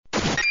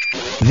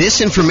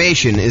This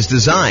information is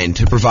designed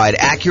to provide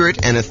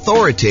accurate and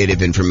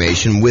authoritative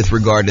information with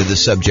regard to the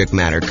subject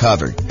matter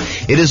covered.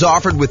 It is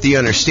offered with the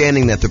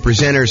understanding that the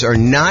presenters are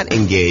not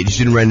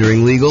engaged in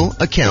rendering legal,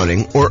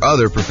 accounting, or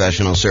other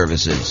professional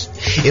services.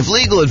 If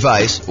legal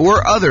advice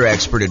or other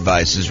expert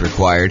advice is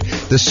required,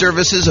 the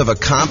services of a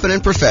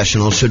competent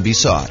professional should be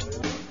sought.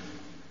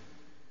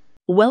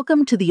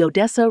 Welcome to the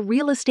Odessa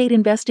Real Estate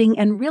Investing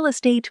and Real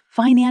Estate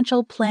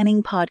Financial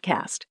Planning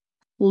Podcast.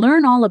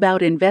 Learn all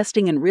about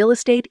investing in real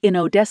estate in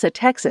Odessa,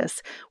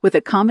 Texas, with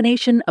a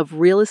combination of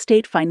real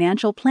estate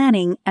financial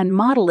planning and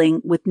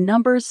modeling with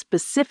numbers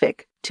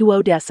specific to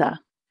Odessa.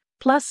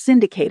 Plus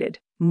syndicated,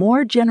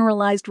 more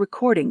generalized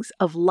recordings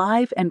of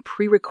live and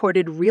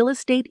pre-recorded real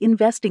estate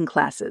investing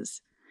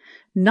classes.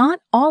 Not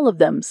all of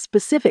them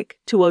specific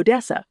to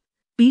Odessa.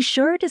 Be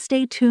sure to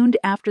stay tuned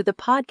after the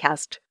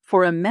podcast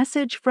for a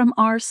message from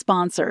our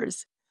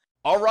sponsors.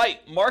 All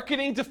right,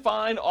 marketing to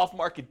find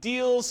off-market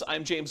deals.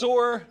 I'm James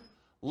Orr.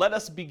 Let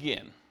us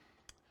begin.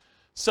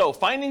 So,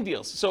 finding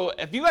deals. So,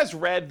 have you guys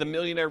read The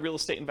Millionaire Real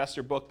Estate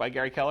Investor book by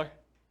Gary Keller?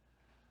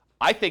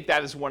 I think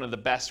that is one of the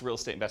best real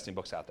estate investing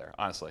books out there,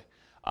 honestly.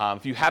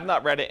 If you have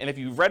not read it, and if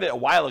you read it a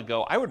while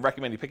ago, I would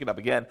recommend you pick it up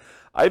again.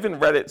 I haven't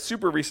read it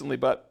super recently,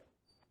 but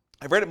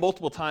I've read it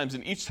multiple times,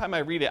 and each time I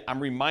read it, I'm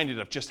reminded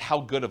of just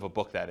how good of a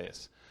book that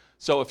is.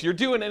 So if you're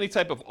doing any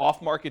type of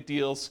off-market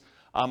deals,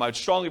 I would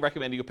strongly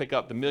recommend you go pick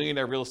up The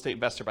Millionaire Real Estate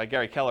Investor by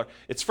Gary Keller.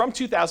 It's from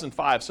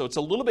 2005, so it's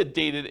a little bit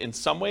dated in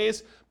some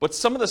ways, but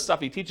some of the stuff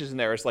he teaches in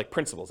there is like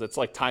principles. It's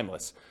like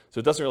timeless, so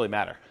it doesn't really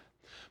matter.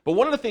 But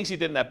one of the things he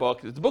did in that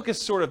book, the book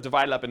is sort of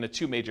divided up into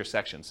two major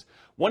sections.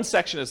 One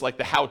section is like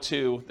the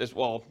how-to.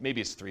 Well, maybe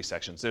it's three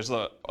sections. There's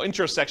an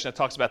intro section that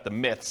talks about the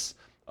myths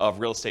of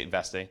real estate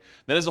investing.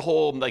 Then there's a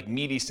whole like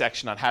meaty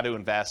section on how to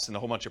invest and a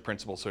whole bunch of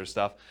principles sort of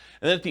stuff.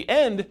 And then at the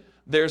end,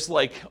 there's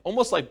like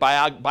almost like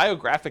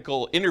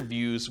biographical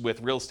interviews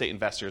with real estate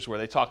investors where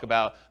they talk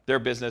about their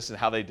business and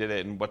how they did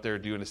it and what they're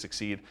doing to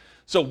succeed.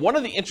 So one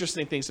of the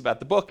interesting things about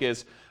the book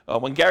is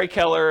when Gary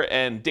Keller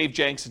and Dave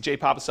Jenks and Jay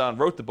Papasan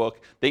wrote the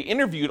book, they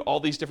interviewed all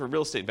these different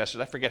real estate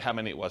investors. I forget how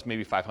many it was,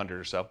 maybe 500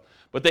 or so.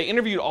 But they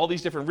interviewed all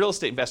these different real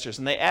estate investors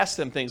and they asked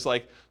them things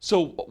like,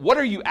 so what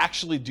are you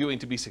actually doing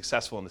to be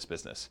successful in this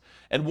business?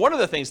 And one of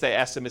the things they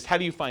asked them is, how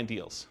do you find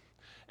deals?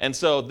 And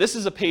so this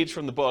is a page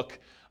from the book.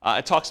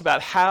 It talks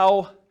about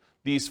how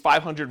these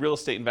 500 real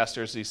estate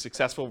investors, these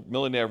successful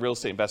millionaire real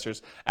estate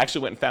investors,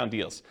 actually went and found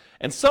deals.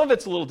 And some of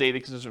it's a little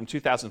dated because it's from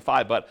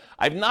 2005, but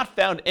I've not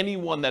found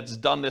anyone that's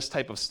done this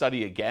type of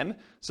study again.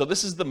 So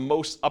this is the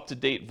most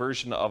up-to-date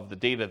version of the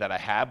data that I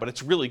have, but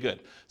it's really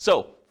good.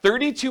 So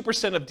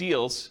 32% of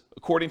deals,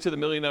 according to the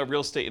millionaire real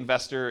estate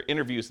investor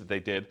interviews that they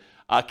did,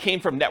 came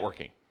from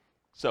networking.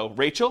 So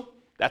Rachel,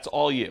 that's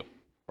all you.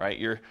 Right?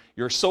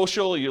 You're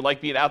social, you like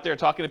being out there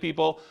talking to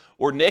people,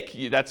 or Nick,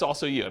 that's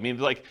also you. I mean,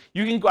 like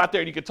you can go out there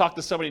and you could talk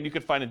to somebody and you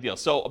could find a deal.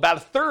 So about a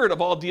third of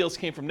all deals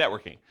came from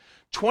networking.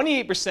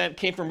 28%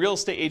 came from real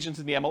estate agents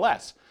in the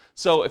MLS.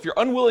 So if you're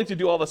unwilling to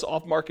do all this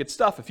off-market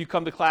stuff, if you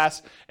come to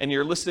class and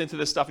you're listening to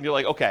this stuff and you're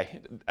like, okay,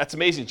 that's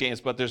amazing,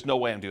 James, but there's no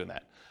way I'm doing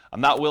that.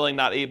 I'm not willing,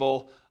 not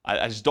able.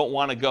 I just don't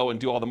want to go and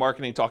do all the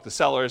marketing, talk to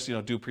sellers,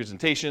 do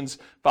presentations,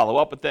 follow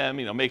up with them,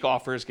 make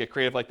offers, get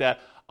creative like that.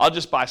 I'll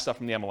just buy stuff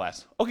from the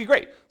MLS. Okay,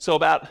 great. So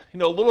about, a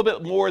little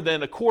bit more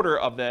than a quarter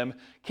of them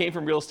came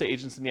from real estate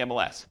agents in the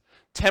MLS.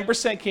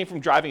 10% came from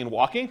driving and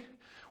walking.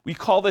 We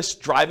call this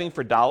driving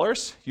for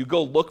dollars. You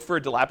go look for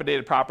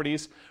dilapidated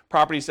properties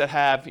that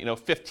have,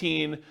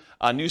 15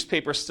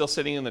 newspapers still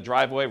sitting in the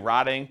driveway,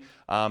 rotting.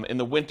 In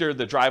the winter,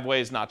 the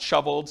driveway is not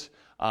shoveled.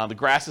 The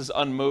grass is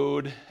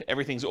unmowed.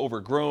 Everything's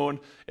overgrown.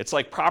 It's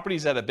like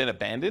properties that have been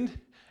abandoned.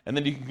 And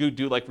then you can go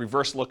do like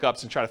reverse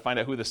lookups and try to find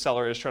out who the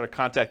seller is, try to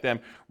contact them,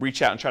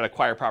 reach out and try to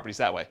acquire properties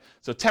that way.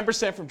 So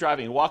 10% from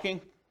driving and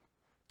walking,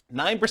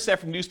 9%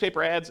 from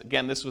newspaper ads.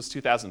 Again, this was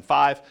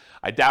 2005.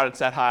 I doubt it's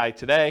that high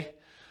today.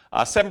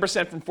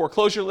 7% from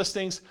foreclosure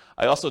listings.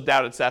 I also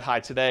doubt it's that high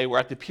today. We're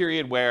at the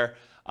period where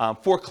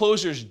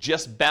foreclosures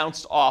just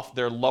bounced off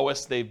their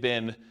lowest they've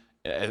been,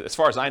 as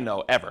far as I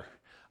know, ever.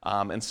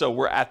 And so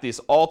we're at these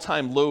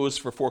all-time lows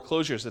for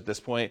foreclosures at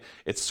this point.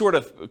 It's sort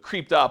of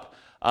creeped up.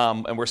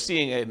 And we're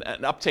seeing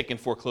an uptick in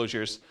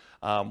foreclosures,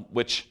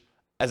 which,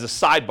 as a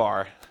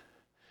sidebar,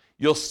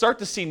 you'll start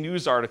to see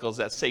news articles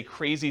that say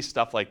crazy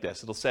stuff like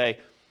this. It'll say,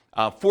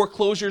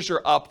 foreclosures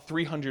are up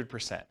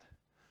 300%.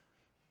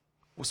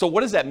 So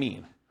what does that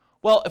mean?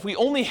 Well, if we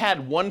only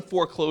had one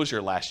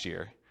foreclosure last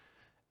year,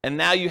 and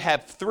now you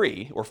have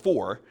 3 or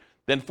 4,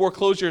 then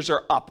foreclosures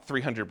are up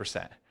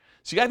 300%.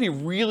 So you got to be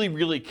really,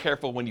 really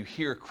careful when you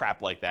hear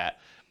crap like that.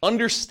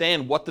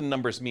 Understand what the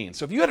numbers mean.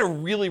 So if you had a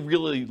really,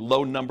 really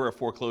low number of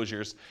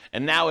foreclosures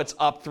and now it's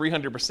up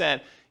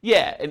 300%,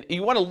 yeah, and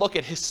you want to look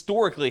at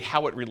historically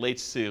how it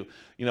relates to,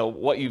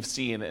 what you've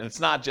seen. And it's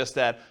not just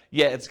that,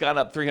 yeah, it's gone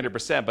up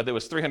 300%, but there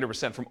was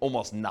 300% from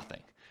almost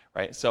nothing,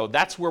 right? So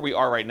that's where we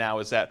are right now,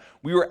 is that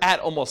we were at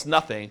almost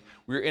nothing.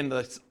 We were in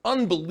this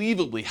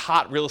unbelievably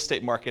hot real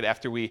estate market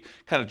after we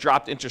kind of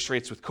dropped interest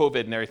rates with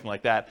COVID and everything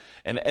like that.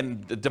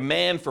 And the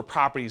demand for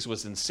properties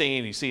was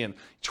insane. You see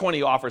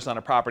 20 offers on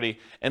a property.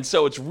 And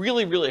so it's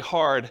really, really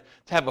hard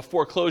to have a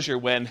foreclosure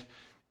when,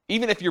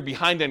 even if you're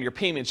behind on your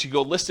payments, you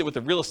go list it with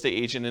a real estate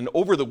agent, and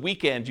over the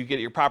weekend you get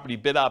your property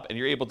bid up and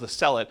you're able to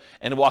sell it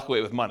and walk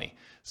away with money.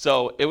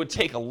 So it would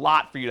take a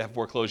lot for you to have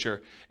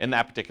foreclosure in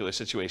that particular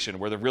situation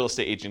where the real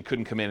estate agent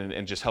couldn't come in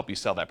and just help you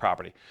sell that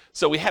property.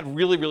 So we had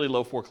really, really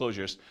low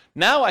foreclosures.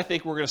 Now I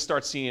think we're going to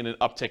start seeing an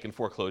uptick in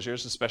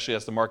foreclosures, especially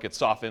as the market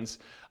softens.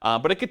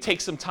 But it could take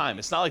some time.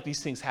 It's not like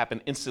these things happen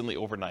instantly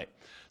overnight.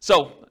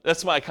 So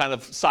that's my kind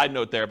of side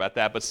note there about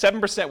that. But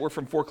 7% were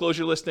from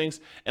foreclosure listings.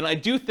 And I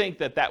do think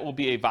that that will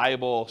be a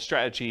viable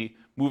strategy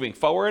moving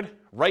forward.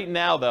 Right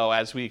now, though,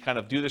 as we kind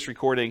of do this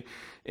recording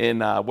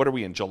in, what are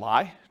we in,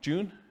 July?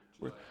 June?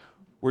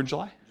 We're in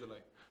July?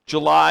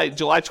 July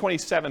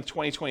 27th,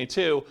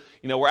 2022.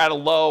 We're at a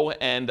low,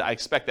 and I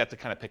expect that to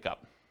kind of pick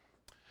up.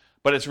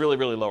 But it's really,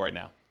 really low right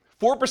now.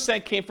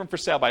 4% came from for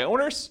sale by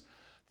owners.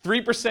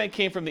 3%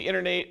 came from the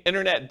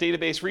internet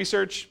database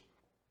research.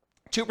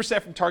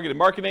 2% from targeted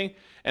marketing,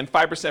 and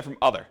 5% from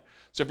other.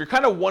 So if you're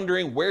kind of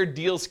wondering where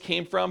deals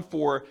came from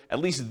for at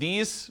least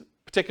these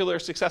particular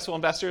successful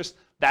investors,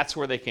 that's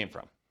where they came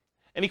from.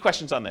 Any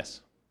questions on this?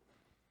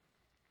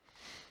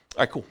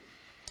 All right, cool.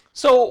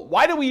 So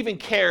why do we even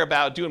care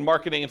about doing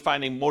marketing and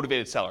finding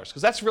motivated sellers?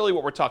 Because that's really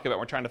what we're talking about.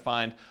 We're trying to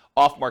find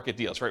off-market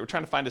deals, right? We're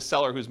trying to find a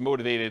seller who's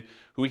motivated,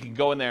 who we can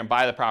go in there and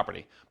buy the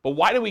property. But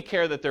why do we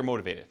care that they're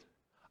motivated?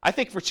 I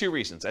think for two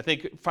reasons. I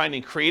think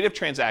finding creative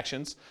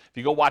transactions. If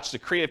you go watch the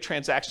creative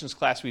transactions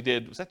class we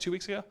did, was that 2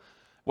 weeks ago? It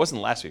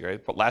wasn't last week,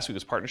 right? But last week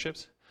was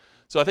partnerships.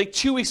 So I think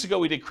 2 weeks ago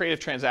we did creative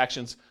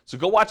transactions. So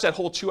go watch that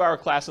whole 2-hour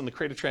class on the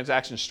creative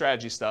transaction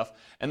strategy stuff.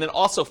 And then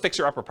also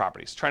fixer-upper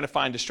properties, trying to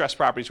find distressed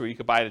properties where you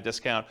could buy at a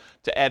discount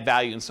to add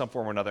value in some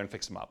form or another and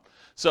fix them up.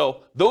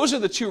 So those are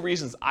the two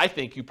reasons I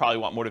think you probably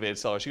want motivated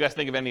sellers. You guys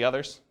think of any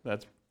others?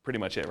 That's pretty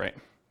much it, right?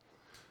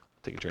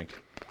 Take a drink.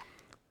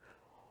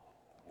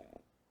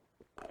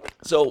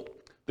 So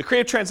the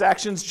creative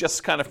transactions,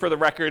 just kind of for the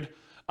record,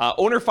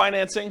 owner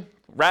financing,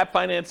 wrap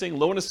financing,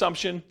 loan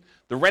assumption,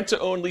 the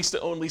rent-to-own,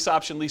 lease-to-own, lease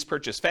option, lease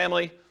purchase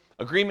family,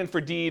 agreement for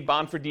deed,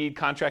 bond for deed,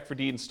 contract for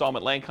deed,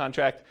 installment land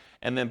contract,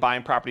 and then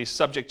buying properties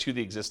subject to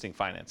the existing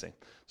financing.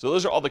 So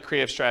those are all the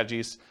creative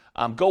strategies.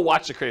 Go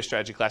watch the creative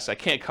strategy class. I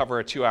can't cover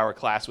a 2-hour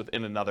class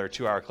within another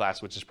 2-hour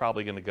class, which is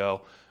probably going to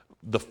go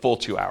the full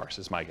 2 hours,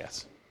 is my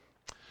guess.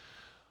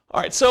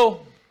 All right,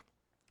 so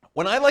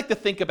when I like to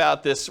think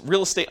about this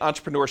real estate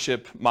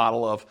entrepreneurship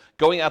model of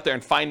going out there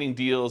and finding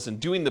deals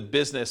and doing the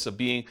business of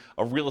being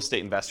a real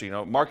estate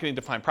investor, marketing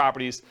to find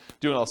properties,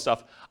 doing all this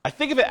stuff, I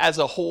think of it as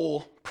a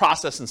whole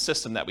process and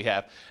system that we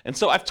have. And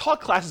so I've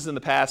taught classes in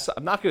the past.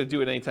 I'm not going to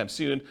do it anytime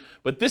soon,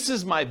 but this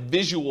is my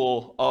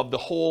visual of the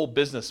whole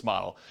business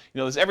model.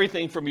 There's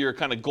everything from your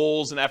kind of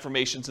goals and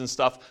affirmations and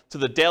stuff to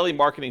the daily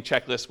marketing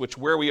checklist, which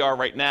where we are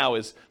right now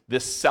is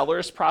this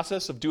seller's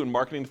process of doing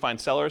marketing to find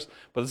sellers,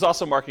 but there's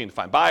also marketing to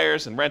find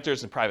buyers and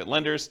renters and private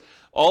lenders.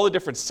 All the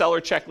different seller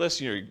checklists,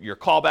 your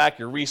callback,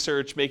 your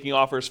research, making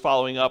offers,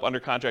 following up, under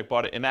contract,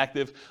 bought it,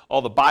 inactive,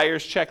 all the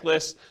buyers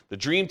checklists, the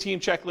dream team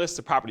checklist,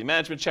 the property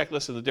management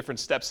checklist, and the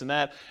different steps in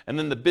that, and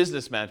then the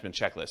business management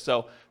checklist.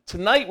 So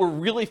tonight we're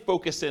really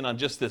focused in on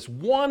just this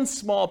one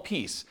small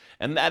piece,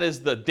 and that is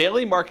the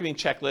daily marketing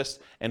checklist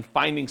and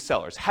finding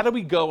sellers. How do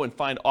we go and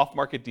find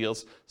off-market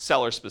deals,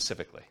 sellers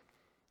specifically?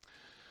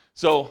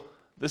 So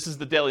this is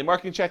the daily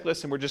marketing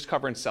checklist, and we're just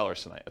covering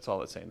sellers tonight. That's all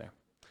it's saying there.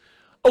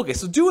 Okay,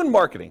 so doing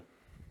marketing.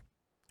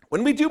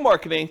 When we do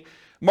marketing,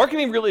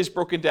 marketing really is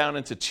broken down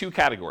into two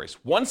categories: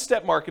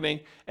 one-step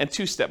marketing and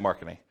two-step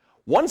marketing.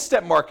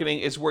 One-step marketing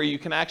is where you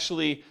can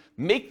actually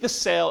make the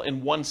sale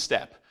in one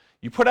step.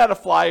 You put out a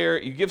flyer,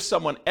 you give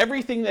someone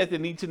everything that they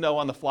need to know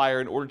on the flyer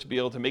in order to be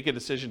able to make a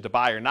decision to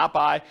buy or not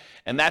buy,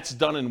 and that's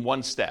done in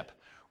one step.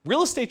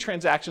 Real estate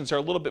transactions are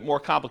a little bit more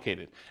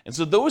complicated, and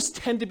so those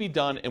tend to be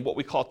done in what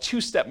we call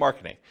two-step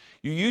marketing.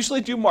 You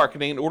usually do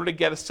marketing in order to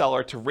get a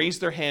seller to raise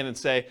their hand and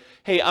say,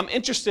 hey, I'm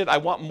interested, I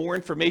want more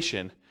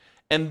information.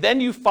 And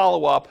then you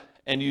follow up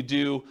and you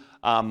do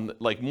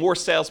like more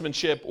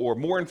salesmanship or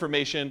more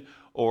information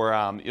or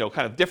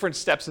kind of different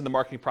steps in the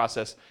marketing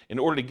process in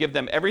order to give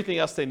them everything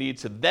else they need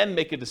to then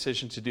make a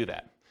decision to do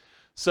that.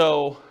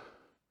 So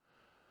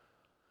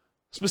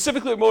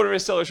specifically with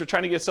motivated sellers, we're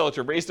trying to get sellers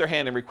to raise their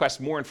hand and request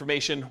more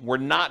information. We're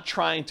not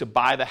trying to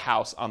buy the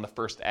house on the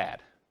first ad.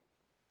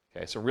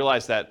 Okay, so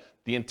realize that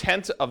the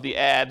intent of the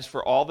ads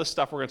for all the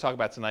stuff we're going to talk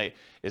about tonight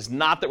is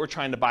not that we're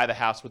trying to buy the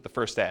house with the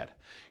first ad.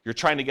 You're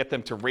trying to get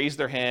them to raise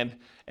their hand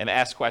and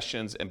ask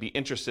questions and be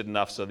interested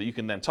enough so that you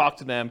can then talk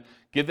to them,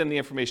 give them the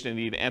information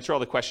they need, answer all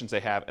the questions they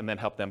have, and then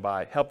help them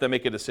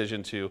make a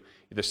decision to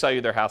either sell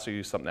you their house or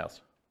use something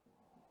else.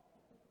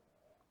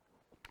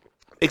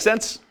 Make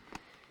sense?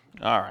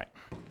 All right.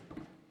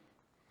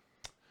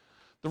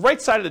 The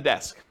right side of the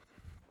desk.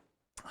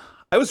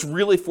 I was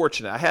really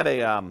fortunate. I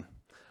had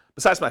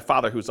besides my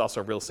father, who's also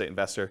a real estate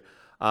investor,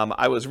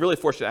 I was really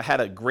fortunate. I had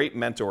a great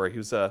mentor. He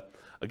was a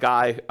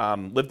guy,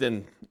 lived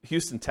in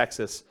Houston,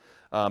 Texas,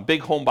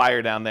 big home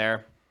buyer down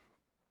there.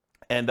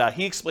 And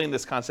he explained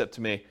this concept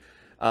to me.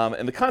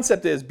 And the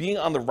concept is being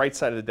on the right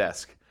side of the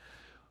desk.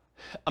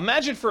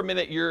 Imagine for a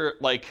minute you're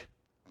like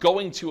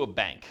going to a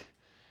bank.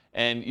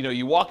 And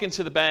you walk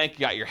into the bank, you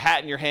got your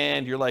hat in your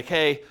hand, you're like,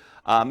 hey,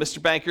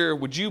 Mr. Banker,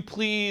 would you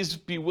please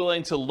be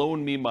willing to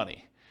loan me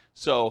money?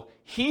 So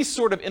he's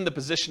sort of in the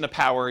position of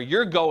power,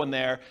 you're going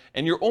there,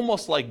 and you're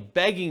almost like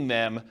begging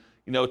them,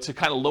 to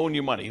kind of loan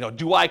you money.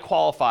 Do I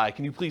qualify?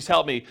 Can you please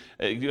help me?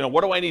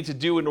 What do I need to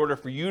do in order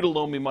for you to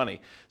loan me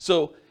money?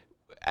 So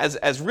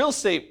as real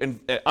estate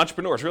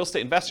entrepreneurs, real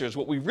estate investors,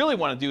 what we really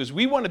want to do is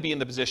we want to be in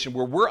the position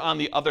where we're on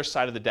the other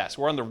side of the desk.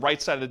 We're on the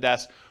right side of the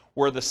desk,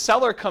 where the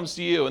seller comes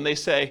to you and they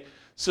say,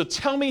 so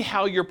tell me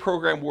how your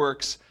program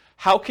works.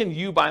 How can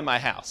you buy my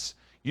house?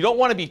 You don't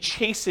want to be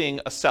chasing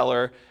a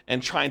seller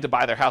and trying to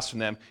buy their house from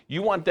them.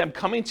 You want them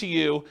coming to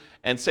you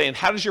and saying,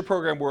 how does your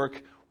program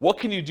work? What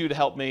can you do to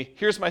help me?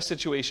 Here's my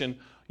situation.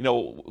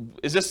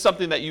 Is this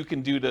something that you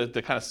can do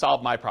to kind of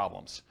solve my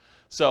problems?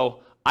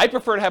 So I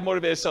prefer to have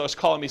motivated sellers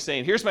calling me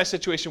saying, here's my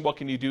situation. What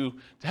can you do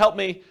to help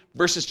me?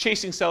 Versus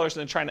chasing sellers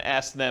and then trying to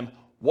ask them,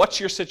 what's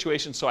your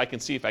situation so I can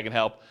see if I can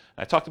help?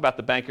 And I talked about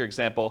the banker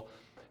example.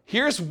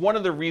 Here's one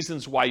of the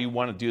reasons why you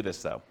want to do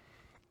this, though.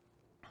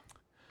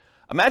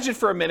 Imagine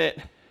for a minute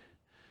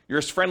you're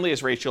as friendly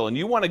as Rachel and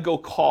you want to go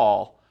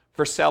call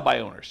for sale by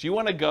owners. You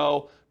want to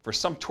go, for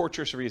some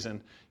torturous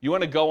reason, you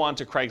want to go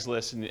onto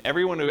Craigslist and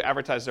everyone who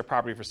advertises their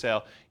property for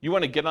sale, you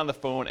want to get on the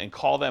phone and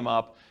call them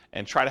up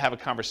and try to have a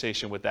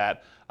conversation with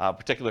that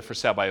particular for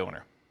sale by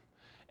owner.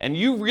 And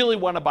you really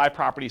want to buy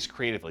properties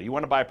creatively. You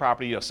want to buy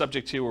property,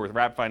 subject to or with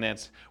wrap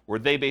finance, where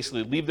they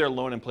basically leave their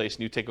loan in place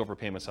and you take over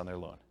payments on their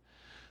loan.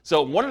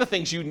 So one of the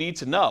things you need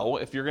to know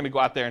if you're going to go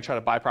out there and try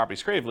to buy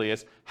properties creatively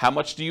is how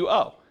much do you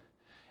owe?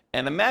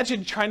 And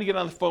imagine trying to get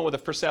on the phone with a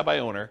for sale by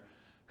owner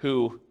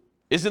who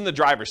is in the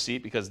driver's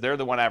seat because they're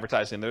the one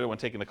advertising, they're the one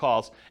taking the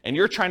calls, and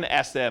you're trying to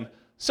ask them,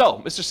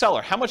 so, Mr.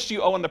 Seller, how much do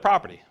you owe on the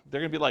property?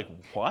 They're going to be like,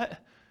 what?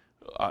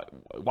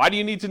 Why do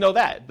you need to know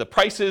that? The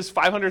price is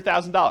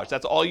 $500,000.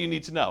 That's all you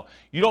need to know.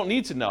 You don't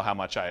need to know how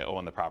much I owe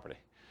on the property.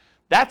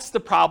 That's the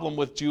problem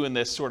with doing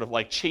this sort of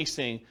like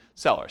chasing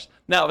sellers.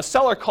 Now, if a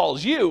seller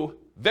calls you,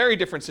 very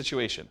different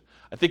situation.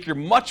 I think you're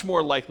much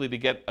more likely to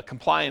get a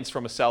compliance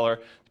from a seller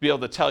to be able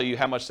to tell you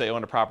how much they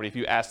own a property if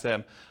you ask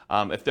them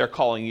if they're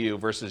calling you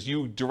versus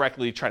you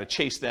directly try to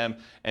chase them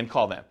and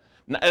call them.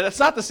 Now, that's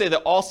not to say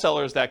that all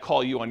sellers that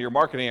call you on your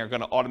marketing are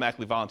going to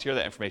automatically volunteer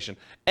that information.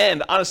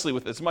 And honestly,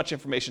 with as much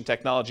information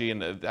technology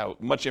and how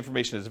much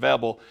information is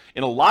available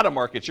in a lot of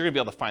markets, you're going to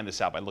be able to find this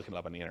out by looking it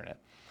up on the internet.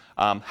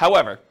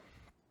 However,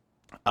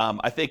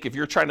 I think if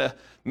you're trying to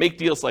make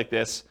deals like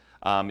this,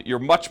 you're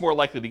much more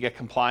likely to get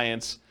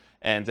compliance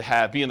and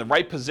to be in the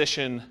right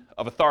position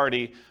of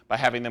authority by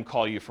having them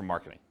call you for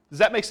marketing. Does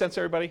that make sense,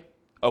 everybody?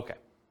 Okay.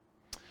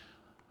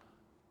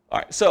 All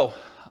right, so a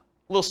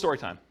little story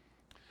time.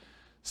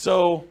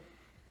 So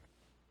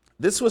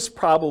this was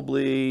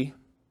probably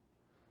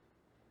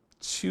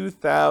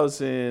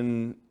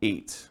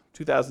 2008,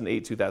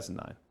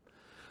 2009.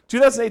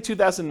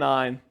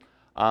 2009,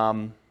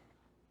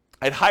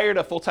 I'd hired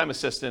a full-time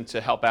assistant to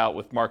help out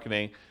with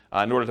marketing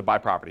in order to buy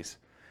properties.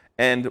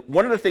 And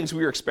one of the things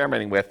we were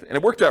experimenting with, and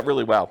it worked out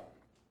really well,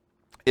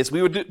 is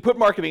we would put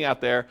marketing out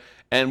there,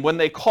 and when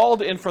they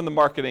called in from the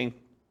marketing,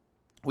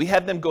 we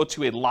had them go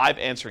to a live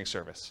answering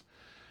service.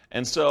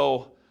 And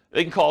so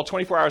they can call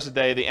 24 hours a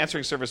day. The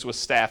answering service was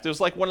staffed. It was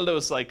like one of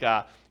those, like,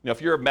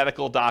 if you're a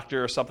medical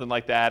doctor or something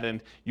like that,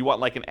 and you want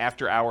like an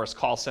after-hours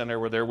call center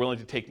where they're willing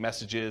to take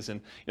messages,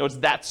 and it's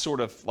that sort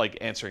of like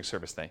answering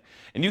service thing.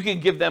 And you can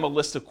give them a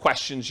list of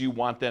questions you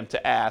want them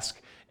to ask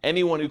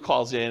anyone who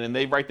calls in, and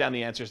they write down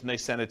the answers and they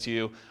send it to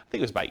you. I think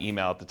it was by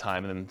email at the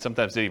time, and then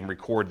sometimes they even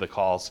record the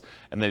calls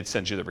and they'd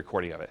send you the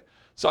recording of it.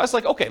 So I was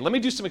like, okay, let me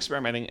do some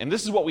experimenting, and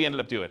this is what we ended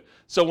up doing.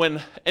 So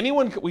when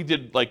we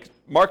did like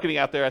marketing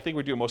out there, I think we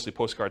were doing mostly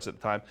postcards at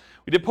the time.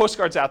 We did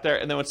postcards out there,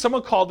 and then when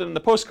someone called in the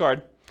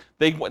postcard,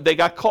 they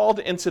got called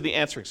into the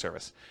answering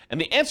service.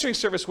 And the answering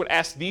service would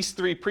ask these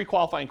 3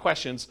 pre-qualifying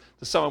questions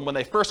to someone when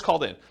they first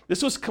called in.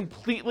 This was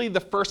completely the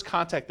first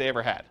contact they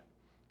ever had.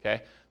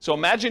 Okay? So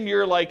imagine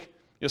you're like,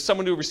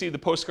 someone who received the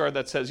postcard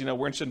that says, we're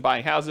interested in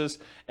buying houses,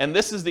 and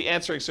this is the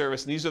answering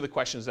service, and these are the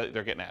questions that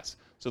they're getting asked.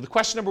 So the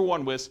question number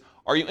 1 was,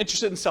 are you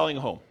interested in selling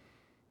a home?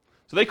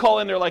 So they call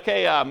in, they're like,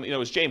 hey,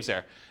 is James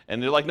there?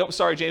 And they're like, nope,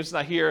 sorry, James is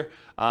not here.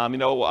 Are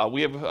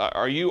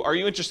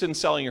you interested in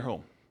selling your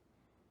home?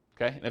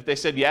 Okay, and if they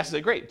said yes,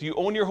 they're great. Do you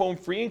own your home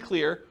free and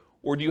clear,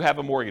 or do you have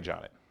a mortgage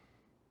on it?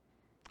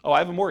 Oh, I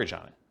have a mortgage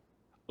on it.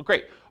 Well,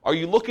 great. Are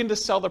you looking to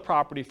sell the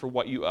property for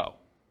what you owe?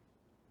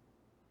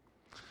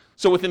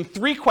 So within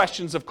 3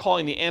 questions of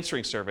calling the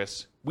answering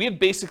service, we had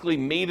basically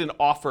made an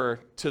offer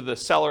to the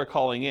seller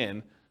calling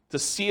in to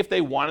see if they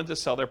wanted to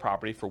sell their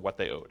property for what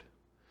they owed.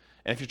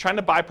 And if you're trying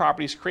to buy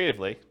properties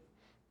creatively,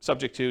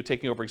 subject to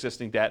taking over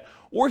existing debt,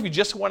 or if you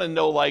just want to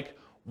know like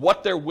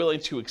what they're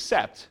willing to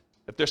accept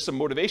if there's some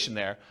motivation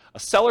there, a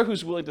seller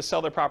who's willing to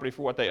sell their property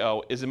for what they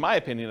owe is, in my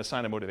opinion, a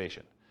sign of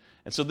motivation.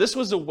 And so this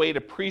was a way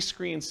to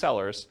pre-screen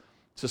sellers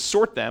to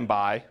sort them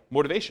by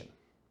motivation.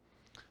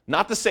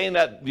 Not to say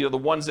that the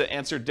ones that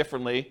answered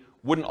differently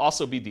wouldn't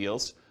also be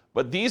deals,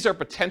 but these are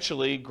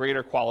potentially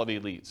greater quality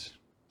leads.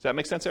 Does that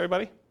make sense,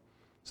 everybody?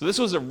 So this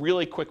was a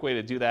really quick way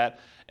to do that.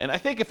 And I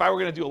think if I were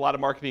going to do a lot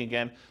of marketing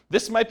again,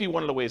 this might be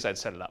one of the ways I'd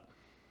set it up.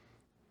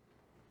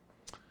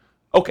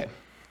 Okay,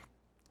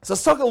 so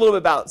let's talk a little bit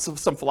about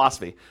some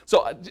philosophy.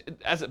 So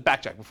as a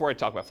backtrack, before I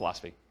talk about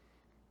philosophy,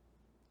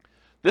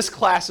 this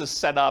class is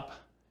set up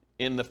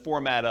in the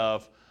format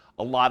of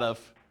a lot of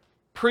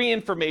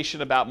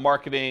pre-information about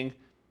marketing,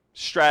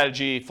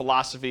 strategy,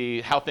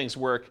 philosophy, how things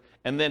work.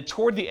 And then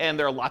toward the end,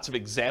 there are lots of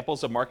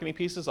examples of marketing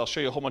pieces. I'll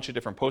show you a whole bunch of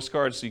different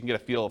postcards so you can get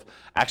a feel of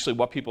actually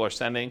what people are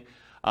sending.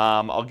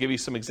 I'll give you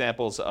some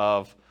examples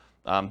of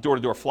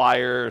door-to-door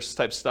flyers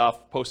type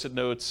stuff, Post-it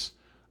notes.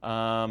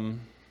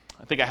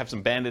 I think I have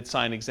some bandit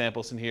sign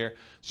examples in here.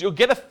 So you'll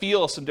get a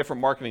feel of some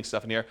different marketing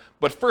stuff in here.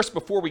 But first,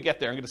 before we get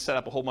there, I'm going to set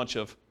up a whole bunch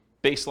of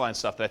baseline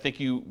stuff that I think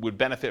you would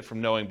benefit from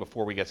knowing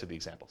before we get to the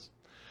examples.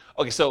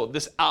 Okay, so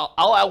this I'll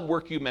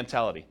outwork you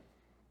mentality.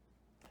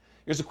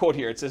 Here's a quote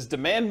here. It says,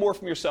 demand more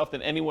from yourself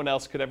than anyone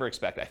else could ever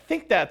expect. I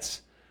think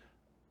it's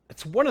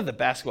one of the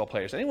basketball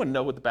players. Anyone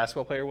know what the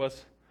basketball player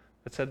was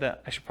that said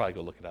that? I should probably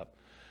go look it up.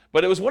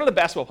 But it was one of the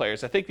basketball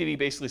players. I think that he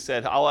basically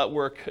said, I'll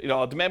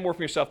demand more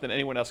from yourself than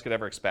anyone else could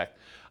ever expect.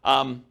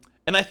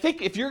 And I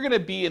think if you're going to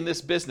be in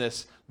this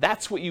business,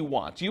 that's what you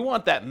want. You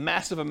want that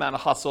massive amount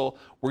of hustle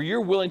where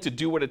you're willing to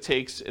do what it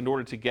takes in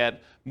order to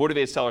get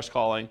motivated sellers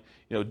calling,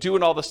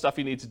 doing all the stuff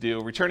you need to do,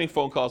 returning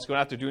phone calls, going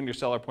out there doing your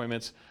seller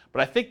appointments.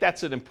 But I think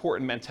that's an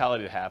important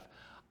mentality to have.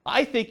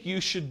 I think you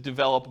should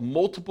develop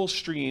multiple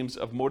streams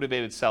of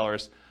motivated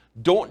sellers.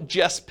 Don't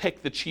just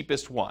pick the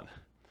cheapest one.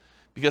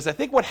 Because I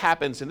think what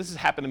happens, and this has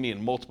happened to me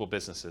in multiple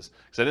businesses,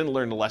 because I didn't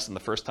learn the lesson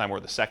the first time or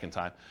the second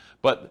time,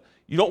 but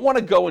you don't want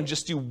to go and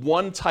just do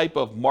one type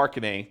of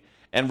marketing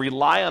and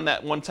rely on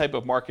that one type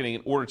of marketing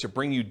in order to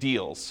bring you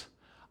deals.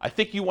 I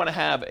think you want to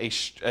have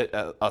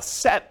a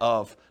set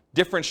of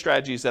different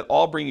strategies that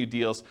all bring you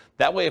deals.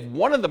 That way, if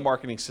one of the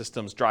marketing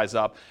systems dries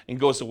up and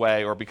goes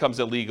away or becomes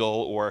illegal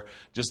or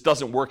just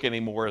doesn't work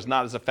anymore, is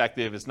not as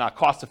effective, is not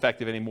cost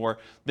effective anymore,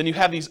 then you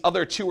have these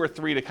other 2 or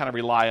 3 to kind of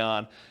rely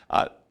on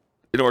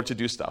in order to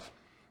do stuff.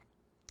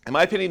 In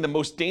my opinion, the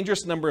most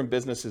dangerous number in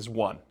business is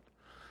 1.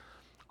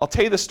 I'll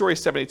tell you the story of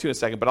 72 in a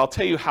second, but I'll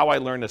tell you how I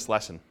learned this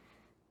lesson.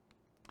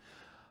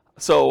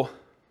 So,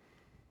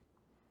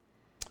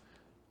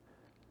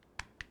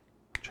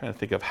 I'm trying to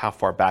think of how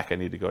far back I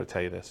need to go to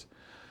tell you this.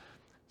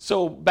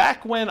 So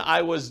back when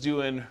I was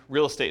doing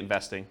real estate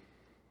investing,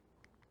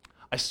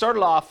 I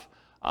started off,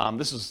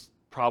 this is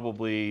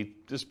probably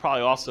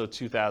also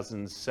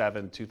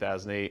 2007,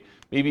 2008,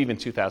 maybe even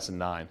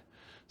 2009.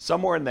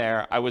 Somewhere in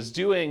there, I was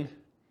doing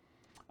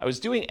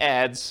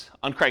ads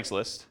on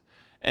Craigslist,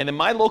 and in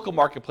my local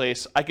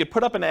marketplace, I could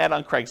put up an ad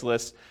on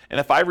Craigslist, and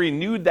if I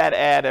renewed that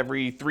ad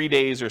every 3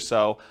 days or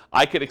so,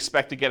 I could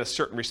expect to get a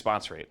certain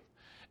response rate.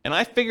 And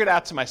I figured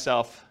out to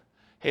myself,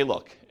 hey,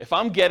 look, if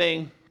I'm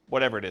getting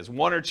whatever it is,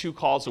 1 or 2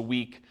 calls a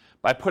week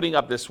by putting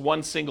up this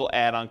one single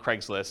ad on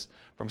Craigslist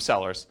from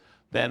sellers,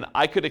 then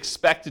I could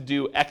expect to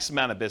do X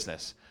amount of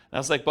business. And I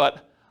was like,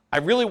 but I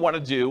really want to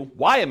do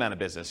Y amount of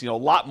business, a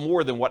lot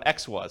more than what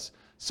X was.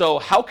 So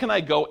how can I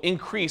go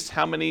increase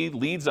how many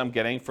leads I'm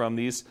getting from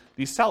these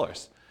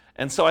sellers?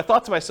 And so I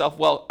thought to myself,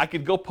 well, I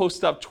could go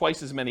post up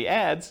twice as many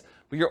ads,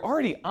 but you're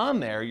already on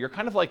there. You're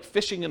kind of like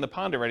fishing in the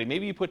pond already.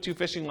 Maybe you put 2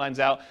 fishing lines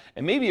out,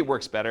 and maybe it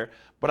works better.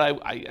 But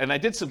I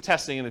did some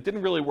testing, and it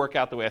didn't really work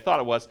out the way I thought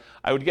it was.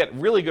 I would get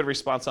really good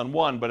response on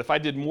one, but if I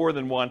did more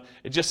than one,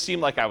 it just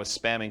seemed like I was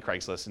spamming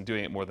Craigslist and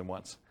doing it more than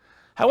once.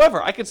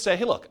 However, I could say,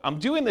 hey, look, I'm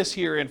doing this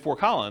here in Fort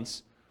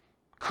Collins.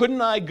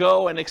 Couldn't I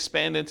go and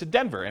expand into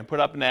Denver and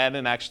put up an ad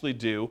and actually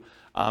do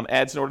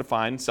ads in order to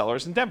find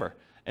sellers in Denver?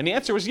 And the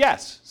answer was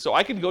yes. So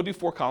I could go do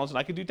Fort Collins and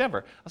I could do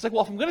Denver. I was like,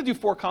 well, if I'm going to do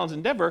Fort Collins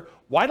and Denver,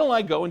 why don't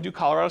I go and do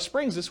Colorado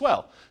Springs as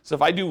well? So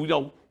if I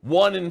do,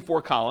 1 in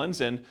Fort Collins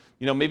and,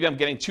 maybe I'm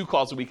getting 2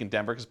 calls a week in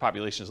Denver because the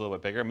population is a little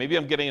bit bigger. Maybe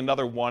I'm getting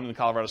another 1 in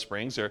Colorado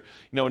Springs or,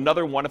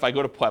 another 1 if I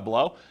go to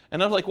Pueblo.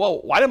 And I'm like, well,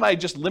 why am I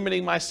just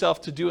limiting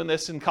myself to doing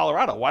this in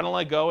Colorado? Why don't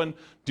I go and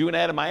do an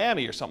ad in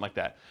Miami or something like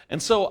that?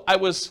 And so I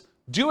was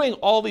doing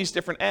all these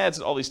different ads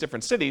in all these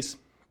different cities.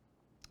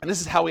 And this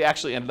is how we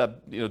actually ended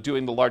up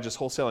doing the largest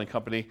wholesaling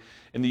company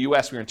in the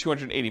US. We were in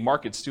 280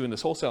 markets doing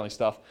this wholesaling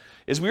stuff,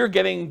 is we were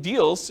getting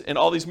deals in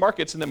all these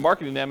markets and then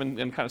marketing them and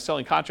kind of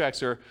selling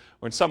contracts or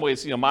in some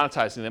ways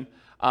monetizing them.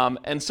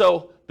 And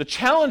so the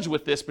challenge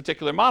with this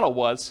particular model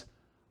was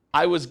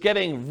I was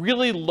getting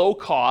really low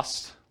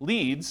cost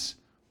leads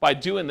by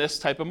doing this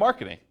type of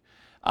marketing.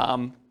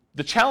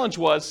 The challenge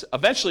was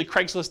eventually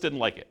Craigslist didn't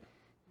like it,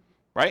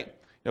 right?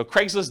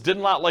 Craigslist did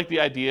not like the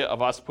idea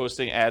of us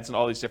posting ads in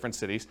all these different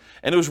cities,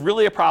 and it was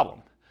really a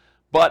problem.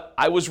 But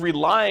I was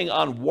relying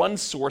on one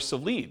source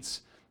of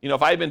leads.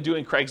 if I had been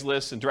doing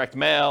Craigslist and direct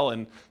mail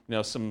and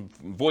some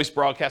voice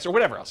broadcasts or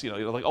whatever else,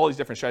 like all these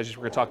different strategies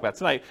we're going to talk about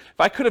tonight, if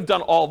I could have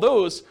done all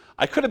those,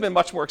 I could have been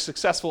much more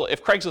successful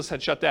if Craigslist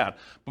had shut down.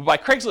 But by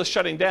Craigslist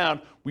shutting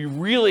down, we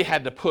really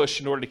had to push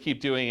in order to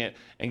keep doing it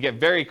and get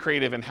very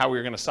creative in how we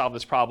were going to solve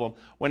this problem,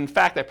 when in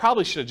fact I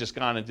probably should have just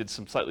gone and did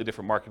some slightly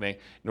different marketing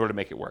in order to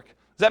make it work.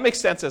 Does that make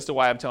sense as to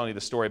why I'm telling you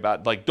the story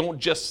about, don't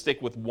just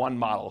stick with one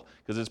model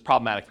because it's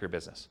problematic for your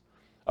business?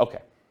 Okay.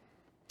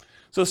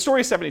 So the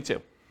story is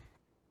 72.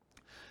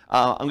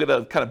 I'm going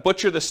to kind of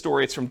butcher this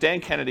story. It's from Dan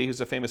Kennedy, who's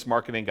a famous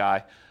marketing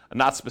guy,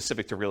 not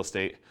specific to real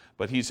estate,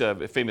 but he's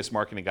a famous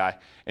marketing guy.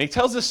 And he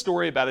tells this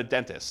story about a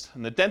dentist.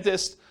 And the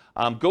dentist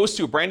goes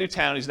to a brand new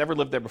town. He's never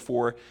lived there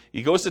before.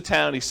 He goes to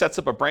town, he sets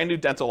up a brand new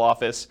dental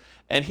office,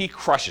 and he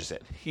crushes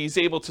it. He's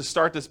able to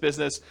start this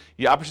business.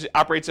 He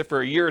operates it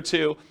for a year or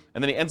two,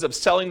 and then he ends up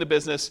selling the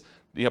business,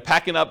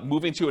 packing up,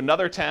 moving to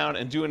another town,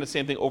 and doing the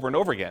same thing over and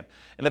over again.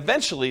 And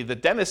eventually, the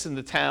dentists in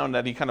the town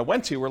that he kind of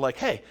went to were like,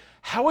 hey,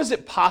 how is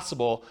it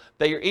possible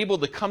that you're able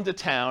to come to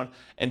town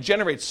and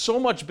generate so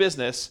much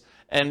business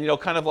and,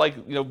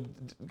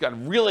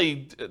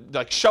 really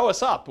show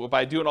us up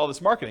by doing all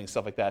this marketing,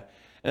 stuff like that?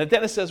 And the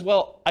dentist says,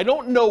 well, I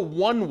don't know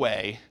one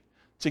way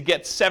to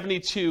get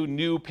 72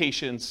 new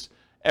patients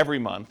every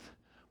month,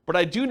 but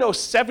I do know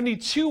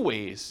 72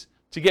 ways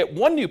to get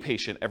one new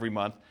patient every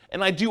month,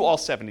 and I do all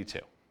 72.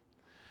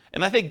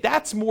 And I think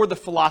that's more the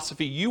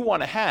philosophy you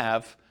want to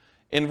have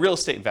in real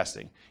estate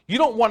investing. You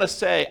don't want to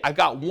say, I've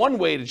got one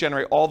way to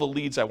generate all the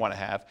leads I want to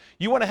have.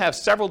 You want to have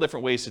several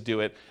different ways to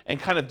do it and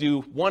kind of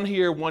do one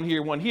here, one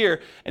here, one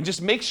here, and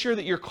just make sure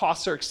that your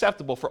costs are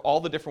acceptable for all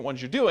the different ones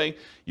you're doing.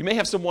 You may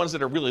have some ones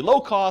that are really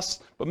low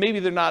cost, but maybe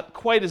they're not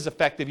quite as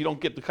effective. You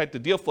don't get the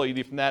deal flow you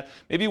need from that.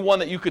 Maybe one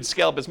that you could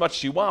scale up as much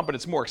as you want, but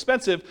it's more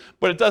expensive,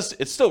 but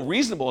it's still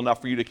reasonable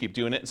enough for you to keep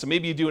doing it. And so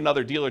maybe you do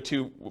another deal or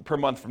two per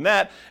month from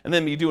that, and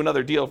then you do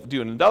another deal,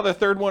 do another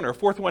third one or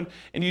fourth one,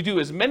 and you do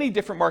as many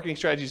different marketing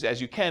strategies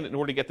as you can in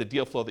order to get the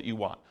deal flow that you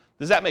want.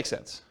 Does that make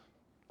sense?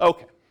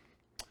 Okay.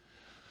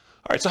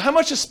 All right, so how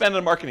much to spend on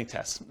a marketing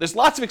test? There's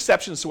lots of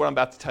exceptions to what I'm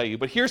about to tell you,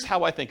 but here's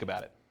how I think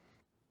about it.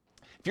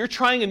 If you're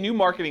trying a new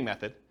marketing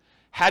method,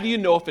 how do you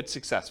know if it's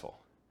successful?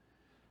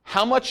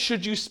 How much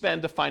should you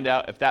spend to find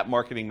out if that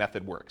marketing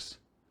method works?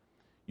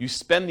 You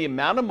spend the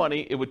amount of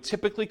money it would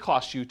typically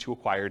cost you to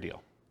acquire a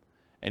deal,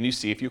 and you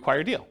see if you acquire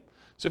a deal.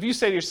 So if you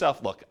say to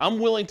yourself, look, I'm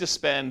willing to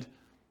spend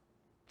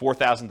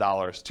 $4,000,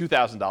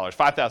 $2,000,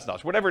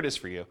 $5,000, whatever it is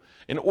for you,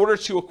 in order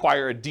to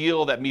acquire a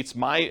deal that meets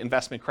my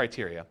investment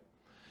criteria,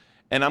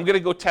 and I'm going to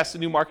go test a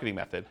new marketing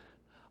method,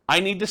 I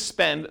need to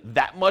spend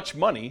that much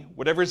money,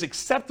 whatever is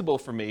acceptable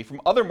for me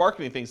from other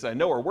marketing things that I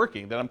know are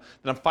working, that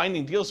I'm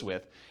finding deals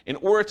with, in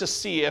order to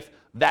see if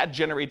that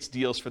generates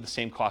deals for the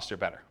same cost or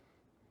better.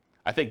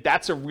 I think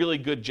that's a really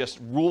good just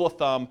rule of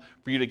thumb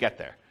for you to get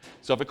there.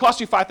 So if it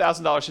costs you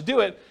 $5,000 to do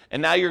it,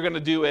 and now you're going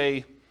to do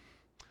a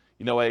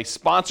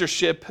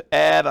sponsorship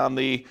ad on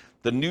the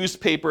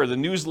newspaper, the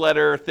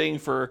newsletter thing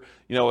for,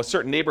 a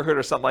certain neighborhood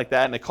or something like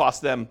that, and it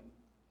costs them,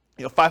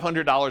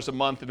 $500 a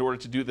month in order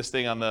to do this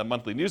thing on the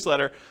monthly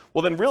newsletter,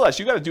 well then realize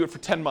you got to do it for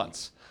 10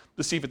 months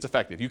to see if it's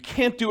effective. You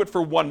can't do it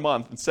for 1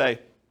 month and say,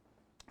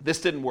 this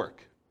didn't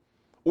work.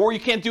 Or you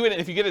can't do it, and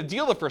if you get a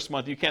deal the first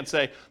month, you can't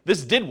say,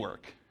 this did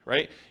work,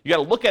 right? You got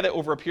to look at it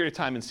over a period of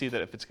time and see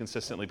that if it's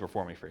consistently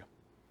performing for you.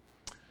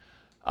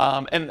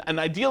 And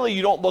ideally,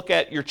 you don't look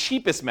at your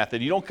cheapest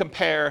method. You don't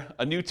compare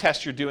a new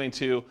test you're doing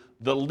to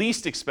the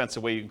least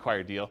expensive way you can acquire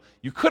a deal.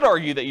 You could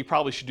argue that you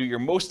probably should do your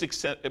most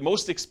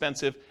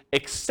expensive,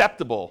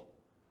 acceptable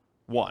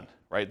one,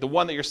 right? The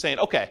one that you're saying,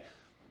 okay,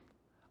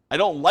 I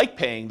don't like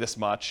paying this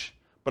much,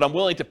 but I'm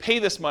willing to pay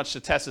this much to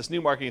test this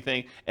new marketing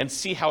thing and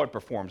see how it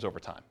performs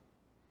over time.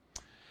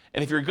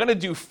 And if you're going to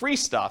do free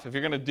stuff, if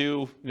you're going to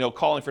do,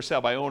 calling for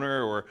sale by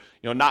owner or,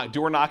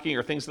 door knocking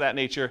or things of that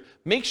nature,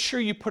 make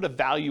sure you put a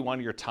value on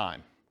your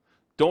time.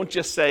 Don't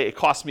just say it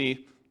cost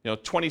me,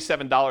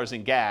 $27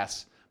 in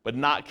gas, but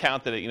not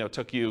count that it,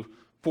 took you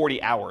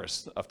 40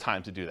 hours of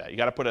time to do that. You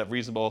got to put a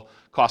reasonable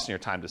cost in your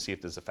time to see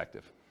if this is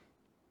effective.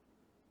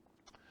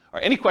 All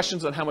right, any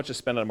questions on how much to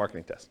spend on a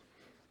marketing test?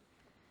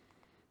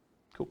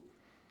 Cool.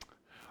 All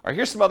right,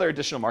 here's some other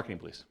additional marketing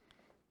beliefs.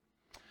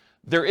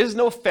 There is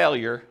no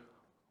failure,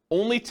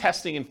 only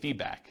testing and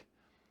feedback.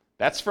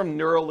 That's from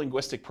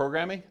neuro-linguistic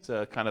programming. It's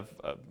a kind of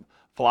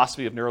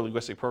philosophy of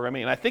neuro-linguistic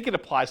programming, and I think it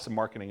applies to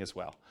marketing as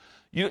well.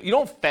 You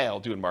don't fail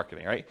doing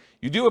marketing, right?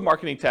 You do a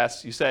marketing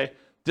test, you say,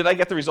 did I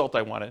get the result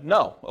I wanted?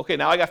 No. Okay,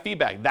 now I got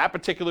feedback. That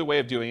particular way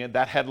of doing it,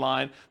 that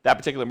headline, that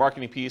particular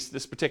marketing piece,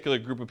 this particular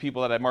group of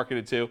people that I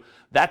marketed to,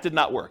 that did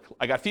not work.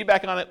 I got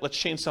feedback on it, let's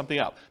change something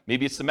up.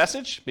 Maybe it's the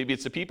message, maybe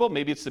it's the people,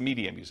 maybe it's the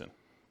media I'm using.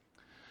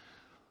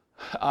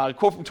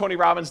 Quote from Tony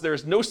Robbins, there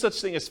is no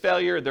such thing as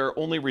failure, there are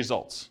only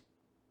results.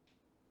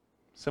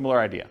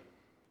 Similar idea.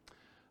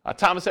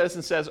 Thomas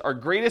Edison says, our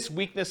greatest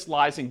weakness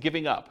lies in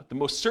giving up. The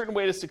most certain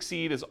way to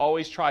succeed is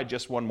always try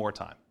just one more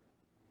time.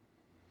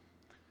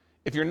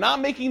 If you're not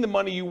making the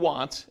money you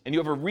want and you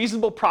have a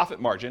reasonable profit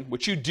margin,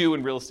 which you do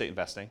in real estate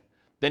investing,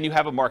 then you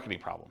have a marketing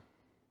problem.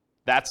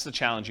 That's the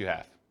challenge you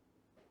have.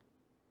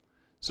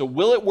 So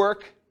will it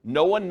work?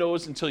 No one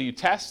knows until you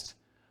test.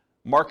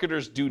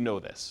 Marketers do know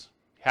this.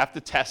 You have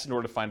to test in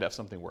order to find out if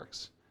something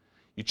works.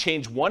 You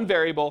change one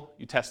variable,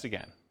 you test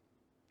again.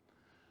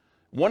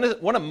 One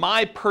of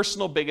my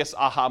personal biggest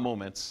aha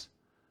moments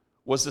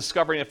was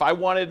discovering if I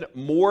wanted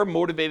more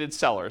motivated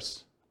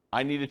sellers,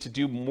 I needed to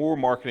do more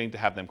marketing to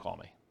have them call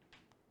me.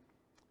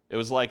 It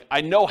was like,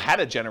 I know how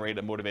to generate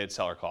a motivated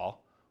seller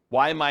call.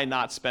 Why am I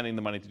not spending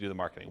the money to do the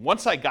marketing?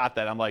 Once I got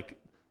that, I'm like,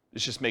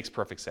 this just makes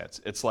perfect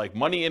sense. It's like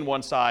money in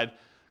one side,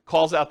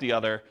 calls out the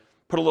other,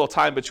 put a little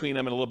time between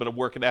them and a little bit of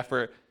work and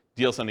effort,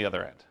 deals on the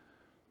other end.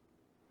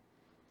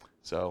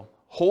 So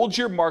hold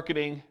your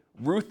marketing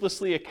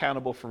ruthlessly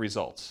accountable for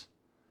results.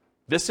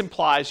 This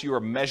implies you are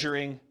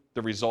measuring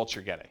the results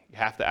you're getting. You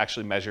have to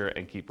actually measure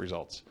and keep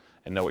results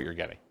and know what you're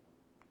getting.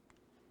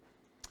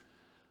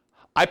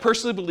 I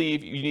personally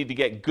believe you need to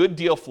get good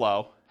deal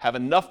flow, have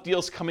enough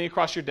deals coming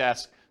across your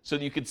desk so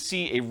that you can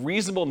see a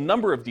reasonable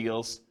number of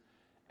deals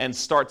and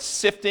start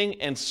sifting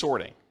and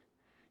sorting.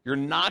 You're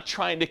not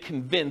trying to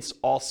convince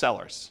all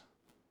sellers.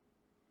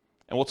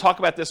 And we'll talk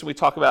about this when we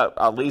talk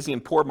about lazy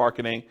and poor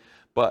marketing,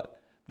 but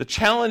the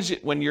challenge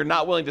when you're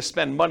not willing to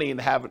spend money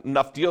and have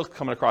enough deals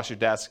coming across your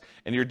desk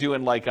and you're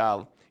doing like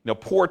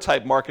poor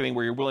type marketing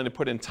where you're willing to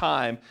put in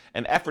time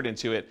and effort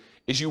into it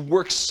is you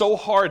work so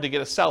hard to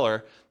get a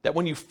seller that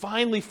when you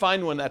finally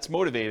find one that's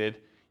motivated,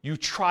 you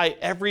try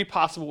every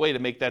possible way to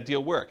make that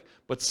deal work.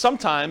 But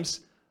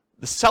sometimes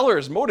the seller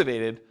is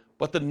motivated,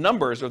 but the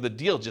numbers or the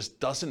deal just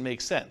doesn't make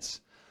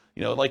sense.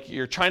 You know, like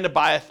you're trying to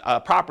buy a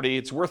property,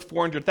 it's worth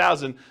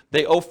 $400,000,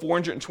 they owe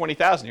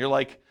 $420,000. You're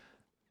like,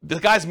 the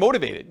guy's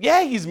motivated.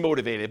 Yeah, he's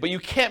motivated, but you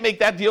can't make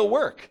that deal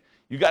work.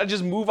 You got to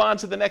just move on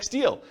to the next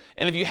deal.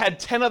 And if you had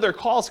 10 other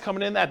calls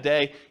coming in that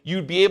day,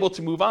 you'd be able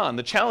to move on.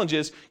 The challenge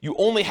is you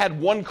only had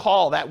one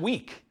call that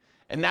week,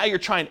 and now you're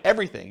trying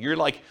everything. You're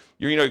like,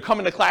 you're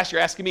coming to class,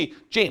 you're asking me,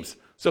 James,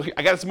 so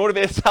I got this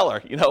motivated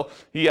seller. You know,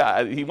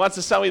 he wants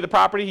to sell me the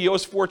property. He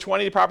owes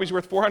 $420. The property's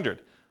worth $400.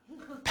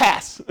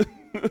 Pass.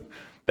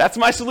 That's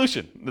my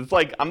solution. It's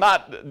like I'm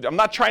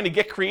not trying to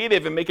get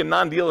creative and make a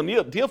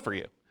non-deal deal for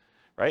you,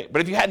 right?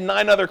 But if you had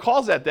 9 other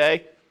calls that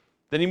day,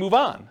 then you move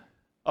on.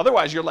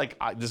 Otherwise, you're like,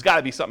 there's got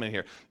to be something in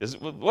here.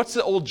 What's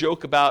the old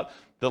joke about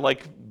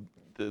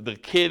the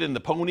kid and the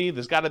pony?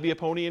 There's got to be a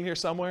pony in here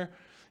somewhere,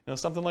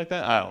 something like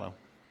that. I don't know.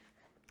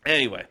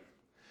 Anyway,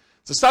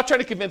 so stop trying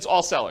to convince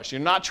all sellers.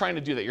 You're not trying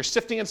to do that. You're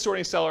sifting and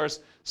sorting sellers.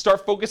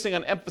 Start focusing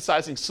on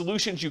emphasizing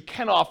solutions you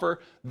can offer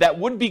that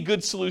would be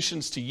good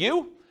solutions to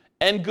you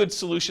and good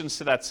solutions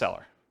to that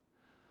seller.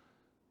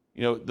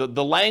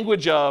 The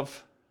language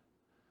of,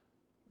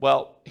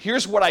 well,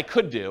 here's what I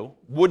could do.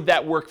 Would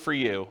that work for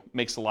you?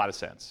 Makes a lot of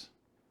sense.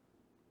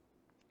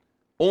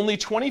 Only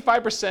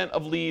 25%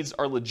 of leads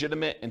are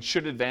legitimate and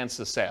should advance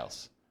to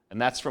sales. And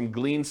that's from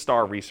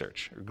Gleanstar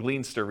Research.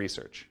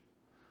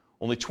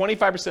 Only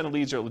 25% of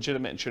leads are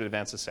legitimate and should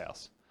advance to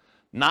sales.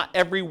 Not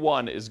every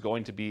one is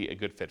going to be a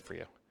good fit for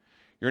you.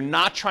 You're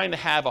not trying to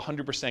have a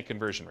 100%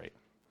 conversion rate.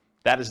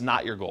 That is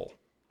not your goal.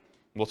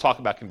 We'll talk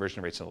about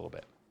conversion rates in a little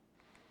bit.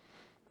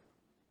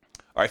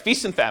 All right,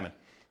 feast and famine.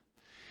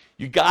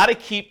 You got to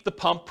keep the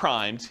pump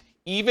primed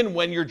even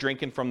when you're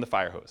drinking from the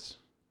fire hose.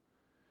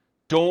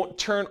 Don't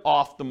turn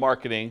off the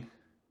marketing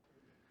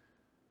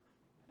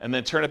and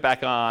then turn it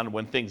back on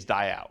when things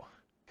die out,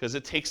 because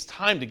it takes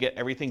time to get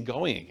everything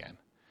going again.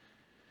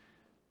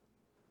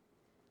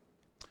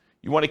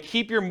 You want to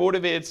keep your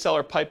motivated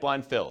seller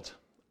pipeline filled.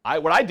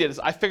 What I did is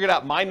I figured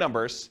out my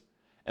numbers,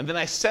 and then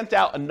I sent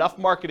out enough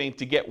marketing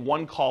to get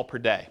 1 call per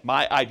day,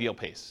 my ideal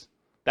pace.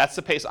 That's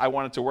the pace I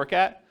wanted to work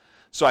at.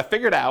 So I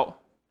figured out,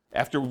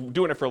 after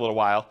doing it for a little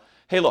while,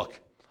 hey, look,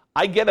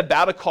 I get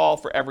about a call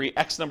for every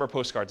X number of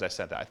postcards I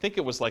sent out. I think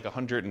it was like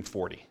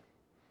 140.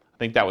 I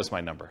think that was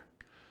my number.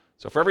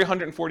 So for every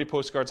 140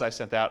 postcards I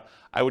sent out,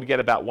 I would get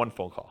about 1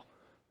 phone call.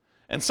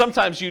 And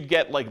sometimes you'd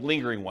get like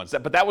lingering ones,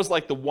 but that was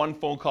like the 1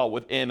 phone call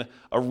within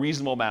a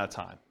reasonable amount of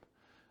time.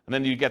 And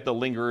then you get the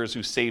lingerers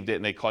who saved it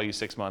and they call you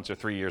 6 months or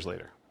 3 years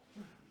later.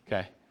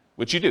 Okay?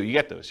 Which you do, you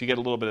get those. You get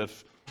a little bit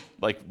of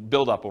like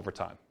build up over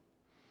time.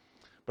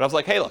 But I was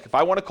like, hey, look, if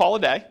I want to call a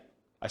day,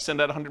 I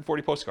send out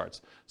 140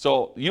 postcards.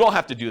 So you don't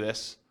have to do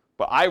this,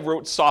 but I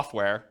wrote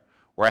software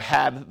where I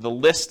had the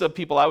list of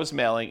people I was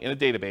mailing in a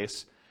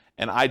database,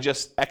 and I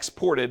just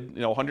exported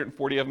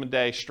 140 of them a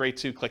day straight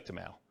to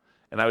Click-to-Mail.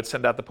 And I would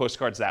send out the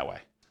postcards that way.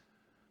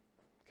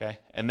 Okay?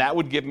 And that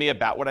would give me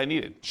about what I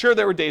needed. Sure,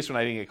 there were days when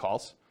I didn't get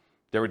calls.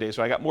 There were days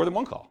when I got more than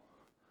 1 call.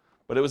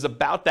 But it was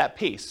about that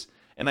pace.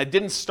 And I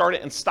didn't start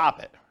it and stop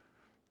it.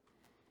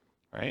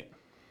 Right?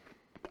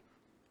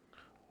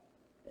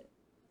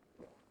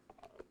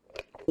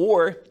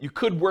 Or you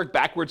could work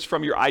backwards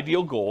from your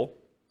ideal goal.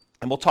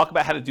 And we'll talk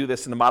about how to do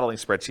this in the modeling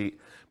spreadsheet.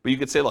 But you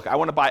could say, look, I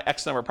want to buy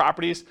X number of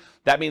properties.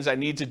 That means I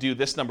need to do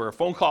this number of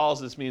phone calls.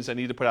 This means I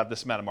need to put out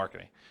this amount of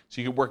marketing. So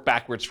you can work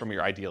backwards from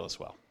your ideal as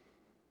well.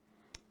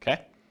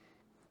 Okay?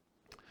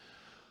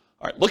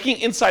 All right, looking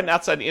inside and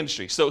outside the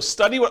industry. So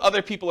study what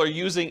other people are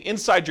using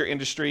inside your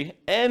industry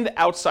and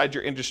outside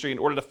your industry in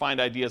order to find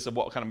ideas of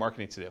what kind of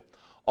marketing to do.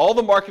 All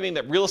the marketing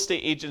that real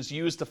estate agents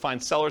use to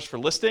find sellers for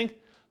listing,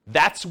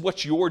 that's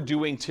what you're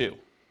doing too.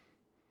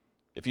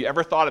 If you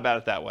ever thought about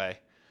it that way,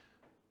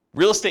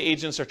 real estate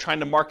agents are trying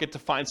to market to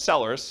find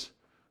sellers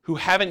who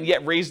haven't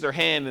yet raised their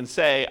hand and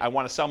say, I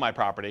want to sell my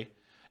property.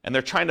 And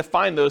they're trying to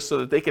find those so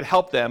that they can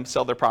help them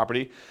sell their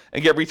property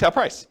and get retail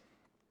price.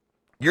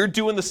 You're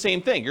doing the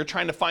same thing. You're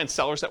trying to find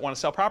sellers that want to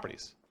sell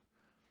properties.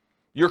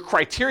 Your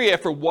criteria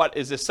for what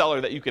is a seller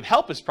that you can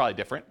help is probably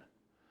different,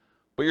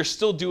 but you're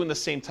still doing the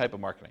same type of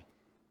marketing.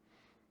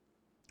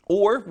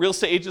 Or real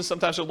estate agents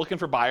sometimes are looking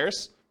for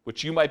buyers,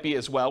 which you might be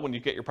as well when you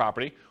get your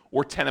property,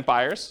 or tenant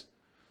buyers,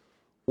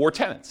 or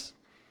tenants.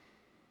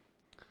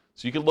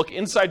 So you can look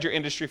inside your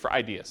industry for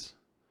ideas.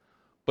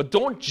 But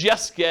don't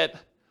just get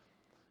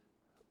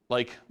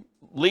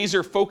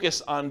laser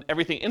focus on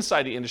everything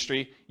inside the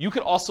industry. You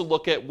can also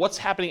look at what's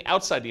happening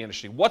outside the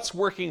industry, what's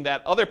working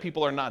that other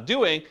people are not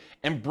doing,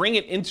 and bring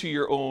it into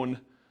your own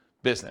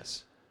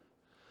business.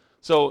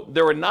 So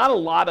there were not a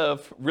lot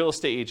of real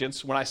estate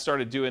agents when I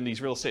started doing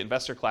these real estate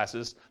investor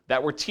classes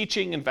that were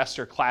teaching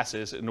investor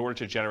classes in order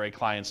to generate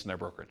clients in their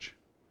brokerage.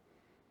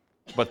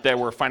 But there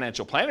were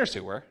financial planners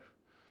who were.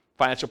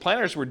 Financial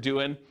planners were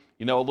doing,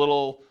 a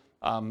little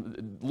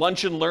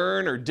lunch and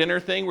learn or dinner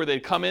thing where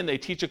they'd come in, they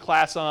teach a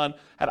class on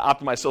how to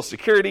optimize Social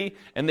Security,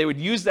 and they would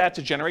use that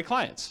to generate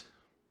clients.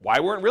 Why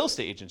weren't real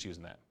estate agents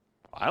using that?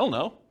 I don't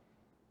know.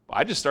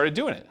 I just started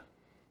doing it.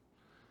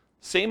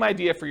 Same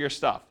idea for your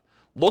stuff.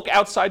 Look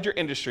outside your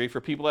industry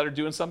for people that are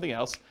doing something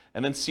else,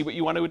 and then see what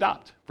you want to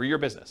adopt for your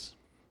business.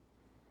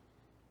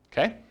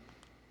 Okay?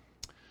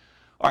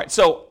 All right,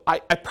 so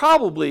I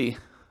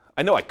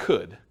know I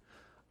could.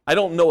 I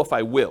don't know if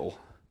I will,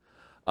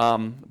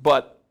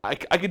 but I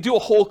could do a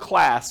whole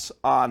class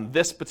on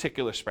this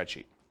particular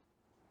spreadsheet.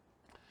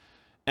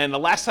 And the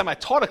last time I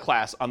taught a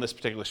class on this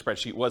particular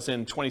spreadsheet was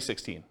in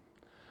 2016.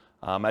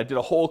 I did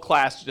a whole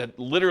class that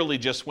literally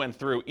just went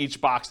through each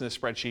box in the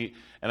spreadsheet,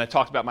 and I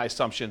talked about my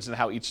assumptions and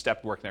how each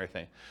step worked and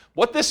everything.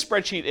 What this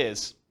spreadsheet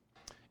is,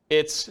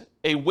 it's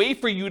a way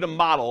for you to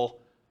model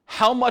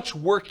how much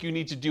work you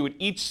need to do at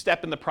each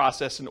step in the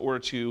process in order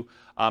to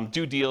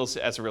do deals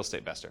as a real estate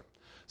investor.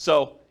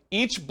 So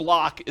each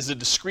block is a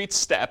discrete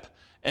step,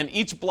 and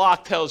each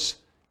block tells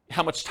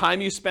how much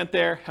time you spent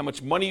there, how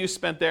much money you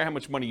spent there, how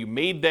much money you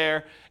made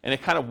there, and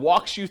it kind of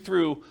walks you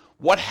through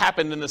what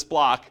happened in this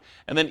block,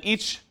 and then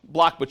each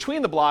block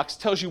between the blocks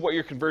tells you what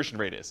your conversion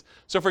rate is.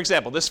 So for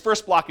example, this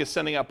first block is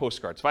sending out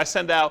postcards. If I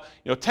send out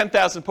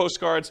 10,000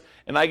 postcards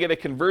and I get a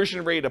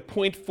conversion rate of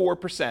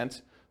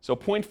 0.4%, so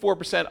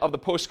 0.4% of the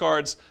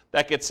postcards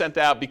that get sent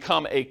out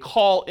become a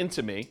call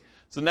into me.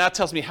 So now it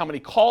tells me how many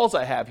calls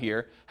I have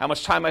here, how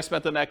much time I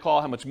spent on that call,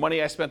 how much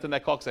money I spent on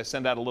that call, because I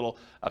send out a little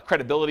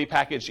credibility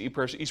package to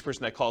each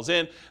person that calls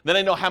in. Then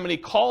I know how many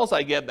calls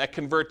I get that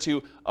convert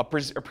to a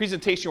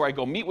presentation where I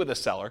go meet with a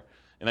seller,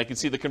 and I can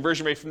see the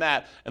conversion rate from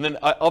that. And then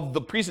of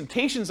the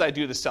presentations I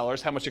do to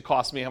sellers, how much it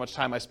costs me, how much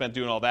time I spent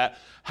doing all that,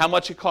 how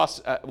much it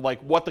costs,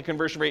 what the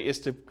conversion rate is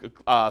to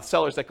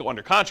sellers that go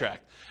under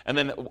contract. And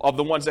then of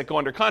the ones that go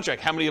under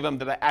contract, how many of them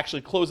did I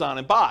actually close on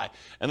and buy?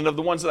 And then of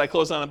the ones that I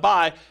close on and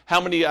buy, how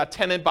many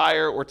tenant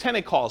buyer or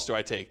tenant calls do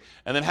I take?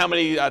 And then how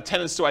many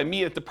tenants do I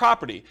meet at the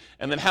property?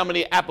 And then how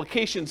many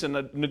applications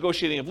and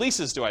negotiating of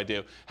leases do I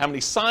do? How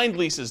many signed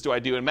leases do I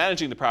do in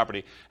managing the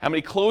property? How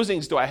many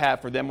closings do I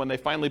have for them when they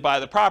finally buy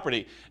the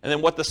property? And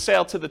then what the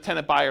sale to the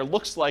tenant buyer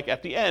looks like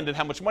at the end, and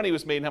how much money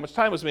was made and how much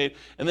time was made.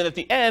 And then at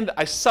the end,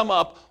 I sum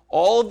up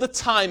all of the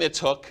time it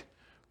took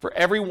for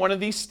every one of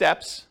these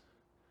steps,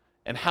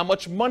 and how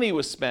much money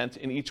was spent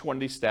in each one of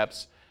these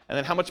steps, and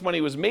then how much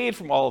money was made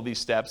from all of these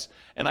steps.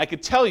 And I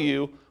could tell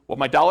you what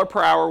my dollar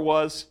per hour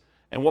was,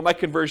 and what my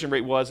conversion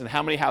rate was, and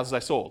how many houses I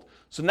sold.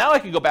 So now I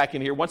can go back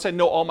in here, once I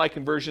know all my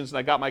conversions and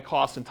I got my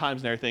costs and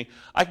times and everything,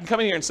 I can come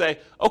in here and say,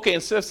 okay,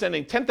 instead of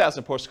sending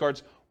 10,000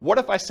 postcards, what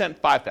if I sent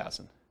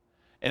 5,000?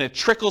 And it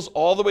trickles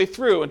all the way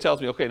through and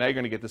tells me, okay, now you're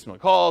going to get this many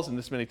calls and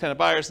this many tenant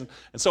buyers and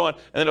so on.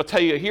 And then it'll tell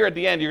you here at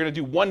the end, you're going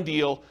to do one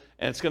deal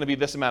and it's going to be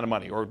this amount of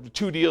money, or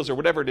 2 deals, or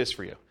whatever it is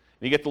for you.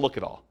 And you get to look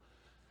at all.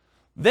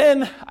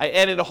 Then I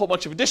added a whole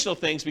bunch of additional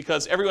things,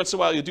 because every once in a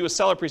while you'll do a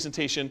seller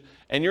presentation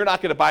and you're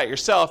not going to buy it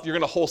yourself, you're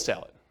going to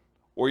wholesale it.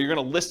 Or you're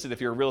going to list it if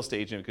you're a real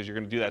estate agent, because you're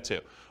going to do that too.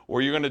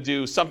 Or you're going to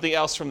do something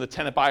else from the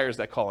tenant buyers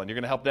that call in. You're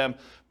going to help them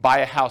buy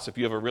a house if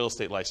you have a real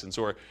estate license.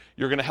 Or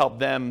you're going to help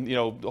them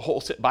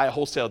buy a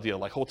wholesale deal,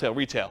 like wholesale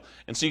retail.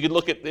 And so you can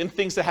look at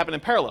things that happen in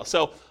parallel.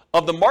 So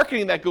of the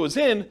marketing that goes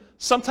in,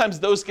 sometimes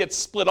those get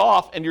split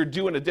off and you're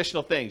doing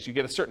additional things. You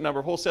get a certain number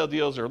of wholesale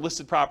deals or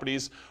listed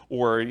properties,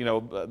 or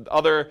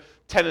other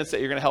tenants that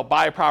you're going to help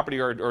buy a property,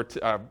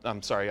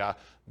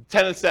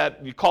 tenants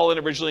that you call in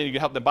originally and you can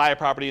help them buy a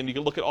property, and you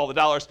can look at all the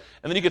dollars,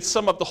 and then you can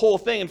sum up the whole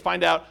thing and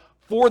find out,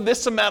 for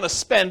this amount of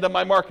spend on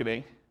my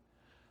marketing,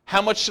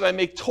 how much should I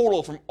make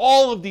total from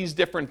all of these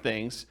different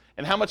things,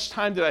 and how much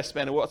time did I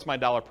spend, and what's my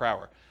dollar per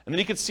hour? And then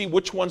you can see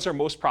which ones are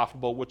most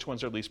profitable, which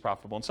ones are least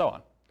profitable, and so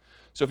on.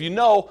 So if you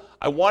know,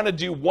 I want to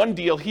do one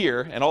deal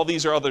here, and all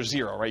these are other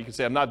 0, right? You can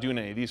say, I'm not doing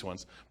any of these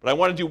ones, but I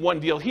want to do one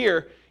deal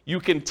here. You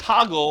can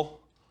toggle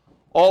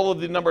all of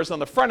the numbers on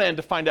the front end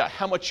to find out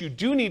how much you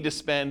do need to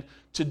spend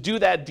to do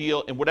that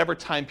deal in whatever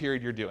time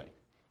period you're doing.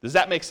 Does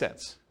that make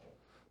sense?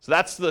 So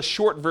that's the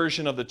short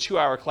version of the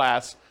 2-hour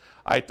class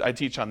I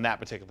teach on that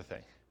particular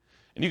thing.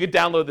 And you can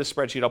download this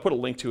spreadsheet. I'll put a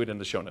link to it in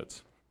the show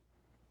notes.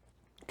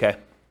 Okay.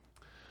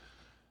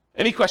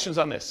 Any questions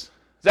on this?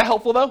 Is that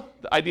helpful, though,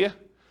 the idea?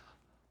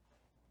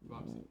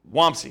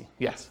 Wamsi,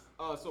 yes.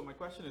 So my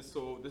question is,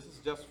 so this is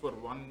just for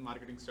one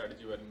marketing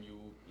strategy when you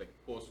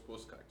post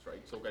postcards,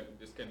 right? So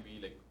this can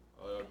be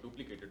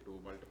duplicated to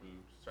multiple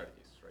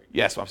strategies, right?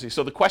 Yes, Wamsi.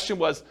 So the question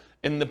was,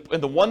 in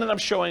the one that I'm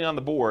showing on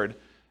the board,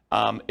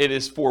 it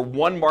is for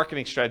one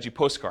marketing strategy,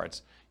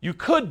 postcards. You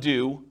could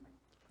do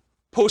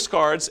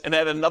postcards and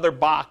add another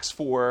box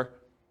for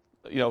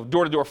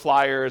door-to-door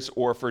flyers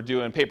or for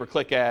doing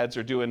pay-per-click ads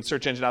or doing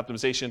search engine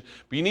optimization.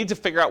 But you need to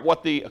figure out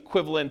what the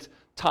equivalent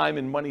time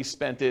and money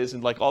spent is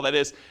and all that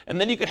is. And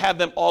then you could have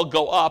them all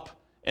go up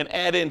and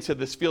add into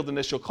this field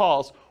initial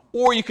calls.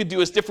 Or you could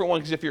do a different one,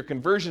 because if your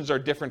conversions are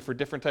different for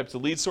different types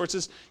of lead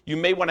sources, you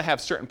may want to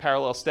have certain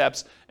parallel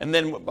steps, and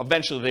then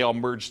eventually they all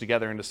merge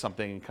together into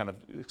something and kind of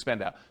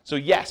expand out. So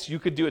yes, you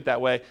could do it that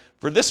way.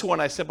 For this one,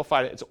 I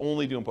simplified it. It's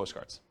only doing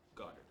postcards.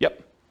 Got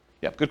it.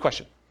 Yep, good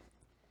question.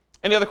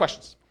 Any other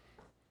questions?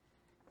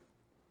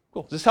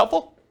 Cool. Is this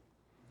helpful?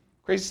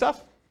 Crazy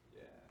stuff?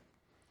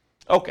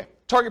 Yeah. Okay,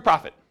 target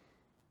profit.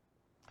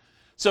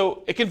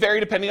 So it can vary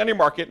depending on your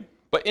market,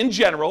 but in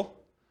general,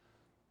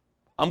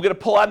 I'm going to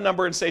pull out a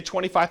number and say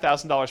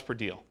 $25,000 per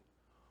deal,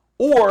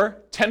 or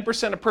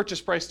 10% of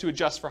purchase price to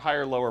adjust for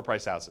higher or lower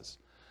price houses.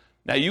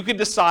 Now you could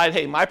decide,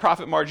 hey, my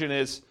profit margin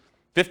is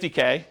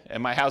 $50K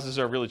and my houses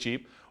are really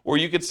cheap, or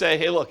you could say,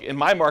 hey, look, in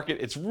my market,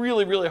 it's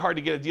really, really hard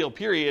to get a deal,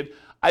 period.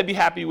 I'd be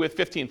happy with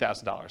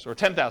 $15,000 or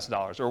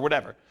 $10,000 or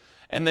whatever.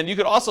 And then you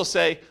could also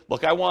say,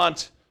 look, I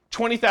want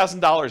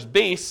 $20,000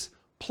 base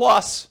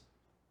plus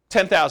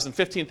 $10,000,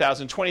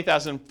 $15,000,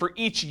 $20,000 for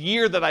each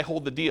year that I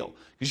hold the deal.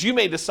 Because you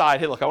may decide,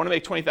 hey, look, I want to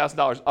make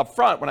 $20,000 up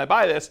front when I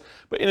buy this,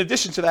 but in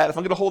addition to that, if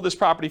I'm going to hold this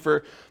property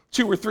for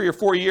 2 or 3 or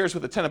 4 years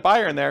with a tenant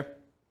buyer in there,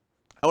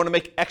 I want to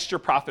make extra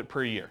profit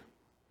per year.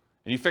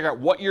 And you figure out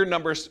what your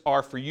numbers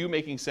are for you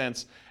making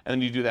sense, and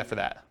then you do that for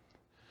that.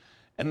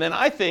 And then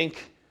I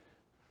think,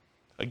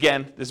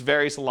 again, this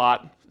varies a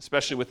lot,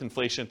 especially with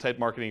inflation type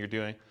marketing you're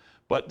doing,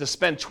 but to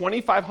spend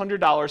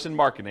 $2,500 in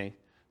marketing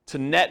to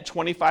net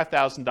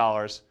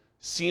 $25,000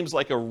 seems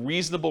like a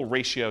reasonable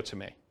ratio to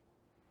me.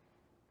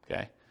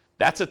 Okay?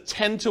 That's a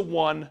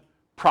 10-to-1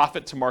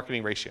 profit to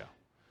marketing ratio.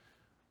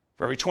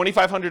 For every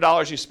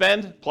 $2,500 you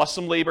spend, plus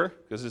some labor,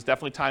 because there's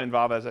definitely time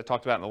involved, as I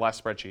talked about in the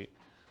last spreadsheet,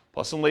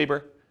 plus some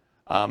labor.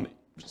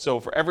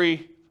 So for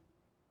every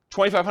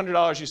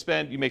 $2,500 you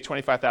spend, you make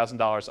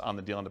 $25,000 on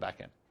the deal on the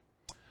back end.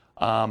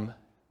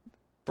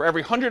 For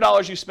every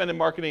 $100 you spend in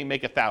marketing,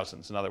 make $1,000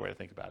 is another way to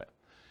think about it.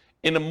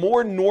 In a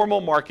more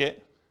normal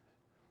market,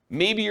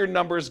 maybe your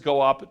numbers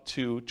go up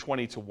to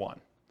 20-to-1.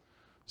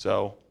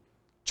 So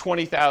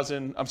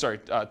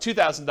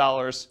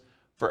 $2,000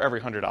 for every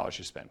 $100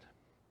 you spend.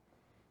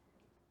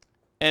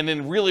 And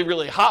in really,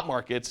 really hot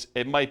markets,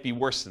 it might be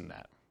worse than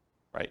that,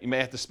 right? You may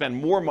have to spend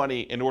more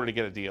money in order to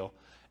get a deal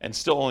and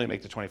still only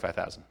make the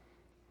 $25,000.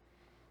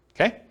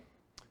 Okay?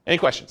 Any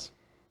questions?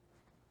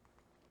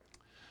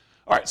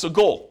 All right, so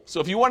goal. So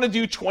if you want to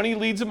do 20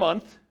 leads a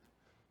month,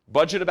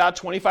 budget about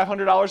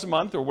 $2,500 a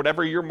month or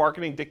whatever your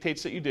marketing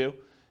dictates that you do.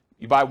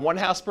 You buy one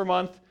house per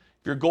month.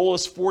 If your goal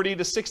is 40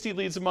 to 60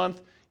 leads a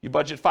month, you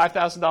budget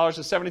 $5,000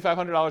 to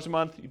 $7,500 a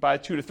month. You buy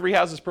 2 to 3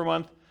 houses per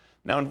month.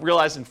 Now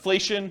realize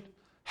inflation,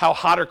 how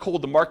hot or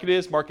cold the market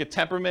is, market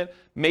temperament,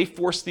 may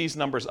force these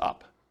numbers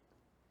up.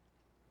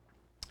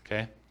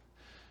 Okay?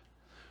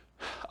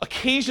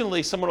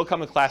 Occasionally, someone will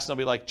come to class and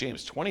they'll be like,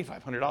 James,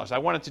 $2,500. I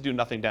wanted to do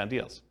nothing down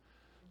deals.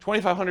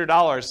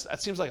 $2,500,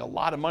 that seems like a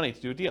lot of money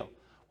to do a deal.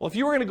 Well, if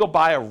you were going to go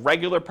buy a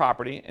regular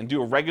property and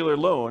do a regular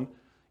loan,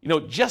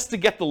 just to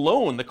get the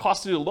loan, the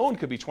cost to do the loan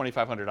could be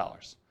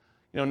 $2,500.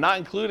 Not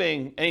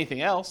including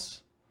anything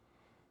else.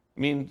 I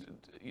mean,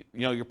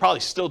 you're probably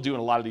still doing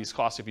a lot of these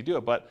costs if you do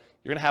it, but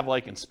you're going to have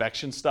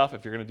inspection stuff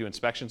if you're going to do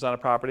inspections on a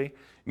property.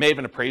 You may have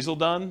an appraisal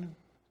done.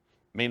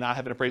 May not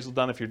have an appraisal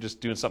done if you're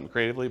just doing something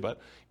creatively,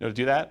 but to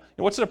do that,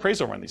 what's an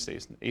appraisal run these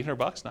days? $800,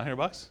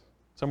 $900,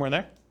 somewhere in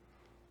there,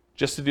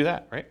 just to do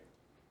that, right?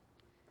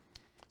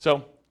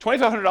 So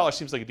 $2,500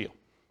 seems like a deal.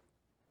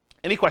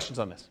 Any questions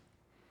on this?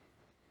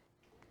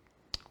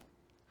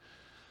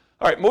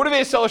 All right,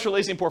 motivated sellers for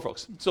lazy and poor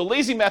folks. So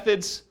lazy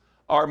methods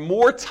are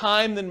more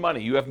time than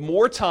money. You have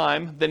more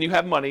time than you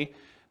have money.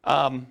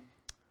 I'm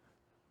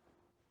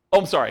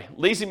sorry,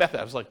 lazy method.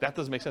 I was like, that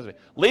doesn't make sense to me.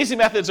 Lazy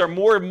methods are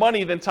more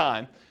money than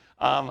time.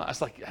 I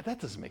was like, yeah, that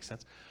doesn't make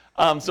sense.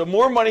 So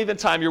more money than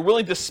time. You're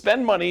willing to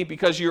spend money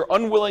because you're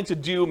unwilling to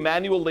do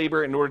manual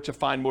labor in order to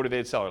find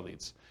motivated seller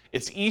leads.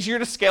 It's easier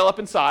to scale up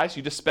in size.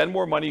 You just spend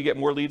more money, you get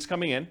more leads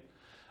coming in.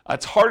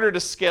 It's harder to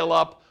scale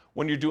up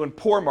when you're doing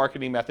poor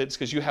marketing methods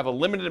because you have a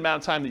limited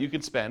amount of time that you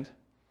can spend.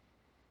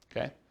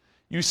 Okay?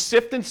 You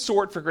sift and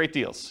sort for great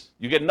deals.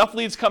 You get enough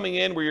leads coming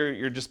in where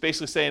you're just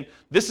basically saying,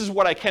 this is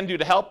what I can do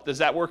to help. Does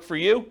that work for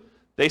you?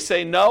 They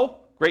say no.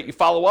 Great, you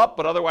follow up,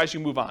 but otherwise you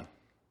move on.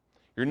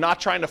 You're not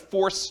trying to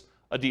force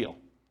a deal.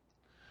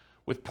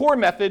 With poor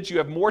methods, you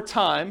have more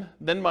time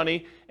than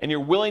money, and you're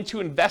willing to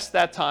invest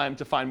that time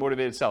to find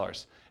motivated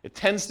sellers. It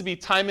tends to be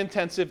time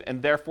intensive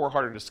and therefore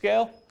harder to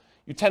scale.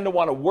 You tend to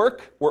want to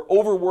work or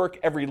overwork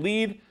every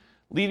lead,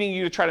 leading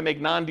you to try to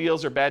make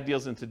non-deals or bad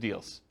deals into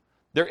deals.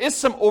 There is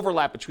some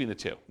overlap between the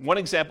two. One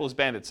example is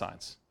bandit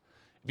signs.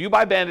 If you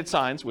buy bandit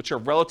signs, which are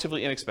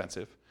relatively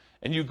inexpensive,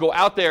 and you go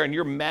out there and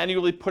you're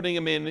manually putting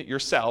them in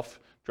yourself,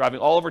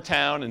 driving all over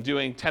town and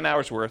doing 10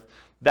 hours worth,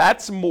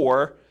 that's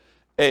more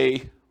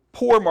a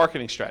poor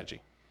marketing strategy.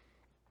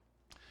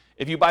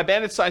 If you buy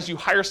bandit signs, you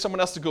hire someone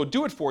else to go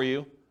do it for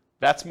you,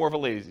 that's more of a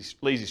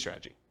lazy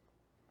strategy.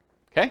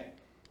 Okay?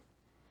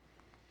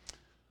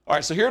 All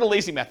right, so here are the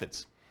lazy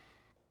methods.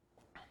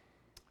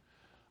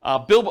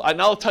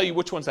 And I'll tell you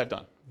which ones I've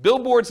done.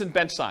 Billboards and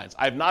bench signs.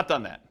 I have not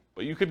done that.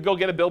 But you could go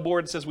get a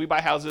billboard that says, we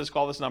buy houses,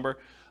 call this number.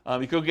 You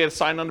could go get a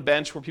sign on the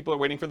bench where people are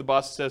waiting for the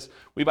bus that says,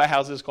 we buy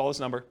houses, call this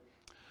number.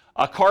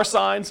 Car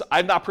signs,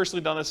 I've not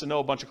personally done this. I know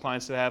a bunch of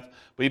clients that have.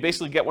 But you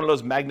basically get one of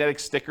those magnetic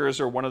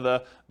stickers or one of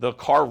the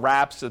car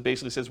wraps that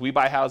basically says, we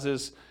buy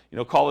houses,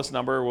 call this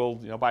number, we'll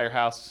buy your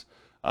house.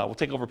 We'll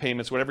take over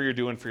payments, whatever you're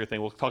doing for your thing.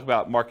 We'll talk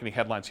about marketing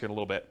headlines here in a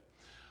little bit.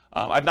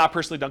 I've not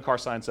personally done car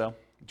signs, though.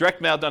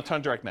 Direct mail, done a ton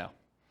of direct mail.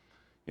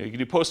 You could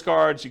do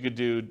postcards, you could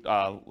do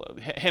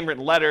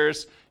handwritten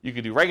letters, you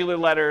could do regular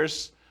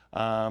letters,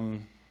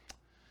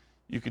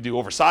 you could do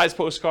oversized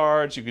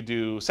postcards, you could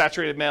do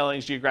saturated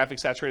mailings, geographic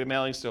saturated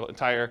mailings to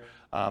entire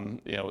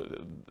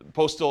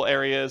postal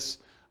areas.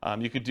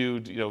 You could do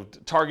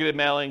targeted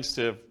mailings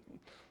to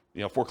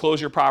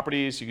foreclosure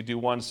properties. You could do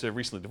ones to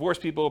recently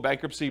divorced people,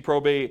 bankruptcy,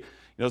 probate.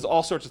 There's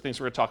all sorts of things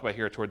we're going to talk about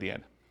here toward the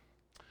end.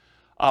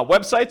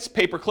 Websites,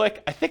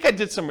 pay-per-click. I think I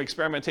did some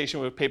experimentation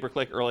with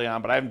pay-per-click early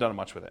on, but I haven't done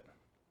much with it.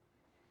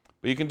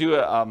 But you can do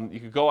you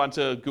could go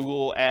onto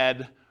Google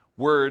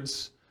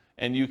AdWords,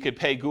 and you could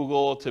pay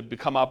Google to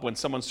come up when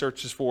someone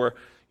searches for,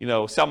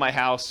 sell my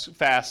house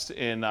fast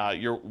in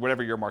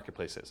whatever your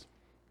marketplace is.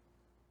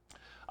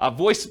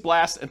 Voice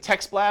blast and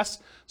text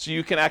blast, so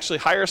you can actually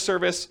hire a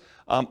service,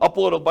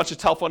 upload a bunch of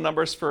telephone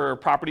numbers for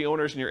property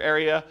owners in your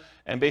area,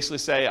 and basically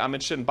say, I'm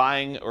interested in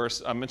buying, or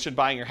I'm interested in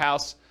buying your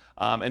house.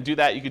 And do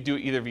that. You could do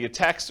it either via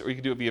text or you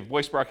could do it via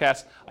voice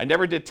broadcast. I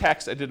never did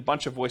text. I did a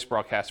bunch of voice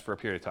broadcasts for a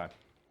period of time.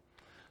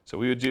 So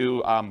we would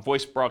do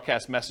voice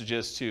broadcast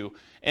messages to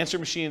answer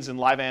machines and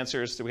live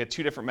answers. So we had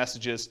 2 different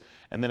messages.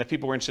 And then if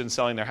people were interested in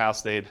selling their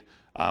house, they'd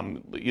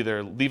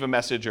either leave a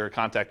message or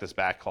contact us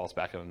back, call us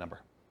back on a number.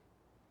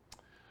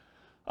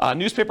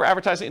 Newspaper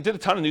advertising. I did a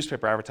ton of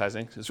newspaper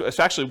advertising. It's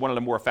actually one of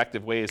the more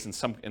effective ways in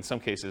some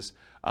cases.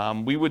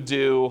 We would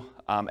do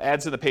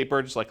ads in the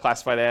paper, just like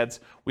classified ads.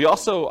 We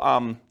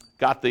also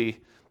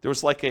there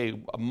was like a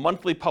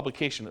monthly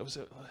publication.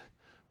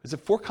 Is it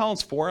Fort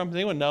Collins Forum? Does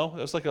anyone know?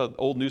 It was like an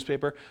old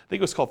newspaper. I think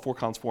it was called Fort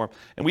Collins Forum.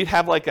 And we'd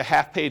have like a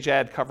half-page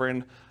ad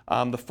covering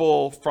the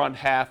full front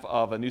half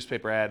of a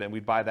newspaper ad, and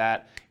we'd buy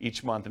that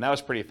each month. And that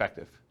was pretty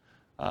effective.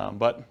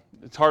 But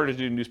it's harder to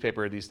do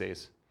newspaper these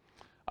days.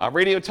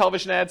 Radio and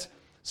television ads.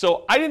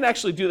 So I didn't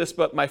actually do this,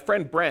 but my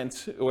friend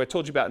Brent, who I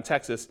told you about in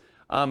Texas,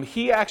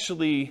 he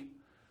actually,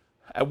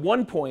 at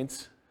one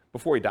point,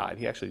 before he died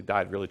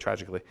really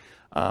tragically,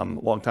 a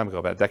long time ago,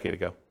 about a decade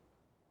ago.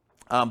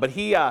 But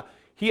he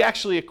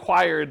actually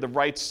acquired the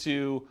rights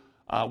to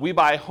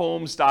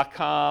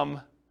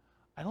WeBuyHomes.com.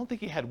 I don't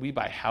think he had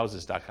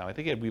WeBuyHouses.com. I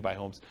think he had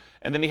WeBuyHomes.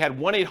 And then he had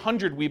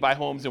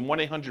 1-800-WeBuyHomes and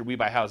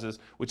 1-800-WeBuyHouses,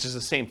 which is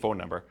the same phone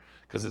number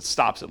because it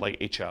stops at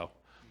like HO.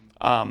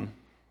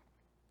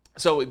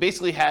 So it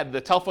basically had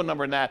the telephone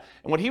number and that.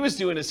 And what he was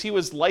doing is he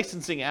was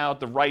licensing out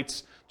the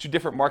rights to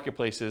different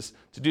marketplaces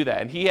to do that.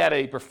 And he had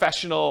a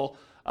professional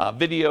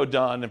video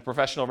done and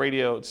professional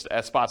radio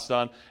spots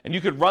done. And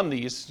you could run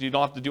these. You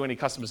don't have to do any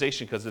customization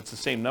because it's the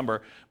same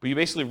number. But you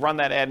basically run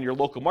that ad in your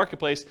local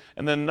marketplace,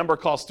 and then the number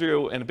calls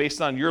through. And based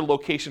on your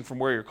location from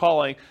where you're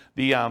calling,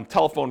 the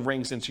telephone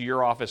rings into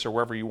your office or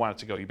wherever you want it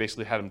to go. You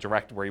basically had them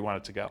direct where you want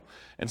it to go.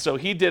 And so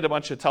he did a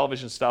bunch of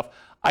television stuff.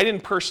 I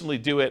didn't personally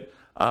do it.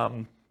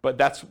 But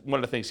that's one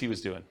of the things he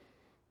was doing.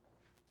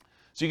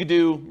 So you could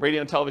do radio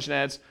and television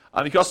ads.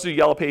 You can also do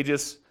Yellow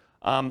Pages.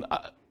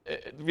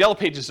 Yellow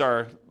Pages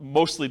are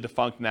mostly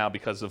defunct now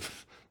because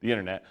of the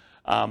internet.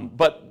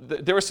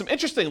 But there were some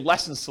interesting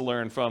lessons to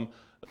learn from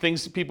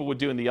things people would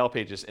do in the Yellow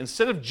Pages.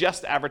 Instead of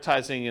just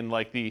advertising in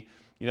like the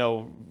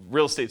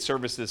real estate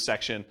services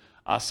section,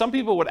 some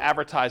people would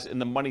advertise in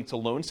the money to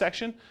loan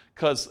section.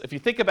 Because if you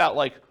think about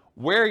like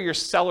where your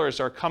sellers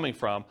are coming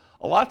from,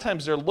 a lot of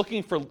times they're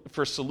looking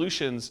for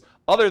solutions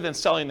other than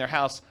selling their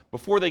house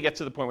before they get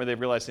to the point where they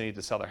realize they need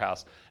to sell their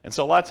house. And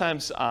so a lot of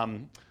times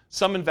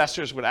some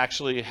investors would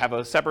actually have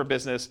a separate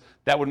business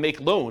that would make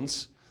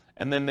loans,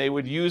 and then they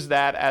would use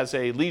that as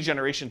a lead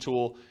generation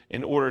tool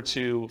in order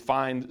to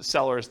find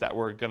sellers that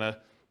were going to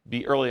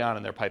be early on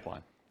in their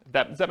pipeline.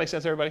 Does that make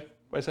sense, everybody?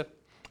 What I said?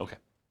 Okay.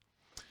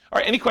 All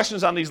right, any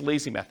questions on these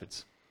lazy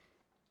methods?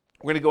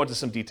 We're going to go into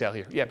some detail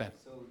here. Yeah, Ben.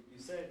 So you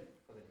said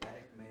for the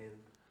direct mail,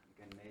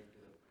 you can make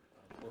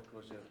the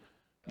foreclosure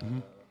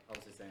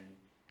houses and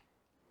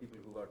people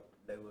who got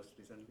divorced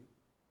recently.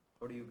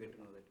 How do you get to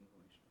know that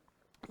information?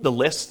 The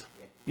list?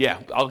 Yeah,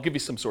 I'll give you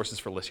some sources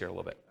for lists here in a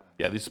little bit.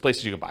 Yeah, these are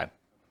places you can buy them.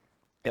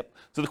 Yep.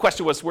 So the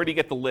question was, where do you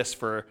get the list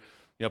for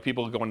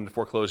people going into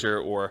foreclosure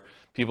or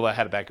people that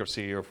had a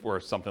bankruptcy or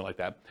something like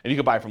that? And you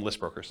can buy it from list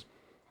brokers.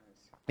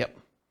 Yep.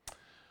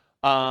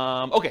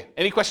 Okay,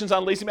 any questions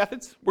on lazy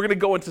methods? We're going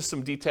to go into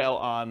some detail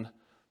on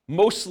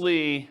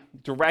mostly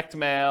direct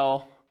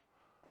mail.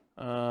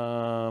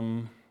 I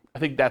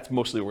think that's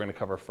mostly what we're going to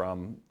cover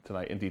from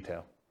tonight in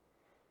detail.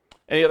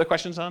 Any other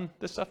questions on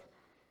this stuff?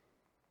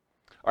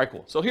 All right,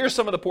 cool. So here's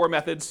some of the poor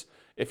methods.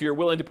 If you're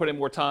willing to put in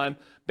more time,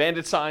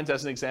 bandit signs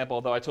as an example,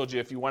 although I told you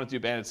if you want to do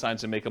bandit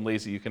signs and make them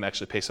lazy, you can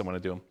actually pay someone to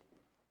do them.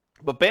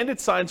 But bandit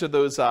signs are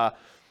those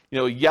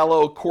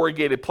yellow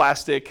corrugated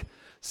plastic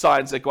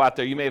signs that go out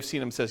there. You may have seen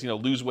them, says,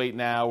 lose weight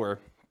now, or,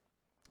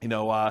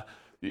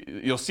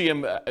 you'll see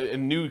them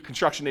in new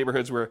construction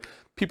neighborhoods where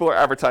people are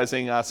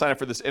advertising, sign up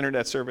for this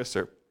internet service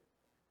or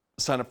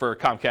sign up for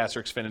Comcast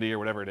or Xfinity or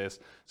whatever it is.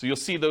 So you'll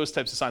see those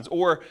types of signs.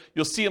 Or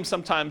you'll see them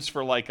sometimes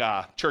for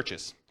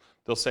churches.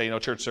 They'll say,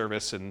 church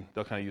service, and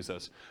they'll kind of use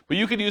those. But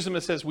you could use them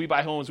that says, we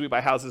buy homes, we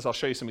buy houses. I'll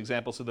show you some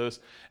examples of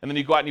those. And then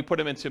you go out and you put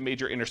them into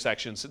major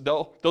intersections.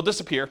 They'll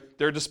disappear.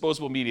 They're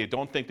disposable media.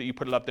 Don't think that you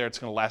put it up there, it's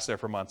going to last there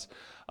for months.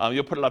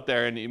 You'll put it up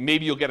there, and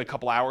maybe you'll get a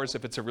couple hours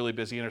if it's a really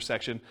busy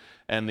intersection,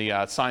 and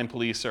the sign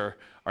police are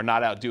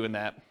not out doing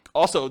that.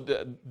 Also,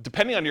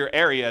 depending on your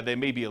area, they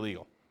may be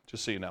illegal,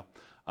 just so you know.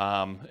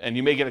 And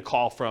you may get a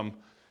call from,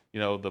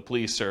 the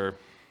police or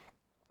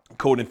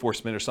code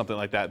enforcement or something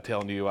like that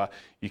telling you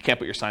you can't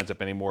put your signs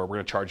up anymore. We're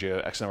going to charge you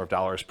X number of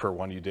dollars per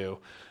one you do.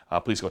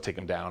 Please go take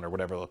them down or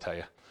whatever they'll tell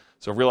you.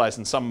 So realize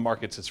in some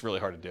markets it's really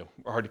hard to do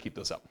or hard to keep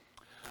those up.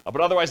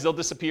 But otherwise they'll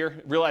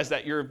disappear. Realize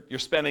that you're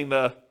spending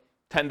the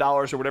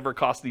 $10 or whatever it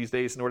costs these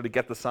days in order to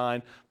get the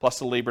sign plus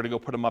the labor to go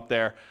put them up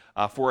there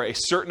for a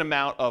certain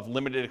amount of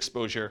limited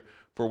exposure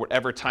for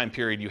whatever time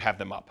period you have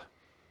them up.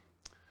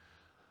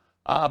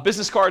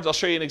 Business cards, I'll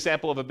show you an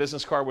example of a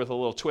business card with a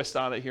little twist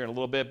on it here in a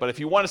little bit. But if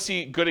you want to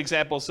see good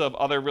examples of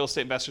other real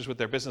estate investors with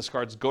their business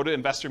cards, go to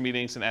investor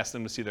meetings and ask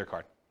them to see their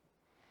card.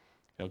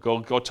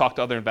 Go talk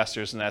to other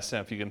investors and ask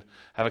them if you can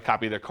have a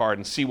copy of their card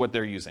and see what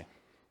they're using.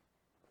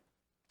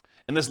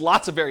 And there's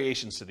lots of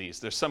variations to these.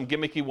 There's some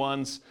gimmicky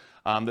ones.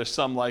 There's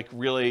some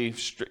really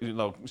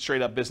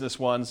straight up business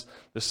ones.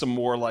 There's some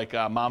more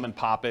mom and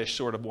pop-ish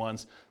sort of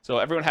ones. So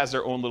everyone has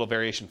their own little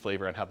variation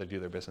flavor on how they do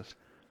their business.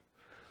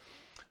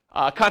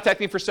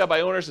 Contacting for sale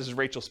by owners, this is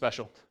Rachel's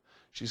special.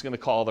 She's going to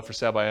call the for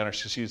sale by owners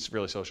because she's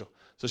really social.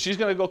 So she's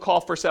going to go call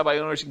for sale by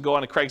owners. You can go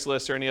on a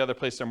Craigslist or any other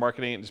place they're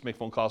marketing and just make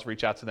phone calls,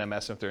 reach out to them,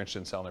 ask them if they're interested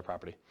in selling their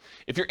property.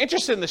 If you're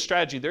interested in this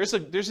strategy, there's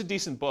a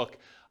decent book.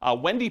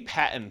 Wendy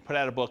Patton put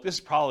out a book. This is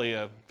probably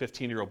a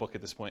 15-year-old book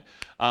at this point.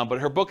 But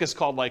her book is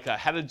called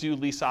How to Do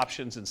Lease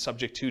Options and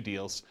Subject to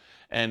Deals.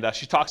 And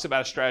she talks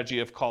about a strategy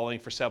of calling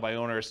for sale by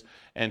owners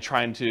and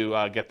trying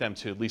to get them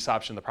to lease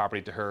option the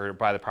property to her or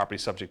buy the property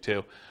subject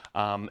to.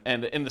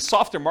 And in the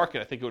softer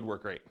market, I think it would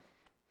work great.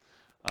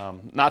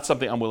 Not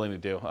something I'm willing to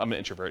do. I'm an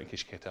introvert, in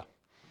case you can't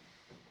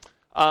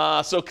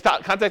tell. So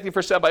contacting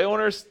for sale by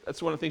owners,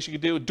 that's one of the things you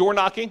can do. Door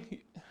knocking.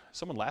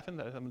 Someone laughing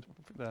that I'm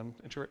an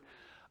introvert?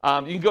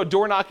 You can go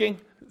door knocking.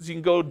 So you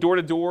can go door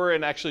to door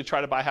and actually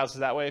try to buy houses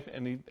that way.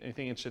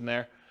 Anything interested in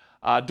there?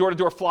 Door to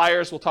door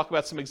flyers. We'll talk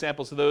about some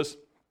examples of those.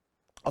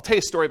 I'll tell you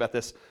a story about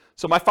this.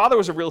 So my father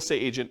was a real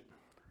estate agent,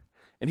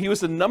 and he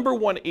was the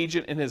 #1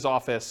 agent in his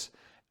office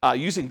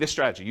using this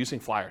strategy, using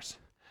flyers.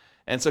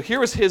 And so here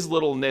was his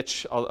little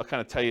niche. I'll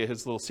kind of tell you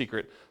his little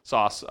secret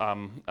sauce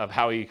of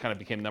how he kind of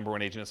became #1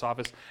 agent in his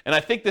office. And I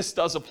think this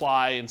does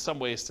apply in some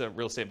ways to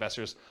real estate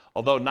investors,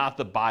 although not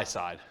the buy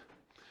side.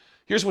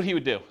 Here's what he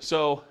would do.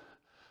 So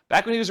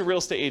back when he was a real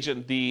estate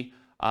agent, the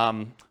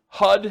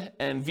HUD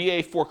and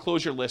VA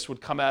foreclosure list would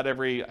come out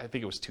every, I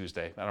think it was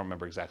Tuesday. I don't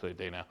remember exactly the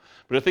day now.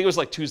 But I think it was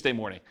Tuesday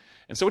morning.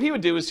 And so what he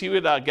would do is he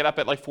would get up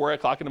at 4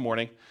 o'clock in the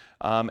morning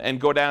and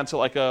go down to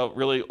a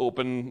really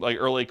open,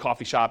 early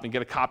coffee shop and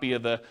get a copy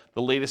of the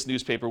latest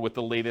newspaper with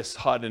the latest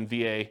HUD and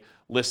VA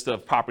list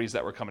of properties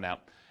that were coming out.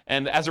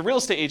 And as a real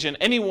estate agent,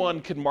 anyone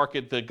could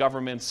market the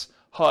government's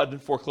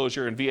HUD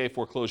foreclosure and VA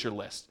foreclosure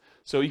list.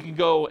 So you can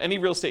go, any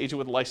real estate agent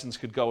with a license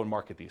could go and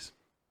market these.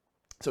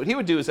 So what he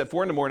would do is at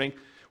 4 in the morning,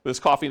 with his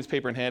coffee and his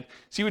paper in hand,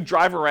 so he would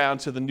drive around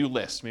to the new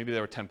list. Maybe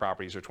there were 10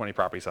 properties or 20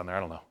 properties on there,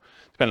 I don't know,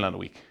 depending on the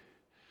week.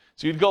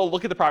 So you'd go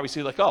look at the properties,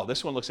 see oh,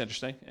 this one looks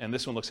interesting, and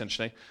this one looks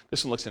interesting,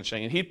 this one looks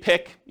interesting. And he'd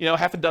pick,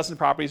 half a dozen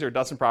properties or a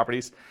dozen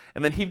properties,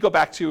 and then he'd go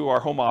back to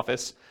our home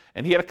office,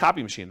 and he had a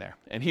copy machine there.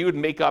 And he would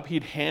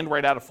he'd hand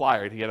write out a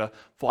flyer. He had a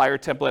flyer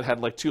template,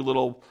 had 2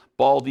 little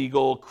bald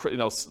eagle,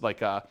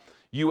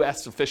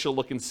 U.S. official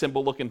looking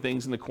symbol looking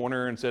things in the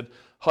corner and said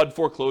HUD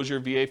foreclosure,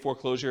 VA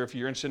foreclosure, if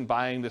you're interested in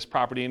buying this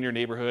property in your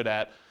neighborhood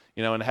at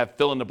and have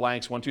fill in the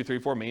blanks, 1, 2, 3,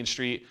 4 Main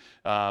Street.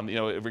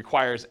 It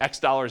requires X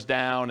dollars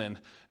down, and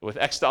with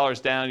X dollars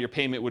down, your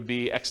payment would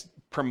be X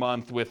per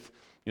month with,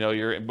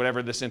 your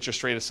whatever this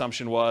interest rate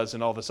assumption was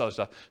and all this other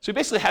stuff. So he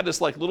basically had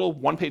this like little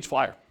one-page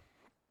flyer.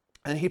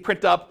 And he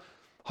printed up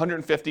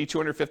 150,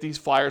 250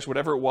 flyers,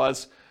 whatever it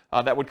was,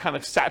 that would kind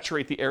of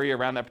saturate the area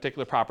around that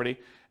particular property.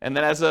 And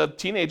then as a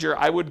teenager,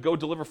 I would go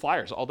deliver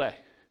flyers all day.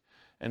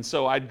 And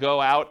so I'd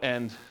go out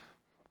and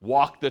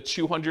walk the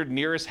 200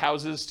 nearest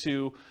houses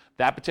to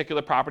that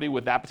particular property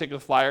with that particular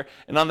flyer.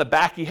 And on the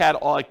back, he had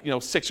all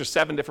 6 or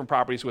 7 different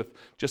properties with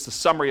just a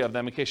summary of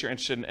them in case you're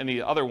interested in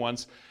any other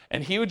ones.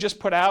 And he would just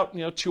put out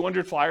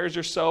 200 flyers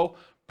or so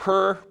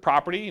per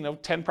property,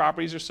 10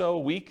 properties or so a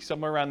week,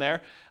 somewhere around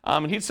there.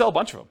 And he'd sell a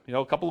bunch of them,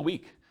 a couple a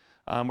week,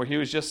 where he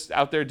was just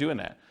out there doing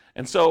that.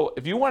 And so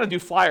if you want to do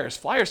flyers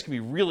can be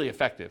really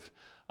effective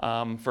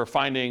for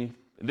finding,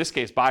 in this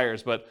case,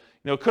 buyers, but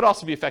it could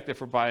also be effective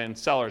for buying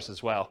sellers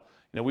as well.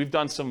 We've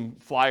done some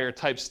flyer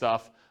type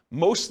stuff,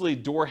 mostly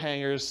door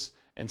hangers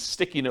and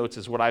sticky notes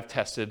is what I've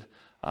tested.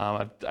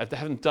 I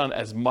haven't done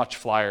as much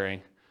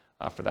flyering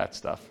for that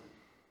stuff.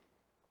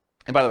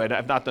 And by the way,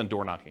 I've not done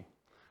door knocking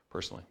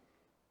personally.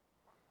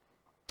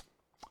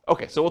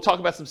 Okay, so we'll talk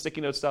about some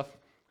sticky note stuff.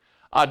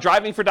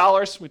 Driving for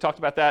dollars, we talked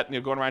about that,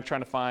 going around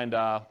trying to find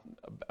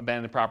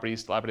abandoned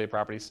properties, dilapidated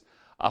properties.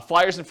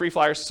 Flyers and free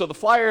flyers. So the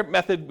flyer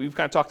method we've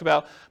kind of talked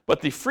about, but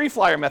the free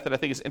flyer method I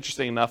think is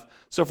interesting enough.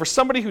 So for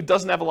somebody who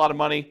doesn't have a lot of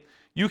money,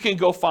 you can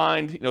go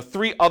find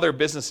 3 other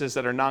businesses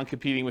that are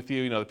non-competing with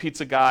you, the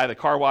pizza guy, the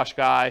car wash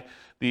guy,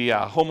 the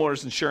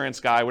homeowner's insurance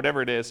guy,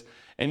 whatever it is,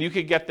 and you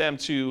could get them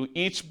to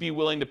each be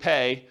willing to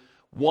pay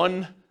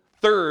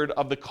 1/3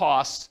 of the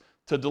cost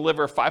to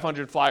deliver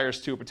 500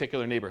 flyers to a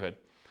particular neighborhood.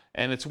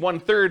 And it's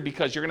 1/3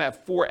 because you're going to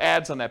have 4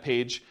 ads on that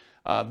page,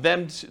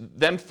 them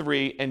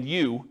 3 and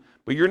you,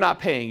 but you're not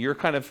paying. You're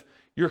kind of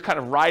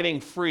riding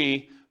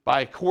free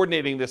by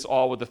coordinating this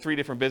all with the 3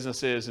 different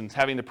businesses and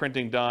having the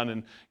printing done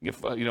and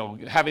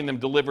having them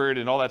delivered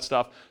and all that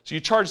stuff. So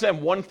you charge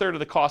them 1/3 of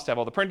the cost to have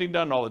all the printing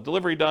done, all the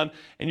delivery done,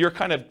 and you're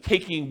kind of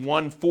taking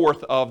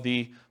 1/4 of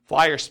the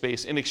flyer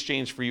space in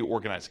exchange for you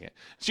organizing it.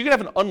 So you could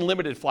have an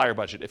unlimited flyer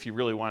budget if you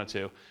really wanted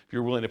to, if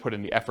you're willing to put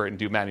in the effort and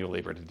do manual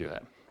labor to do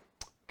that.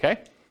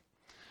 Okay?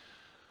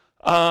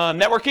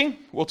 Networking,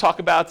 we'll talk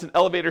about an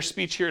elevator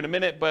speech here in a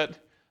minute, but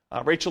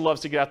Rachel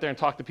loves to get out there and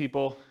talk to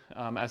people,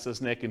 as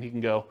does Nick, and he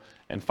can go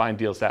and find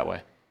deals that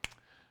way.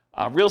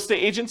 Real estate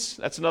agents,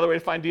 that's another way to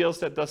find deals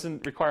that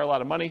doesn't require a lot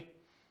of money.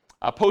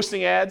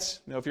 Posting ads,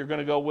 if you're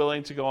going to go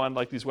willing to go on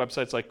like these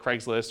websites like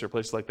Craigslist or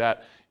places like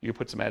that, you can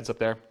put some ads up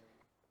there.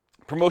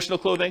 Promotional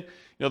clothing,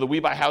 the We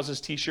Buy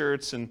Houses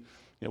t-shirts and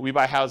We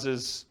Buy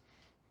Houses,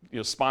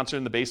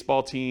 sponsoring the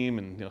baseball team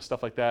and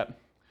stuff like that.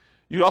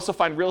 You can also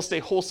find real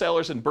estate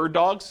wholesalers and bird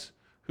dogs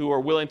who are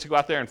willing to go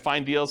out there and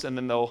find deals, and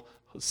then they'll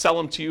sell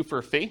them to you for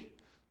a fee.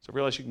 So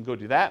realize you can go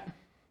do that.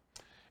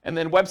 And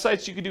then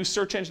websites, you can do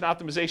search engine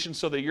optimization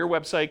so that your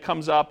website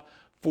comes up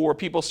for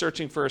people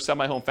searching for Sell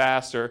My Home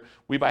Fast or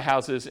We Buy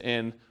Houses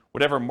in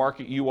whatever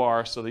market you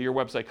are, so that your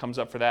website comes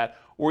up for that.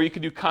 Or you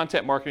can do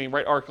content marketing,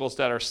 write articles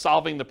that are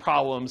solving the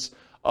problems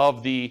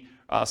of the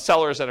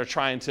sellers that are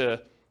trying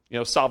to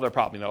solve their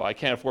problem. I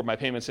can't afford my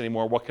payments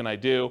anymore. What can I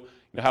do?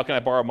 How can I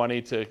borrow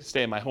money to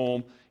stay in my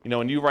home?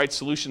 And you write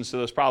solutions to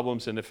those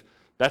problems. And if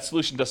that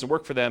solution doesn't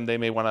work for them, they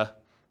may want to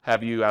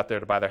have you out there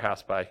to buy their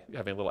house by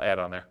having a little ad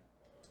on there.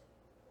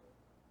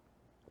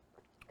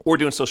 Or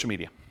doing social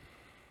media.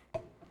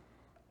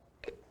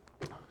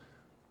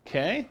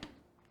 Okay.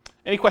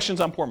 Any questions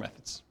on poor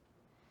methods?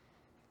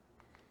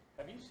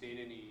 Have you seen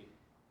any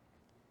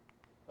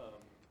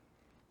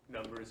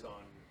numbers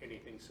on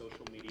anything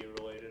social media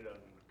related on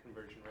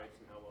conversion rates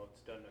and how well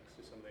it's done next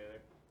to some of the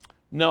other?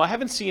 No, I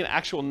haven't seen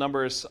actual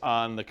numbers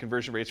on the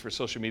conversion rates for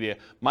social media.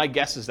 My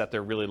guess is that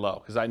they're really low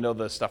because I know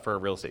the stuff for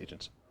real estate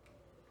agents.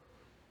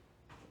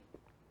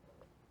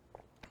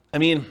 I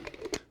mean,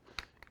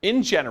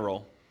 in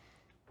general,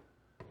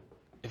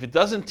 if it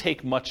doesn't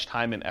take much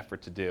time and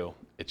effort to do,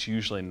 it's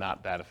usually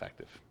not that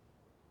effective,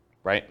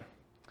 right?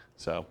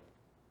 So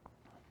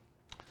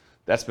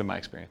that's been my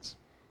experience.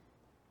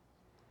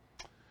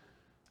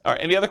 All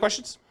right, any other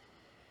questions?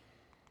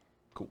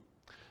 Cool.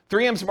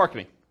 3 M's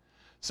marketing.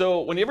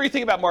 So whenever you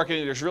think about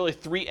marketing, there's really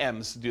 3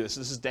 M's to do this.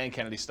 This is Dan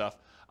Kennedy stuff.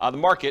 The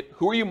market,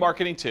 who are you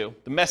marketing to?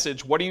 The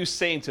message, what are you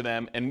saying to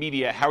them? And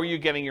media, how are you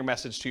getting your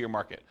message to your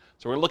market?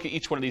 So we're going to look at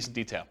each one of these in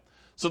detail.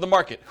 So the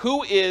market,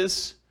 who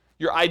is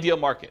your ideal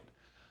market?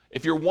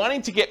 If you're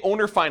wanting to get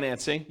owner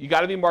financing, you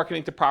got to be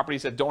marketing to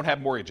properties that don't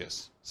have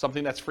mortgages,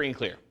 something that's free and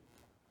clear.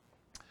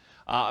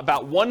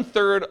 About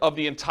 1/3 of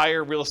the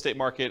entire real estate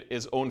market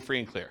is owned free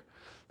and clear.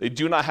 They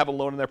do not have a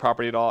loan on their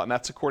property at all, and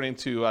that's according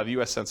to the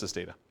U.S. Census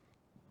data.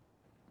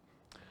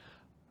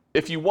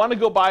 If you want to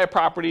go buy a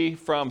property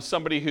from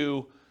somebody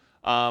who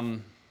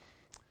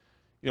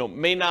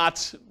may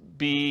not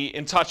be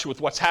in touch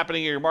with what's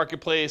happening in your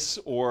marketplace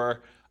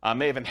or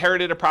may have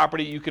inherited a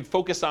property, you can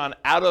focus on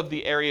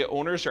out-of-the-area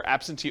owners or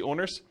absentee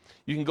owners.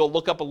 You can go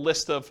look up a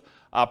list of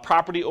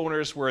property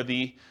owners where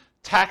the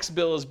tax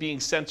bill is being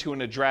sent to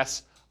an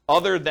address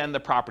other than the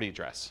property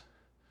address.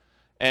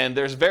 And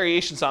there's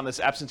variations on this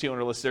absentee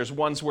owner list. There's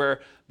ones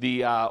where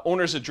the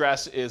owner's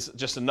address is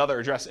just another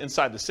address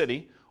inside the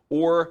city,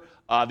 or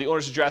the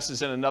owner's address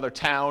is in another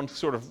town,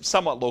 sort of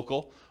somewhat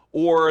local,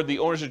 or the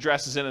owner's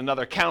address is in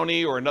another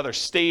county or another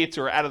state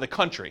or out of the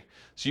country.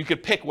 So you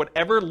could pick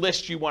whatever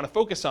list you want to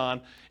focus on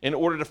in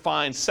order to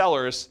find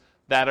sellers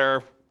that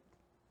are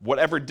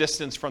whatever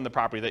distance from the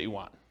property that you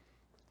want.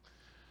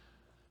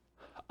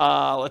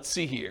 Let's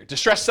see here.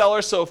 Distressed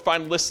sellers, so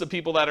find lists of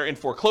people that are in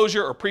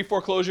foreclosure or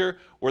pre-foreclosure,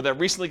 or that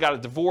recently got a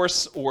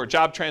divorce or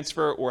job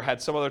transfer or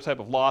had some other type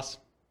of loss,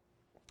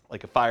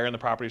 like a fire in the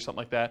property or something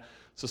like that.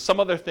 So some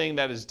other thing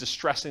that is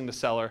distressing the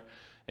seller,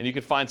 and you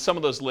can find some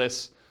of those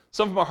lists.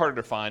 Some of them are harder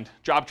to find.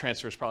 Job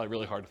transfer is probably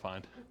really hard to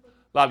find.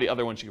 A lot of the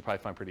other ones you could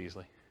probably find pretty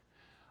easily.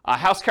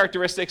 House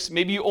characteristics,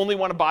 maybe you only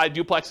want to buy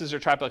duplexes or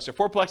triplexes or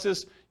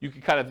fourplexes. You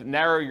can kind of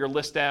narrow your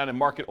list down and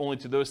market only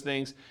to those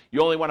things.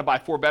 You only want to buy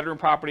 4-bedroom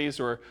properties,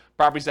 or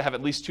properties that have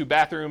at least 2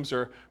 bathrooms,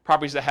 or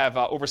properties that have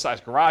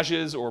oversized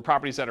garages, or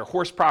properties that are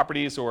horse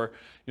properties, or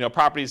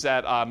properties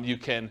that you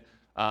can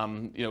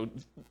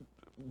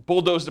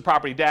bulldoze the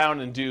property down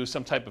and do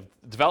some type of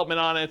development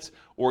on it,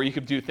 or you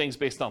could do things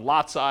based on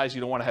lot size. You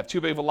don't want to have too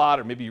big of a lot,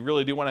 or maybe you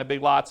really do want to have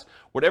big lots.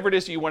 Whatever it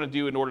is that you want to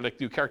do in order to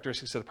do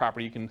characteristics of the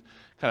property, you can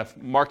kind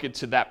of market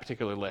to that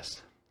particular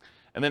list.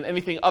 And then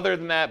anything other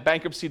than that,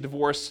 bankruptcy,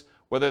 divorce,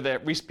 whether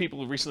people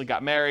who recently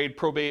got married,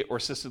 probate, or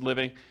assisted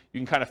living, you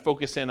can kind of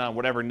focus in on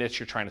whatever niche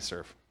you're trying to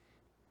serve.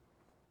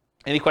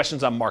 Any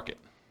questions on market?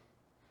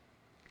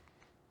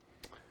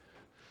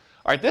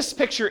 All right, this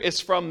picture is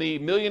from the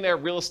Millionaire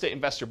Real Estate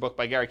Investor book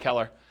by Gary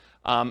Keller.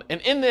 And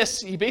in this,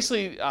 he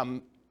basically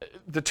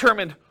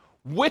determined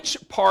which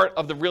part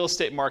of the real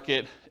estate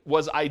market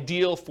was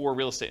ideal for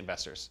real estate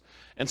investors.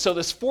 And so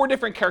there's 4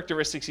 different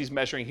characteristics he's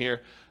measuring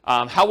here.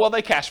 How well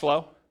they cash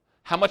flow,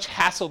 how much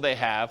hassle they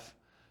have,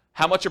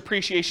 how much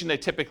appreciation they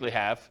typically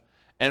have,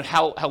 and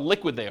how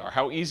liquid they are,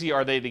 how easy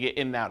are they to get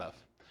in and out of.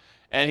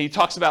 And he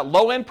talks about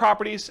low-end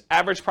properties,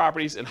 average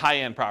properties, and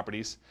high-end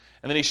properties.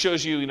 And then he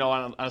shows you,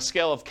 on a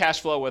scale of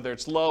cash flow, whether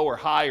it's low or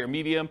high or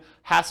medium,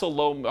 hassle,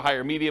 low, high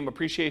or medium,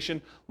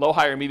 appreciation, low,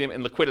 high or medium,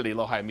 and liquidity,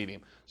 low, high, or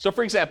medium. So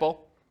for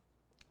example,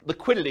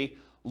 liquidity,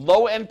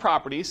 low-end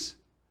properties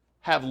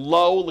have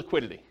low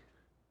liquidity.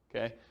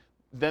 Okay?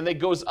 Then it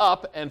goes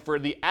up, and for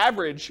the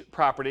average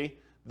property,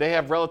 they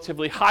have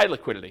relatively high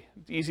liquidity.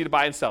 It's easy to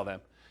buy and sell them.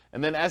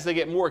 And then as they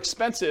get more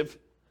expensive,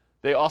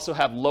 they also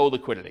have low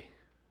liquidity.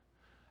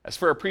 As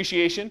for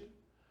appreciation,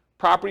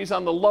 properties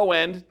on the low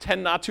end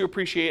tend not to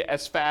appreciate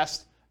as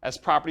fast as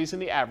properties in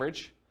the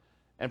average,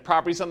 and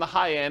properties on the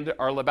high end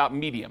are about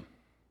medium.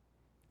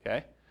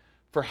 Okay?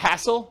 For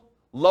hassle,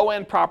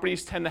 low-end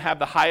properties tend to have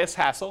the highest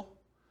hassle,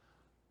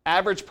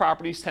 average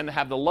properties tend to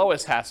have the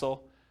lowest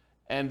hassle,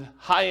 and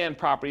high-end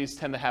properties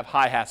tend to have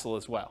high hassle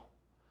as well.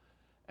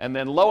 And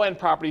then low-end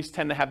properties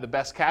tend to have the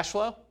best cash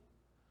flow,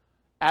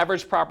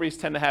 average properties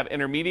tend to have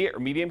intermediate or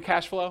medium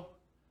cash flow,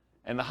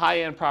 and the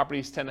high-end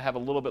properties tend to have a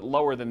little bit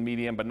lower than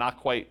medium, but not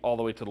quite all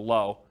the way to the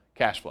low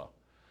cash flow.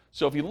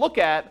 So if you look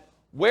at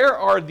where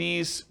are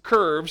these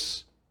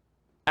curves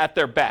at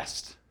their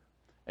best,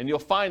 and you'll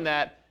find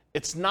that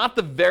it's not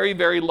the very,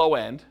 very low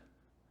end,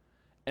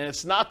 and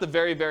it's not the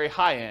very, very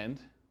high end.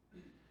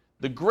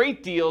 The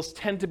great deals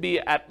tend to be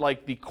at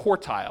like the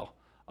quartile,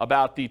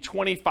 about the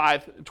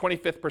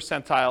 25th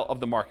percentile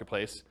of the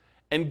marketplace,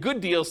 and good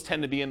deals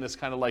tend to be in this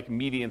kind of like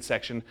median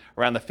section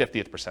around the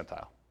 50th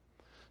percentile.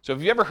 So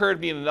have you ever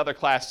heard me in another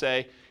class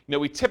say,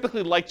 we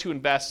typically like to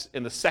invest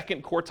in the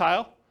second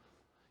quartile.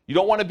 You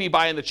don't want to be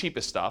buying the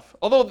cheapest stuff.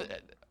 Although,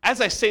 as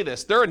I say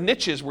this, there are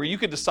niches where you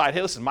could decide,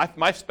 hey, listen,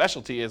 my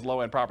specialty is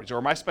low-end properties, or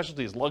my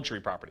specialty is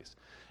luxury properties.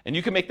 And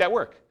you can make that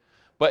work.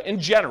 But in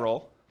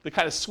general, the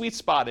kind of sweet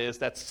spot is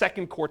that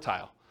second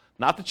quartile.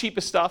 Not the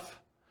cheapest stuff,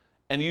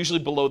 and usually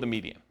below the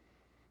median.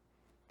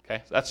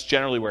 Okay, so that's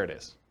generally where it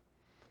is.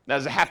 Now,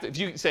 does it have to, if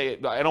you say,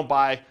 I don't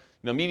buy,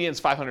 median's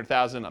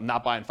 500,000, I'm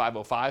not buying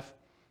 505,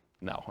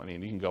 no, I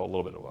mean, you can go a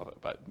little bit above it,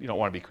 but you don't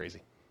want to be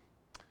crazy.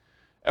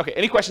 Okay,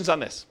 any questions on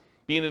this?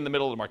 Being in the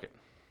middle of the market.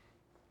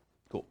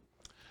 Cool.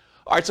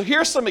 All right, so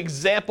here's some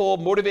example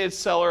motivated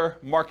seller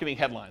marketing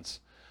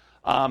headlines.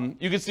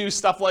 You can do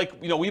stuff like,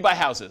 we buy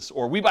houses,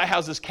 or we buy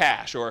houses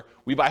cash, or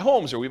we buy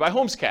homes, or we buy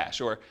homes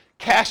cash, or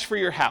cash for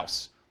your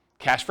house,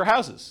 cash for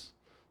houses.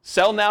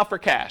 Sell now for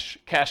cash,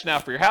 cash now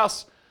for your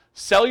house,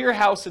 sell your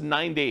house in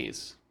 9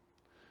 days.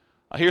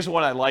 Here's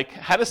one I like.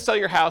 How to sell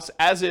your house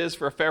as is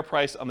for a fair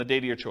price on the date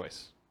of your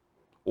choice.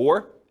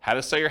 Or how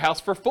to sell your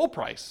house for full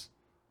price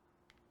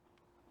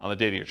on the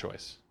date of your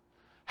choice.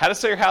 How to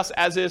sell your house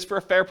as is for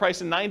a fair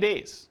price in 9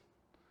 days.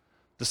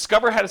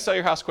 Discover how to sell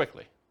your house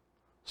quickly.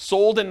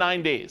 Sold in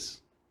 9 days.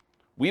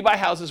 We buy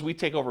houses, we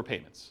take over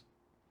payments.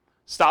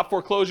 Stop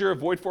foreclosure,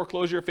 avoid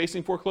foreclosure,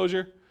 facing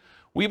foreclosure.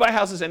 We buy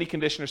houses any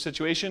condition or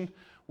situation.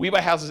 We buy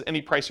houses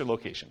any price or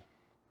location.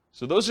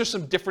 So those are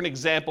some different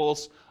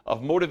examples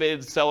of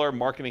motivated seller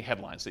marketing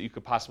headlines that you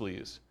could possibly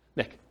use.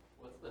 Nick?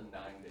 What's the 9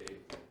 days?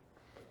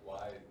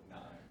 Why 9?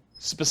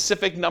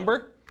 Specific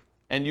number?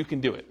 and you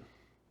can do it.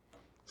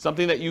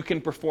 Something that you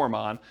can perform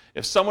on.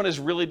 If someone is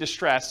really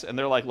distressed and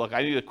they're like, look,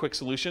 I need a quick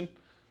solution,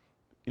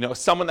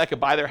 someone that could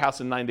buy their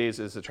house in 9 days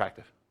is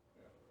attractive.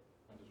 Yeah.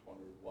 I just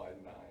wondered why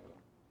 9,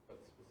 that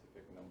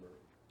specific number.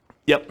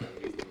 Yep.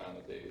 At least the amount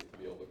of days to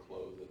be able to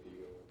close a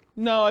deal.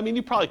 No, I mean,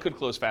 you probably could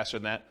close faster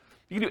than that.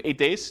 You can do 8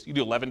 days. You can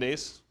do 11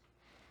 days.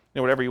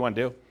 Whatever you want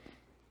to do.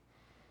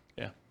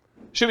 Yeah.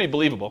 Should be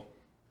believable.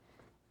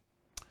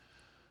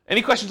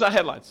 Any questions on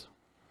headlines?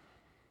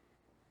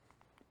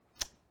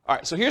 All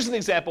right, so here's an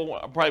example,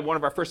 probably one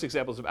of our first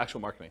examples of actual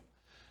marketing.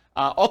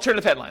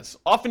 Alternative headlines,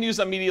 often used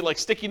on media like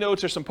sticky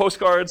notes or some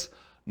postcards.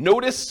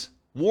 Notice,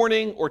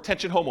 warning, or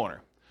attention homeowner.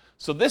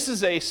 So this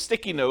is a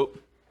sticky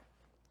note.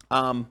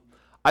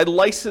 I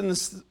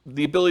licensed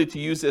the ability to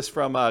use this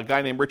from a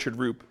guy named Richard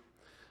Roop.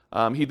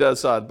 He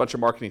does a bunch of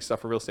marketing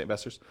stuff for real estate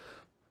investors.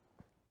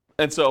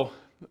 And so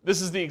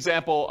this is the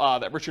example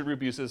that Richard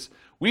Roop uses.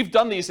 We've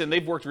done these and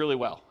they've worked really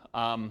well.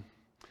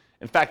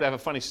 In fact, I have a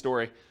funny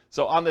story.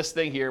 So on this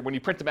thing here, when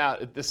you print them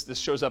out, this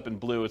shows up in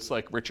blue. It's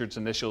like Richard's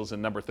initials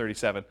and number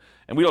 37.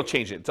 And we don't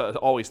change it. It's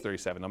always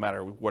 37, no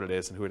matter what it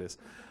is and who it is.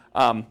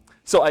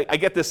 So I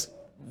get this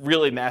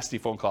really nasty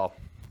phone call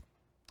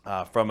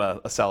from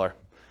a seller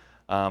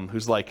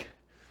who's like,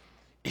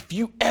 if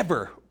you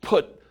ever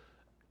put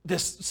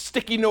this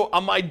sticky note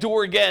on my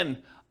door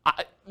again,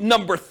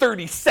 number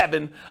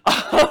 37.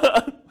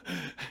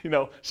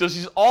 So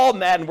she's all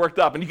mad and worked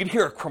up, and you can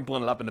hear her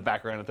crumpling it up in the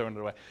background and throwing it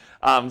away.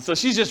 So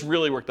she's just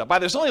really worked up.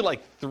 There's only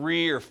like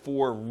 3 or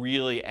 4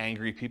 really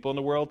angry people in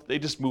the world. They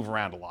just move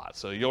around a lot,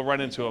 so you'll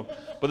run into them.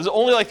 But there's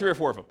only like 3 or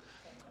 4 of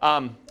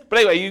them. But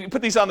anyway, you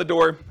put these on the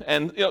door,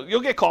 and you'll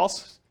get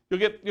calls. You'll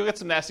get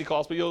some nasty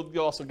calls, but you'll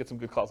also get some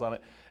good calls on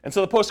it. And so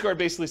the postcard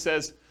basically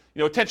says,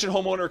 attention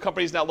homeowner,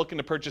 companies now looking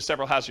to purchase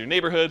several houses in your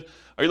neighborhood.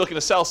 Are you looking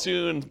to sell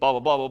soon? Blah, blah,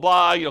 blah,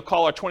 blah, blah.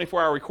 Call our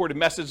 24-hour recorded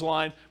message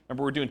line.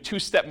 Remember, we're doing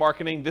 2-step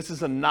marketing. This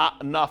is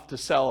not enough to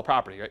sell a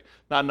property, right?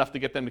 Not enough to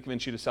get them to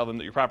convince you to sell them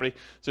your property.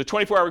 So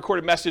 24-hour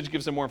recorded message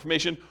gives them more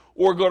information.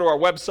 Or go to our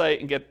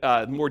website and get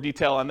more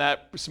detail on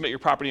that. Submit your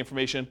property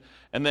information.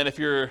 And then if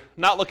you're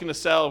not looking to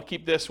sell,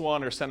 keep this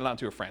one or send it on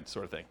to a friend,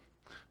 sort of thing.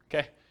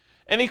 Okay?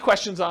 Any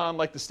questions on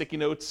like the sticky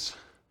notes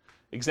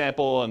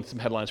example and some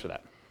headlines for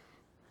that?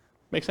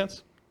 Make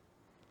sense?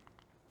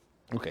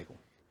 Okay, cool.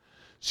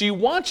 So you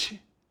want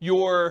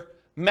your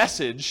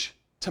message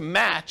to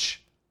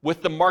match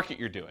with the market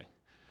you're doing.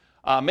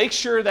 Make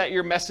sure that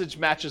your message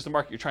matches the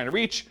market you're trying to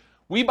reach.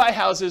 We buy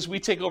houses, we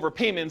take over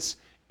payments.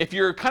 If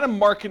you're kind of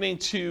marketing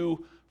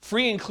to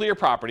free and clear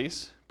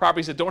properties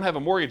that don't have a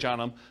mortgage on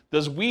them,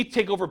 does we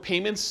take over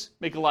payments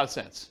make a lot of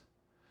sense?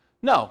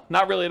 No,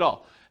 not really at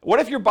all.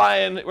 What if you're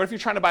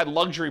trying to buy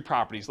luxury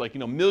properties like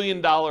 $1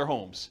 million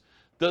homes?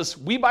 Does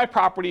we buy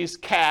properties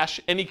cash,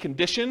 any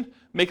condition,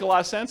 make a lot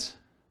of sense?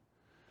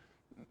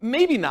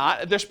 Maybe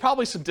not. There's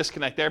probably some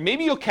disconnect there.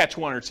 Maybe you'll catch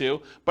 1 or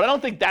 2, but I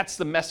don't think that's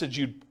the message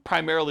you'd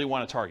primarily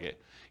want to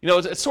target.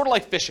 It's sort of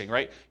like fishing,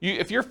 right?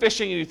 If you're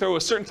fishing and you throw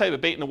a certain type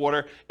of bait in the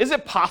water, is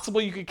it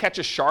possible you could catch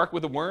a shark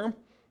with a worm?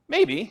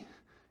 Maybe.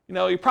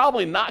 You're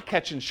probably not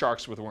catching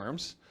sharks with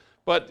worms,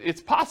 but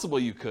it's possible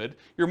you could.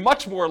 You're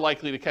much more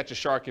likely to catch a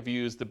shark if you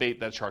use the bait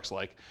that sharks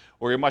like,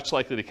 or you're much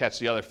likely to catch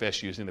the other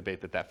fish using the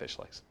bait that fish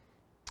likes.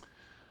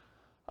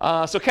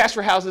 So cash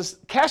for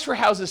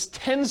houses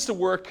tends to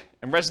work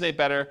and resonate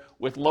better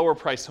with lower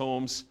priced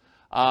homes.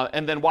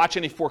 And then watch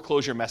any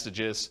foreclosure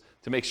messages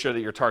to make sure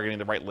that you're targeting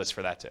the right list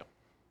for that too.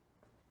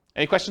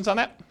 Any questions on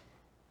that?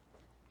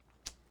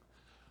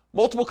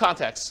 Multiple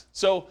contacts.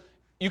 So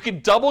you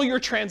can double your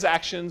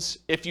transactions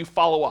if you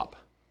follow up.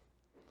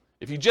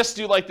 If you just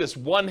do like this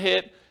one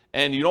hit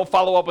and you don't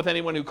follow up with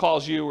anyone who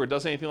calls you or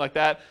does anything like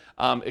that,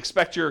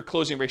 expect your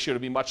closing ratio to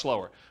be much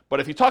lower. But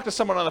if you talk to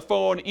someone on the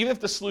phone, even if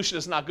the solution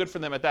is not good for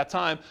them at that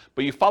time,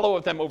 but you follow up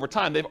with them over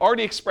time, they've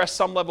already expressed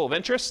some level of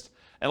interest,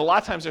 and a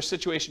lot of times their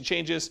situation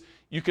changes.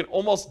 You can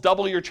almost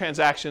double your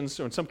transactions,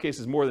 or in some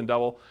cases more than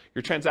double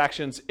your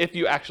transactions if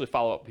you actually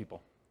follow up with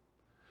people.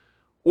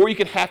 Or you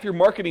can half your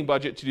marketing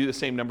budget to do the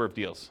same number of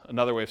deals.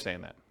 Another way of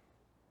saying that.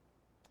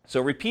 So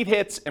repeat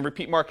hits and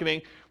repeat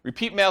marketing,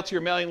 repeat mail to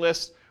your mailing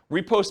list,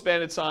 repost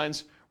banded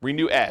signs,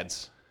 renew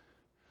ads.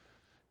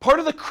 Part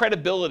of the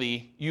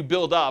credibility you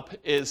build up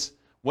is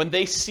when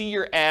they see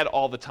your ad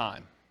all the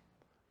time,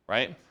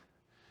 right?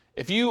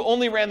 If you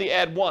only ran the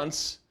ad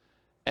once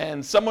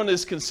and someone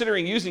is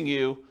considering using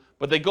you,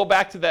 but they go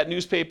back to that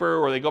newspaper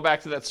or they go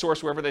back to that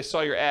source wherever they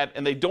saw your ad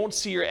and they don't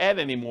see your ad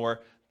anymore,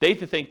 they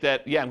think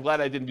that, yeah, I'm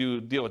glad I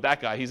didn't deal with that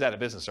guy. He's out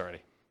of business already.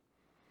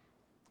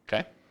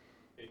 Okay?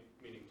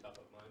 Meaning top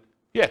of mind?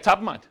 Yeah, top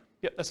of mind.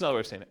 Yep, that's another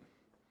way of saying it.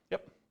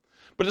 Yep.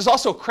 But there's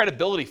also a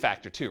credibility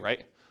factor too,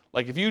 right?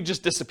 Like if you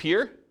just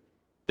disappear,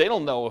 they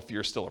don't know if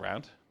you're still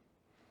around.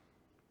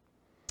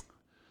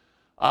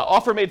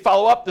 Offer made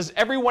follow-up. Does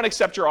everyone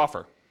accept your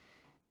offer?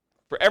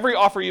 For every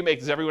offer you make,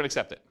 does everyone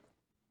accept it?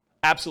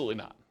 Absolutely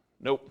not.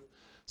 Nope.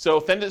 So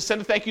send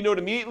a thank you note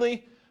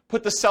immediately.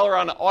 Put the seller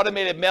on an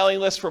automated mailing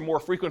list for more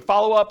frequent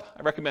follow-up.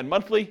 I recommend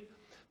monthly.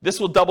 This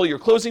will double your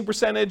closing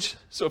percentage.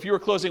 So if you were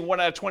closing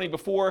 1 out of 20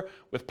 before,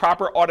 with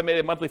proper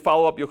automated monthly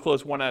follow-up, you'll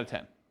close 1 out of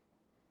 10.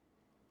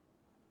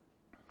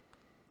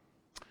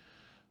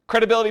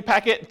 Credibility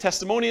packet and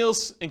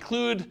testimonials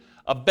include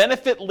a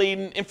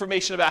benefit-laden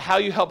information about how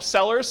you help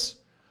sellers,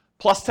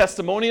 plus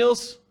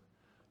testimonials.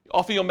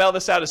 Often you'll mail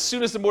this out as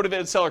soon as the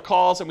motivated seller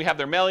calls and we have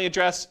their mailing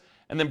address,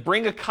 and then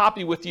bring a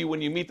copy with you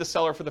when you meet the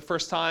seller for the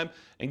first time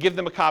and give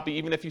them a copy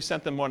even if you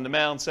sent them one in the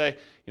mail and say,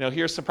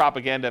 here's some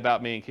propaganda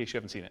about me in case you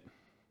haven't seen it.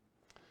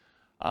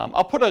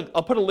 I'll put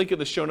a link in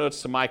the show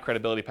notes to my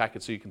credibility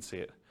packet so you can see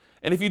it.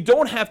 And if you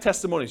don't have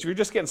testimonials, if you're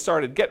just getting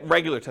started, get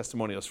regular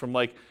testimonials from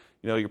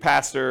your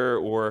pastor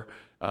or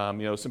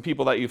some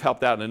people that you've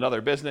helped out in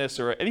another business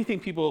or anything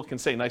people can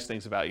say nice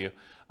things about you.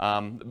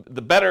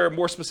 The better,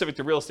 more specific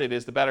to real estate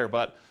is, the better.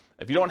 But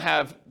if you don't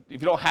have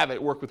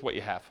it, work with what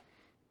you have.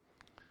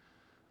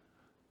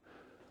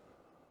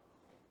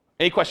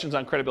 Any questions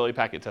on credibility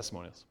packet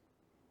testimonials?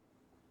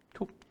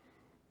 Cool.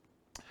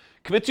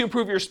 Commit to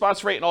improve your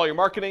response rate in all your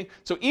marketing.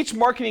 So each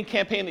marketing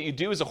campaign that you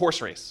do is a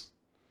horse race.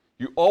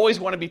 You always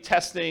want to be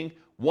testing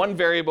one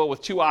variable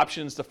with 2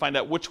 options to find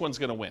out which one's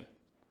going to win.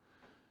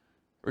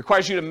 It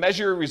requires you to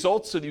measure your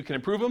results so that you can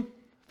improve them.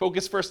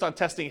 Focus first on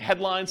testing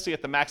headlines to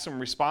get the maximum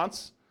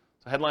response.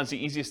 So headlines are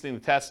the easiest thing to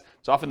test.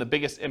 It's often the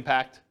biggest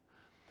impact.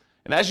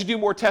 And as you do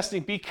more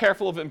testing, be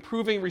careful of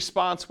improving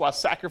response while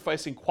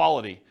sacrificing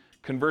quality,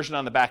 conversion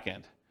on the back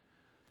end.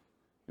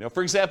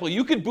 For example,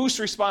 you could boost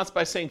response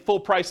by saying full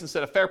price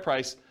instead of fair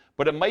price,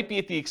 but it might be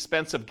at the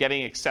expense of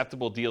getting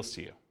acceptable deals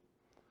to you.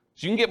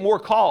 So you can get more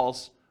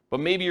calls,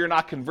 but maybe you're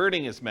not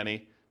converting as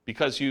many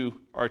because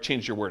you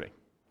changed your wording.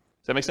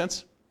 Does that make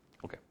sense?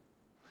 Okay.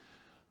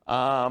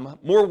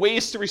 More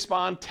ways to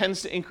respond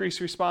tends to increase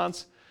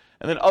response.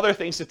 And then other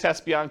things to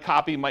test beyond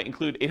copy might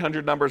include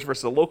 800 numbers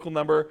versus a local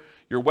number,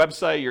 your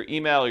website, your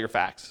email, or your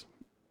fax.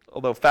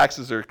 Although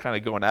faxes are kind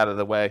of going out of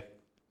the way,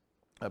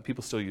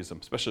 people still use them,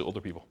 especially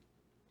older people.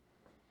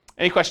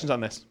 Any questions on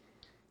this?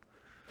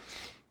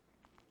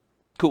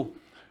 Cool.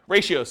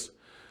 Ratios.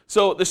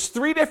 So there's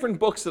 3 different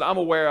books that I'm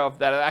aware of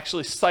that have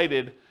actually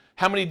cited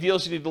how many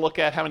deals you need to look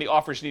at, how many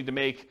offers you need to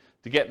make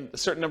to get a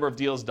certain number of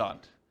deals done.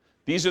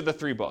 These are the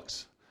 3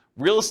 books.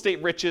 Real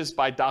Estate Riches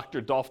by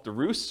Dr. Dolph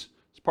DeRoos.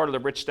 It's part of the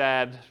Rich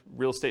Dad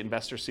Real Estate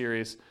Investor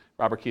series,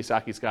 Robert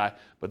Kiyosaki's guy.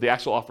 But the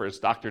actual author is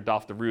Dr.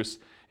 Dolph DeRoos.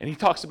 And he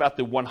talks about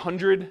the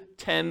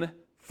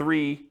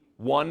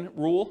 100-10-3-1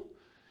 rule.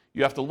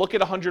 You have to look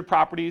at 100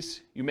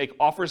 properties, you make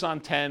offers on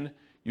 10,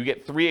 you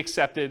get 3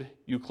 accepted,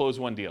 you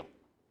close 1 deal.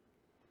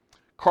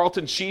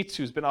 Carlton Sheets,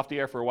 who's been off the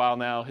air for a while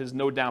now, his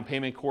no down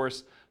payment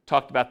course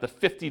talked about the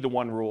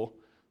 50-1 rule.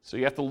 So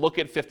you have to look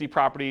at 50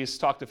 properties,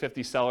 talk to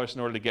 50 sellers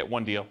in order to get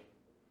 1 deal.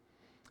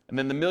 And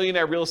then the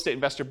Millionaire Real Estate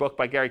Investor book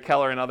by Gary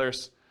Keller and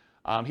others,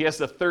 he has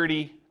the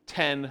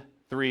 30-10-3-1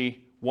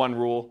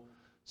 rule.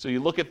 So you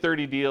look at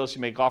 30 deals,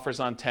 you make offers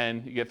on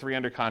 10, you get 3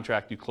 under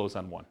contract, you close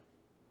on 1.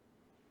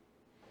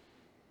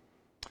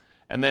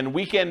 And then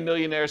Weekend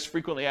Millionaires,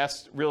 Frequently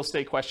Asked Real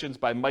Estate Questions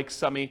by Mike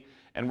Summey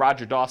and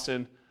Roger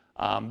Dawson.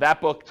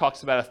 That book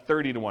talks about a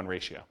 30-1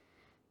 ratio.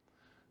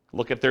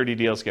 Look at 30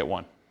 deals, get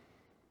 1.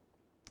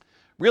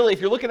 Really,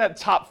 if you're looking at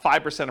the top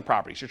 5% of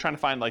properties, you're trying to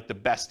find the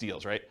best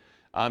deals, right?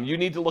 You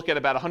need to look at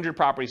about 100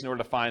 properties in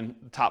order to find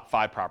the top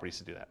 5 properties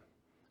to do that.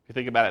 If you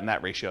think about it in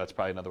that ratio, that's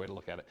probably another way to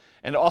look at it.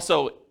 And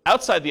also,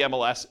 outside the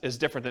MLS is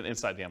different than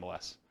inside the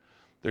MLS.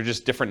 They're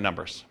just different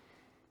numbers.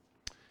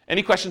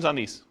 Any questions on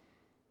these?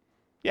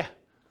 Yeah.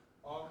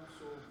 So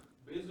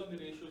based on the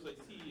ratios I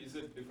see, is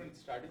it different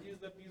strategies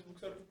that these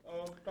books are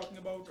talking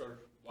about, or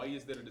why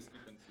is there a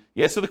discrepancy?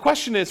 Yeah, so the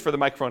question is, for the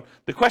microphone,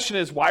 the question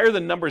is, why are the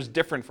numbers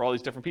different for all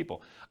these different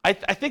people? I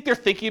think they're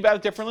thinking about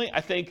it differently. I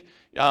think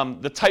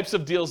the types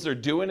of deals they're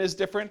doing is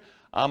different.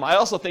 I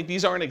also think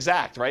these aren't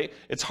exact, right?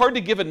 It's hard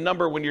to give a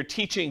number when you're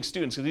teaching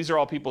students, because these are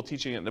all people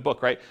teaching it in the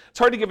book, right? It's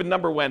hard to give a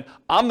number when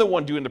I'm the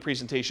one doing the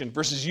presentation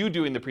versus you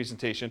doing the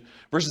presentation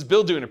versus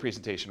Bill doing the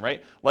presentation,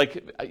 right?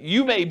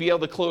 You may be able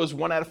to close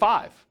 1 out of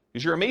 5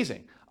 because you're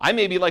amazing. I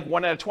may be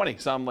 1 out of 20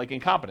 because I'm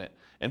incompetent.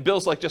 And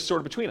Bill's just sort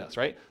of between us,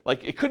 right?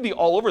 It could be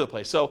all over the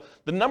place. So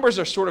the numbers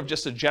are sort of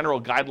just a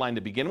general guideline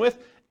to begin with.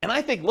 And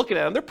I think looking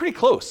at them, they're pretty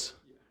close,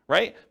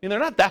 right? I mean, they're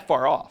not that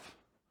far off.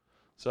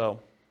 So.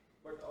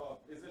 But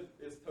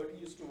is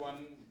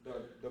 30:1,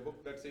 the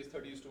book that says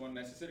 30:1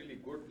 necessarily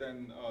good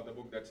than the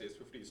book that says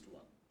 50:1?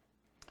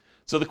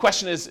 So the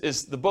question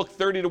is the book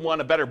 30:1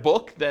 a better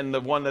book than the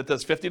one that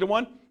does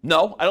 50:1?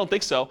 No, I don't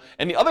think so.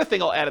 And the other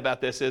thing I'll add about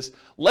this is,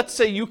 let's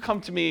say you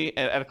come to me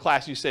at a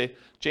class, you say,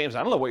 James,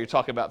 I don't know what you're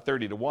talking about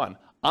 30:1.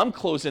 I'm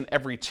closing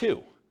every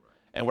 2.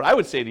 And what I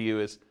would say to you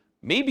is,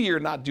 maybe you're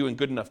not doing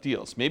good enough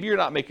deals. Maybe you're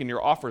not making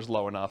your offers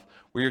low enough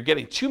where you're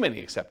getting too many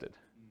accepted,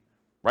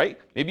 right?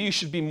 Maybe you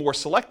should be more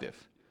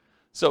selective.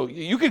 So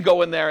you could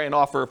go in there and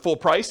offer full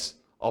price.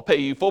 I'll pay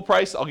you full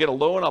price. I'll get a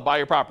loan. I'll buy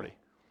your property.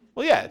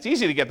 Well, yeah, it's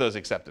easy to get those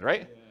accepted,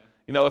 right?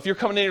 Yeah. If you're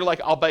coming in, you're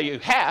I'll buy you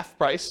half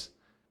price.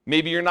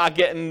 Maybe you're not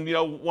getting,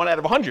 1 out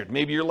of 100.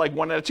 Maybe you're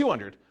 1 out of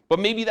 200. But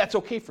maybe that's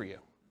okay for you.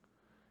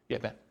 Yeah,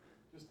 Ben.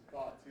 Just a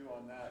thought too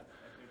on that. I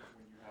think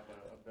when you have a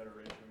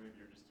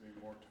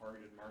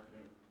targeted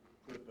marketing,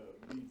 so that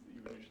the leads that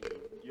you initially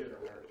get are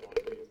higher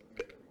quality leads and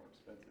they're more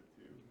expensive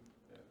too.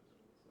 Yeah.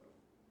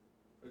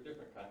 So they're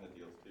different kind of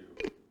deals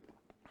too.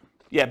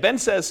 Yeah, Ben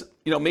says,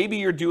 maybe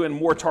you're doing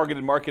more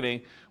targeted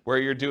marketing where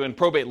you're doing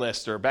probate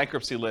lists or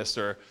bankruptcy lists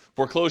or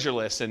foreclosure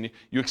lists, and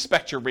you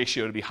expect your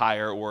ratio to be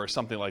higher or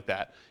something like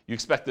that. You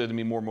expect it to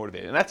be more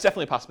motivated, and that's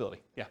definitely a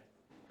possibility. Yeah.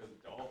 Because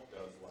Dolph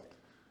does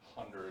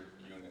like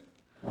 100-unit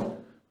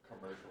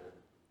commercial,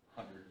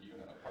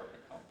 100-unit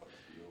apartment complex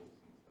deals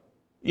and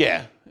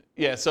stuff.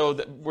 Yeah.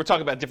 So we're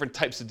talking about different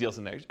types of deals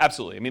in there.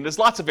 Absolutely. I mean, there's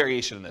lots of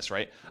variation in this,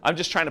 right? I'm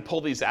just trying to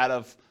pull these out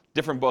of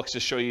different books to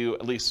show you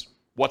at least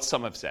what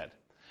some have said.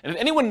 And if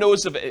anyone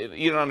knows of,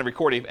 even on the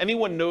recording, if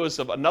anyone knows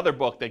of another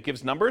book that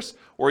gives numbers,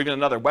 or even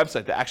another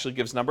website that actually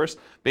gives numbers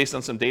based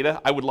on some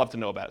data, I would love to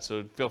know about it.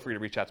 So feel free to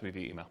reach out to me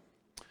via email.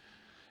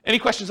 Any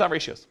questions on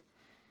ratios?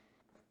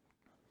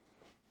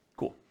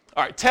 Cool.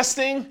 All right,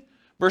 testing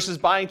versus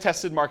buying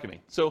tested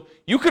marketing. So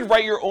you could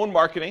write your own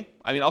marketing.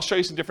 I mean, I'll show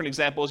you some different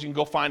examples. You can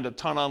go find a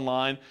ton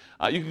online.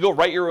 You can go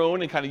write your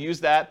own and kind of use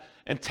that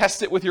and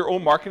test it with your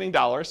own marketing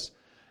dollars.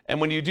 And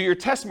when you do your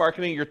test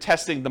marketing, you're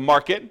testing the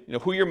market,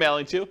 who you're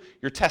mailing to.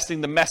 You're testing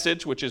the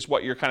message, which is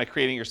what you're kind of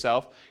creating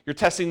yourself. You're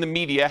testing the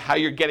media, how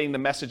you're getting the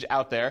message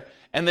out there.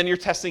 And then you're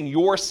testing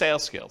your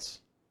sales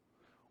skills.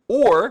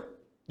 Or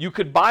you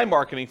could buy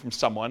marketing from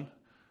someone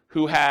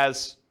who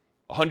has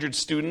 100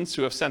 students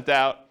who have sent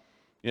out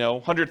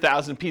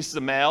 100,000 pieces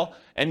of mail,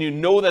 and you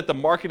know that the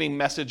marketing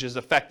message is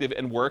effective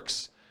and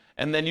works,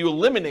 and then you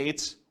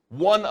eliminate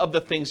one of the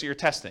things that you're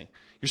testing.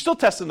 You're still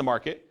testing the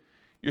market.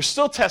 You're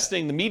still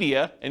testing the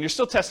media, and you're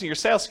still testing your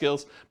sales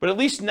skills, but at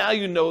least now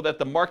you know that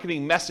the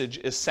marketing message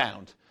is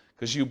sound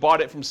because you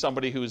bought it from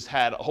somebody who's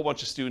had a whole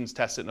bunch of students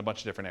test it in a bunch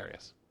of different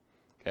areas.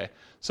 Okay,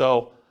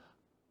 so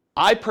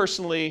I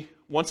personally,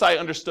 once I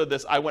understood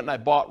this, I went and I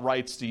bought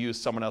rights to use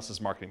someone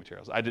else's marketing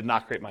materials. I did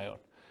not create my own.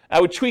 I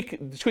would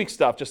tweak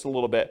stuff just a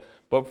little bit,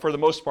 but for the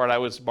most part, I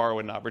was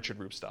borrowing Richard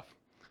Roop's stuff.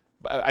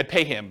 I'd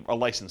pay him a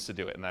license to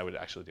do it, and I would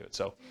actually do it.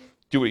 So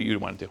do what you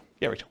want to do.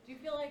 Yeah, Rachel. Do you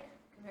feel like,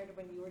 compared to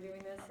when you were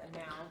doing this, and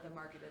now the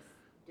market is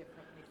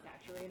differently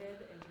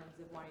saturated in terms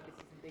of wanting to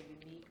see something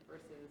unique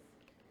versus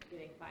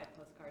getting 5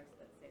 postcards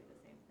that say the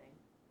same thing?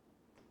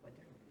 What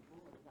different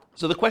people? What is that?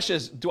 So the question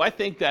is, do I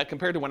think that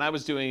compared to when I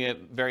was doing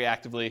it very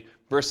actively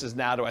versus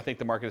now, do I think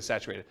the market is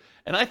saturated?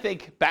 And I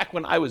think back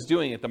when I was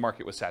doing it, the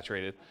market was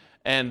saturated.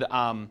 And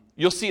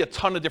you'll see a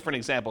ton of different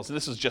examples. And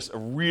this is just a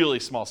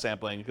really small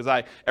sampling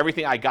because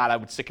everything I got, I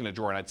would stick in a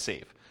drawer and I'd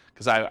save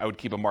because I would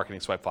keep a marketing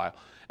swipe file.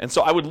 And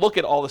so I would look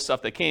at all the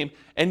stuff that came,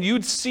 and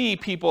you'd see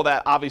people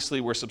that obviously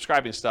were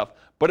subscribing to stuff,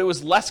 but it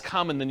was less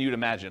common than you'd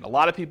imagine. A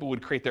lot of people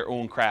would create their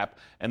own crap,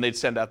 and they'd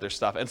send out their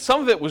stuff. And some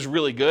of it was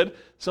really good,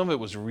 some of it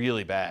was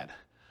really bad,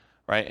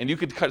 right? And you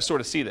could sort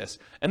of see this.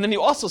 And then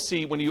you also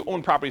see, when you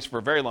own properties for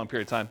a very long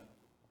period of time,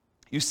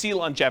 you see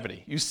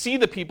longevity. You see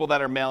the people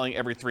that are mailing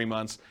every 3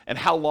 months and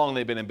how long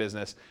they've been in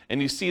business.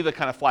 And you see the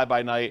kind of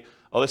fly-by-night,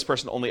 oh, this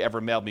person only ever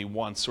mailed me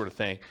once sort of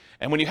thing.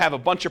 And when you have a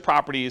bunch of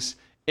properties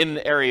in an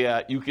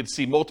area, you could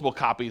see multiple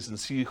copies and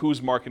see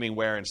who's marketing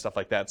where and stuff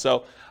like that.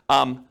 So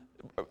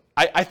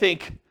I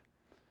think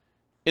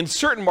in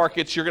certain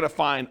markets, you're going to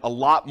find a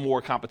lot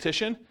more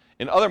competition.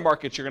 In other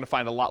markets, you're going to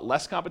find a lot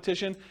less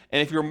competition.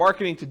 And if you're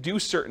marketing to do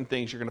certain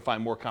things, you're going to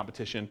find more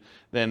competition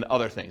than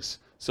other things.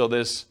 So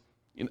there's,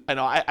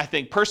 I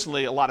think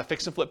personally, a lot of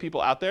fix and flip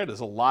people out there. There's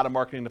a lot of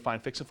marketing to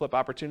find fix and flip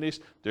opportunities.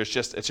 It's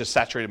just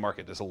saturated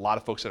market. There's a lot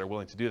of folks that are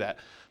willing to do that.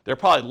 There are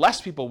probably less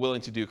people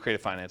willing to do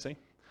creative financing.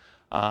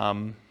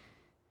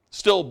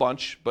 Still a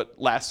bunch, but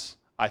less,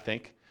 I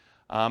think.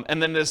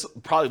 And then there's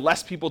probably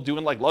less people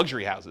doing like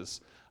luxury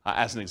houses,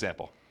 as an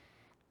example.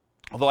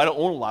 Although I don't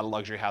own a lot of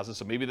luxury houses,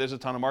 so maybe there's a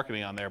ton of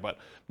marketing on there, but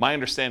my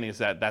understanding is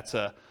that that's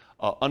a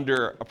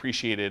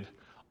underappreciated,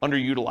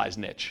 underutilized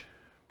niche.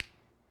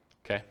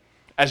 Okay?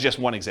 As just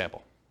one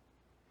example.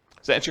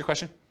 Does that answer your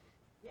question?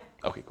 Yeah.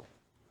 Okay, cool.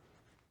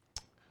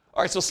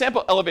 All right, so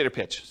sample elevator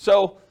pitch.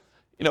 So,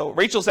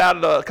 Rachel's out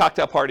at a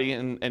cocktail party,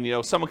 and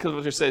someone comes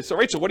over and says, so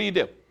Rachel, what do you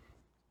do?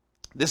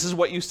 This is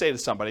what you say to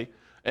somebody.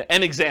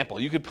 An example.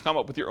 You could come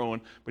up with your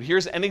own, but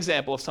here's an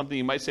example of something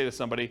you might say to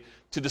somebody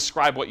to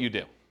describe what you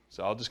do.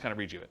 So I'll just kind of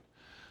read you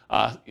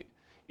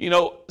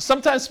it.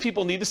 Sometimes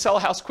people need to sell a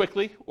house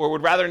quickly or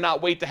would rather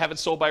not wait to have it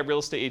sold by a real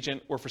estate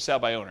agent or for sale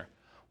by owner.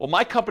 Well,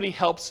 my company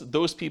helps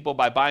those people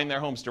by buying their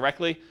homes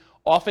directly,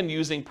 often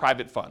using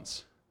private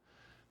funds.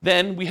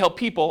 Then we help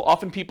people,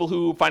 often people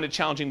who find it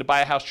challenging to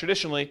buy a house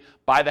traditionally,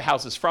 buy the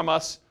houses from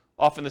us.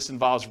 Often this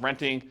involves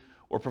renting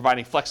or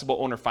providing flexible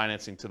owner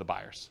financing to the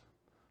buyers.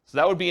 So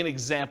that would be an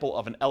example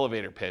of an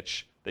elevator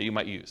pitch that you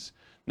might use.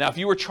 Now, if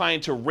you were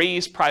trying to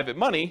raise private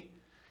money,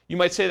 you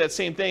might say that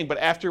same thing, but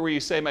after where you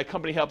say, my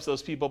company helps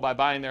those people by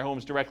buying their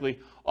homes directly,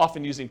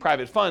 often using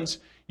private funds,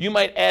 you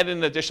might add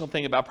an additional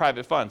thing about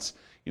private funds.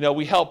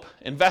 We help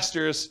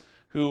investors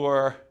who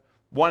are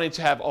wanting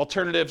to have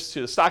alternatives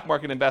to the stock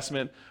market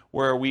investment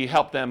where we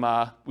help them,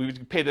 we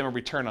would pay them a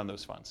return on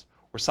those funds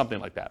or something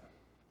like that.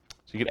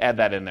 So you could add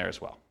that in there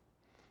as well.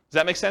 Does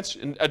that make sense?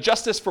 And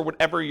adjust this for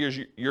whatever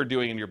you're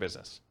doing in your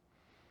business.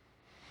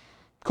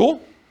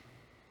 Cool?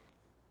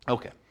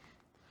 Okay.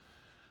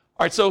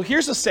 All right, so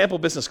here's a sample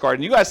business card,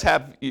 and you guys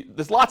have,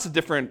 there's lots of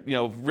different,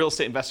 real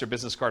estate investor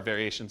business card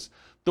variations.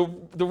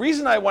 The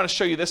reason I want to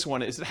show you this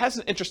one is it has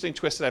an interesting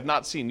twist that I've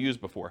not seen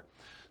used before.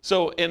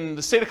 So in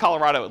the state of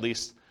Colorado, at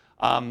least,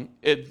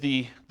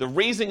 the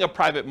raising of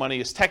private money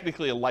is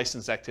technically a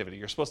licensed activity.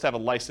 You're supposed to have a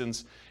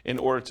license in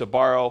order to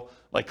borrow,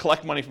 like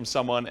collect money from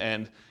someone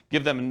and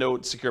give them a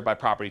note secured by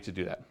property to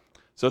do that.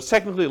 So it's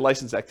technically a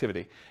licensed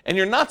activity. And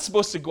you're not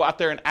supposed to go out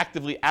there and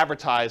actively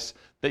advertise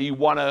that you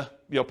want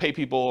to pay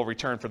people a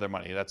return for their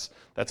money. That's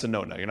a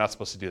no-no. You're not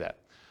supposed to do that.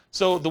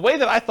 So the way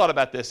that I thought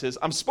about this is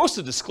I'm supposed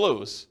to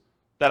disclose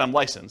that I'm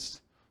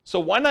licensed. So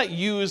why not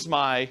use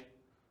my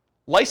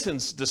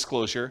license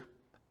disclosure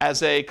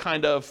as a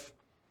kind of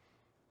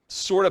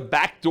sort of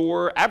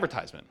backdoor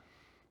advertisement?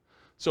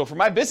 So for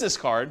my business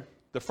card,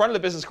 the front of the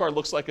business card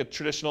looks like a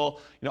traditional,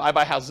 I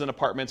buy houses and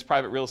apartments,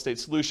 private real estate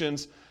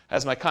solutions,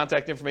 has my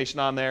contact information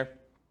on there,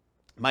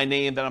 my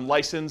name, that I'm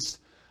licensed,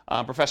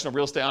 professional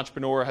real estate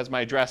entrepreneur, has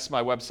my address,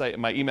 my website,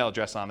 and my email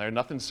address on there.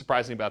 Nothing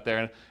surprising about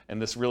there,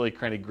 and this really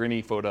kind of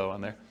grinny photo on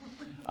there,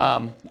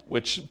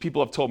 which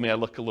people have told me I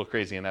look a little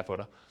crazy in that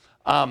photo,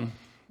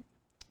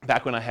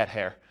 back when I had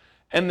hair.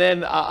 And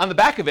then on the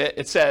back of it,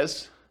 it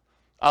says,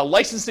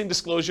 licensing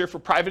disclosure for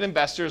private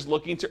investors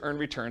looking to earn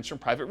returns from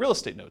private real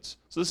estate notes.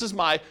 So this is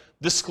my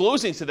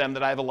disclosing to them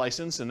that I have a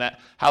license and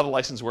that how the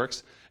license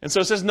works. And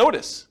so it says,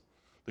 notice,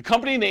 the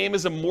company name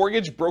is a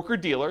mortgage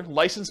broker-dealer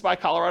licensed by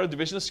Colorado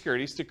Division of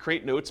Securities to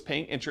create notes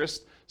paying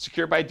interest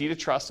secured by a deed of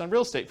trust on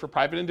real estate for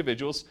private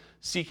individuals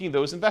seeking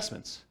those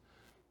investments.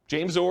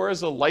 James Orr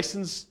is a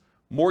licensed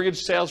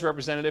mortgage sales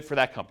representative for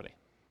that company.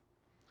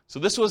 So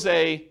this was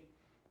a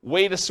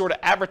way to sort of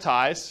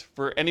advertise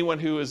for anyone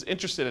who is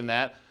interested in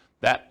that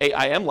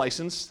I am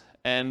licensed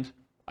and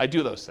I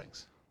do those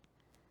things.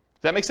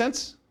 Does that make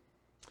sense?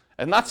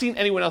 I've not seen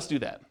anyone else do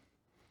that.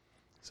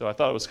 So I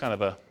thought it was kind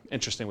of an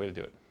interesting way to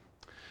do it.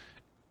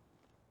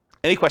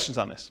 Any questions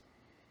on this?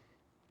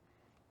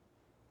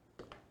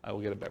 I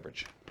will get a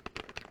beverage.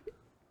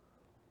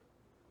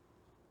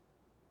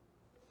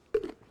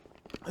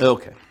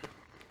 Okay.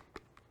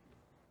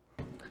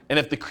 And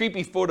if the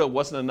creepy photo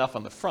wasn't enough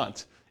on the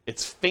front,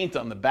 it's faint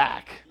on the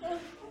back.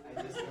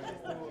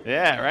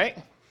 Yeah, right?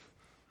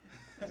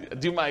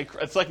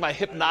 It's like my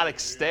hypnotic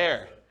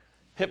stare.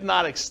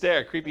 Hypnotic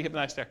stare, creepy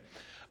hypnotic stare.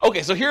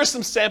 Okay, so here are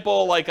some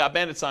sample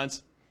bandit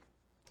signs.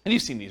 And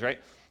you've seen these,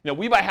 right?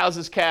 We buy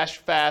houses cash,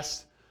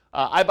 fast.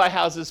 I buy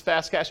houses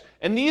fast, cash.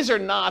 And these are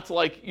not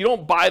you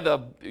don't buy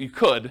you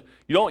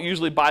don't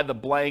usually buy the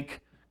blank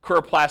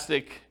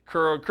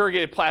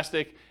corrugated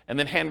plastic and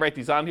then handwrite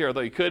these on here, although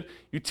you could.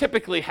 You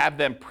typically have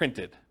them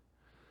printed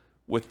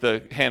with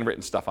the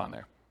handwritten stuff on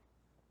there.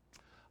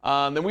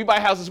 Then we buy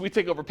houses, we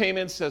take over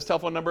payments, says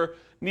telephone number.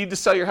 Need to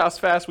sell your house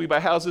fast, we buy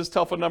houses,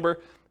 telephone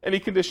number, any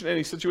condition,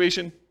 any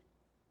situation.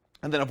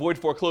 And then avoid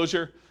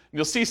foreclosure. And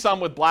you'll see some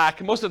with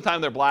black. Most of the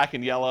time they're black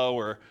and yellow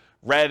or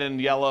red and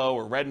yellow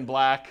or red and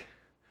black,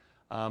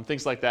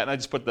 things like that. And I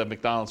just put the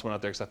McDonald's one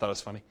out there because I thought it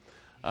was funny.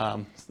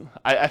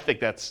 I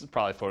think that's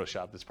probably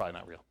Photoshopped. It's probably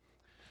not real.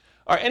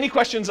 All right, any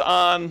questions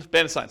on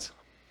bandit signs?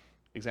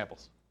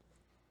 Examples?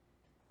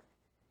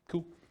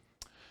 Cool.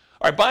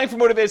 All right, buying for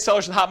motivated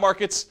sellers in hot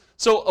markets.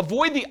 So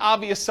avoid the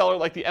obvious seller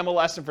like the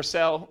MLS and for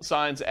sale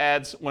signs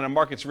ads when a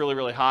market's really,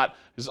 really hot,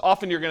 because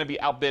often you're going to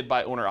be outbid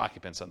by owner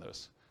occupants on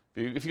those.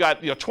 If you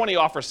got 20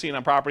 offers seen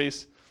on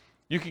properties,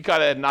 you can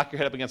kind of knock your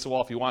head up against the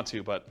wall if you want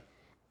to, but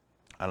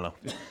I don't know.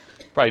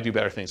 Probably do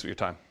better things with your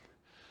time.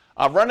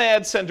 Run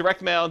ads, send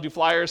direct mail, do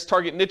flyers,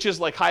 target niches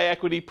like high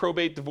equity,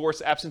 probate,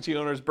 divorce, absentee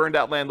owners, burned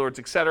out landlords,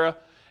 etc.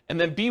 And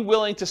then be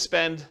willing to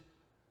spend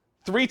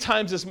 3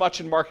 times as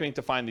much in marketing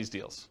to find these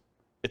deals.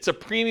 It's a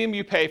premium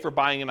you pay for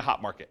buying in a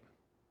hot market.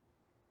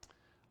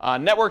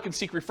 Network and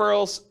seek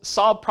referrals,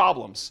 solve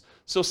problems.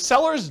 So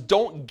sellers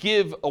don't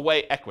give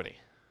away equity.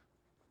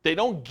 They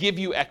don't give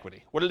you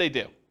equity. What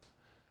do?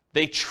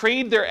 They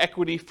trade their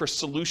equity for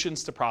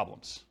solutions to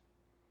problems.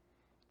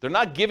 They're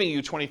not giving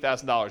you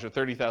 $20,000 or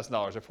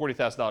 $30,000 or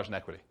 $40,000 in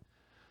equity.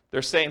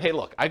 They're saying, hey,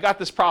 look, I got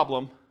this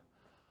problem.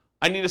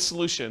 I need a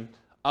solution.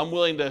 I'm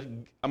willing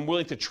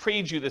to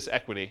trade you this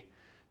equity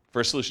for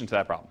a solution to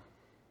that problem.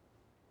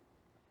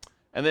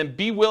 And then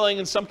be willing,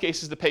 in some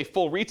cases, to pay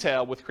full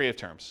retail with creative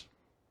terms.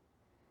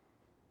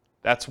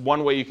 That's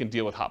one way you can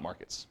deal with hot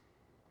markets.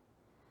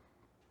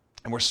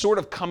 And we're sort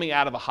of coming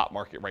out of a hot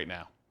market right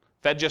now.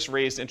 Fed just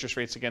raised interest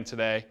rates again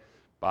today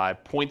by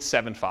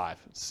 0.75.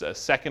 It's a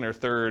second or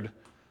third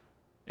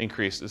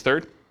increase. Is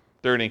third?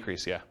 Third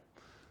increase, yeah.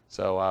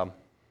 So,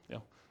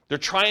 they're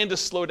trying to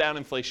slow down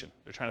inflation.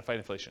 They're trying to fight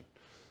inflation.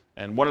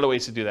 And one of the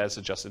ways to do that is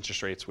adjust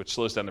interest rates, which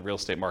slows down the real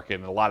estate market,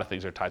 and a lot of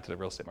things are tied to the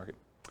real estate market.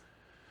 All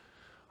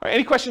right,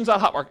 any questions on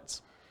hot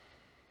markets?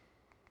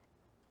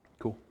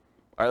 Cool.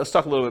 All right, let's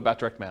talk a little bit about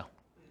direct mail.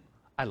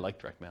 I like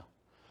direct mail.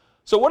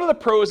 So what are the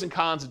pros and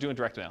cons of doing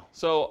direct mail?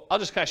 So I'll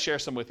just kind of share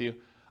some with you.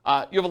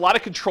 You have a lot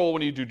of control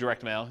when you do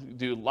direct mail. You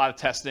do a lot of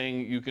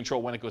testing. You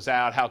control when it goes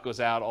out, how it goes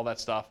out, all that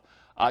stuff.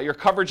 Your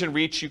coverage and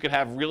reach, you can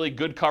have really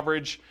good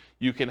coverage.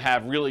 You can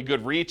have really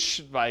good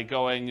reach by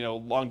going,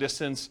 long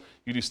distance.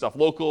 You do stuff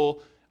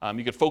local.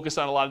 You could focus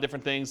on a lot of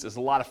different things. There's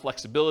a lot of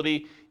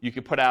flexibility. You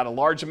could put out a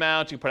large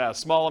amount. You can put out a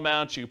small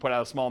amount. You can put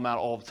out a small amount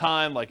all the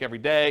time, like every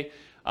day.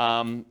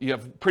 You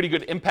have pretty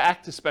good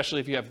impact,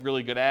 especially if you have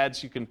really good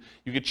ads. You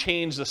could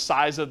change the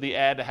size of the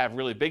ad to have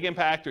really big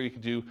impact, or you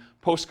could do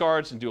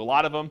postcards and do a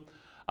lot of them.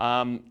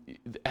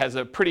 It has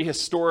a pretty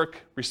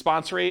historic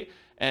response rate,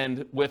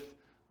 and with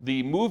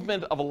the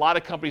movement of a lot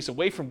of companies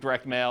away from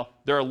direct mail,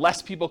 there are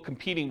less people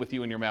competing with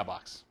you in your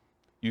mailbox.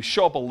 You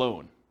show up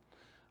alone.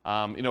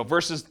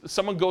 Versus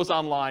someone goes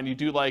online, you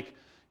do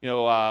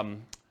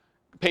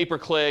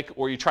pay-per-click,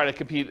 or you try to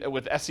compete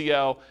with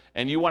SEO,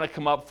 and you want to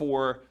come up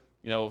for,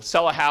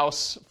 sell a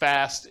house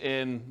fast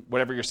in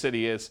whatever your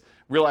city is.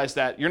 Realize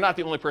that you're not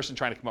the only person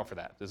trying to come up for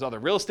that. There's other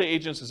real estate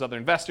agents, there's other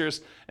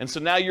investors, and so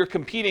now you're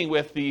competing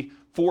with the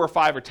 4 or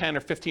 5 or 10 or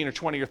 15 or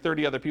 20 or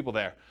 30 other people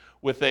there.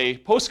 With a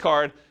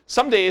postcard,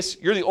 some days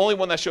you're the only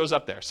one that shows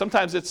up there.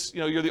 Sometimes it's,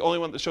 you're the only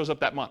one that shows up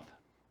that month.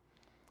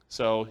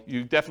 So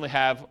you definitely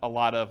have a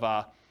lot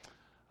of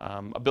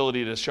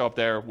ability to show up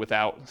there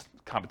without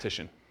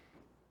competition.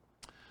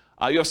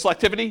 You have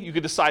selectivity. You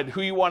could decide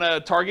who you want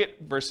to target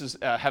versus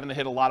having to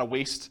hit a lot of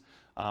waste,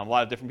 a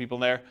lot of different people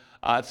in there.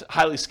 It's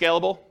highly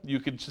scalable. You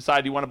could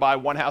decide you want to buy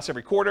one house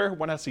every quarter,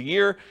 one house a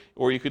year,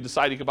 or you could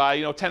decide you could buy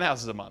 10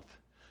 houses a month.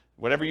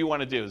 Whatever you want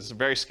to do. It's a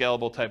very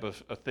scalable type of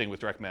thing with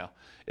direct mail.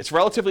 It's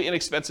relatively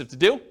inexpensive to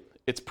do.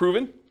 It's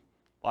proven.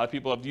 A lot of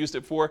people have used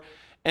it for.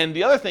 And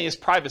the other thing is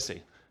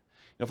privacy.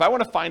 If I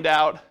want to find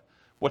out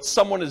what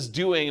someone is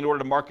doing in order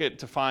to market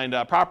to find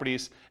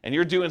properties, and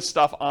you're doing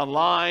stuff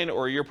online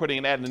or you're putting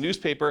an ad in the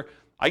newspaper,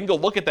 I can go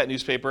look at that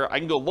newspaper, I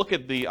can go look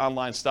at the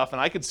online stuff, and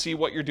I can see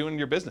what you're doing in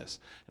your business.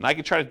 And I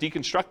can try to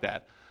deconstruct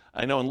that.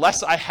 I know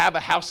unless I have a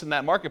house in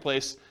that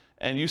marketplace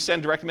and you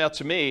send direct mail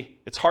to me,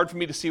 it's hard for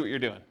me to see what you're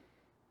doing.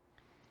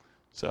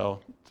 So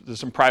there's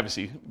some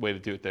privacy way to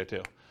do it there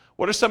too.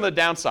 What are some of the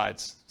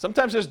downsides?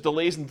 Sometimes there's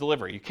delays in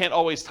delivery. You can't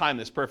always time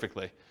this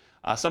perfectly.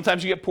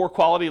 Sometimes you get poor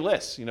quality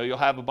lists. You'll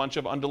have a bunch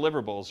of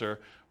undeliverables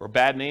or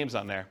bad names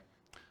on there.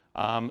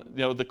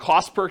 The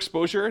cost per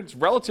exposure, it's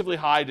relatively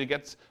high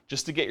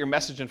just to get your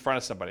message in front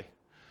of somebody.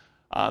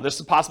 There's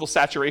some possible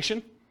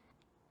saturation.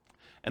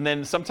 And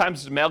then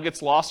sometimes the mail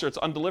gets lost or it's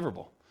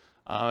undeliverable.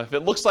 If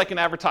it looks like an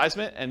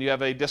advertisement and you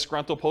have a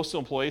disgruntled postal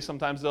employee,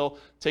 sometimes they'll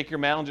take your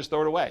mail and just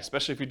throw it away,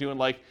 especially if you're doing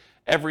like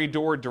every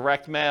door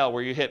direct mail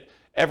where you hit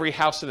every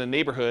house in a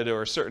neighborhood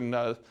or a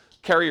certain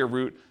carrier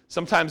route.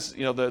 Sometimes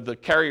the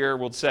carrier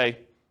will say,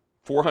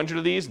 400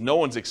 of these, no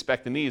one's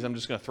expecting these, I'm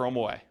just going to throw them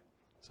away.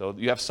 So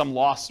you have some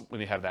loss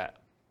when you have that.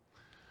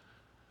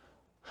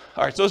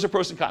 All right, so those are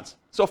pros and cons.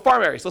 So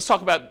farm areas, let's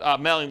talk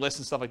about mailing lists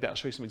and stuff like that. I'll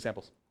show you some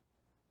examples.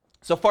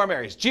 So farm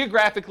areas,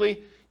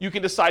 geographically, you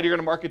can decide you're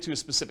going to market to a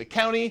specific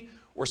county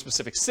or a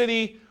specific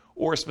city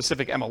or a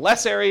specific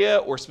MLS area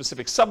or a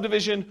specific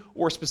subdivision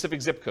or a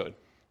specific zip code.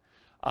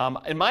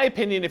 In my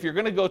opinion, if you're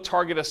going to go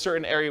target a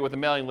certain area with a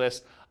mailing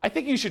list, I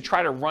think you should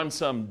try to run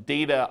some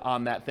data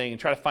on that thing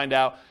and try to find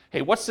out,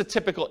 hey, what's the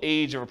typical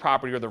age of a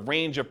property or the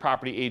range of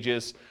property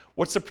ages?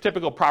 What's the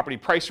typical property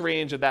price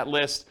range of that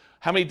list?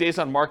 How many days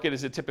on market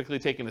is it typically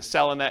taking to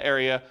sell in that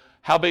area?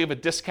 How big of a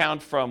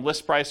discount from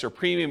list price or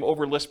premium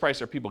over list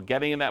price are people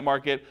getting in that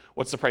market?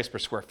 What's the price per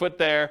square foot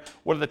there?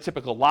 What are the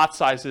typical lot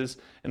sizes?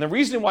 And the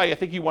reason why I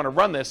think you want to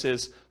run this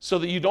is so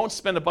that you don't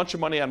spend a bunch of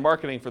money on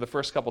marketing for the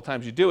first couple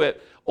times you do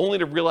it, only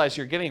to realize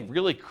you're getting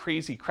really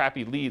crazy,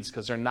 crappy leads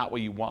because they're not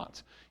what you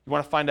want. You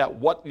want to find out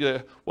what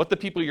the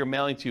people you're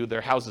mailing to,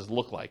 their houses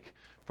look like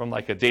from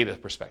like a data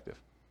perspective.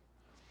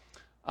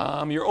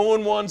 Your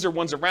own ones or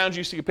ones around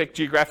you, so you can pick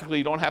geographically.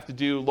 You don't have to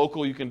do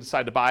local. You can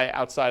decide to buy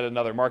outside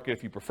another market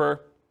if you prefer.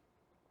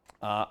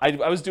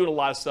 I was doing a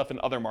lot of stuff in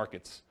other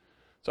markets.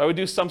 So I would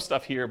do some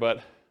stuff here,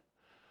 but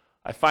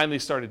I finally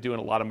started doing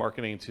a lot of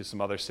marketing to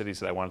some other cities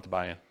that I wanted to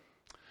buy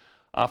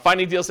in.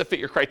 Finding deals that fit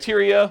your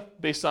criteria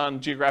based on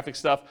geographic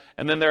stuff,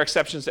 and then there are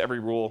exceptions to every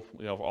rule,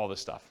 all this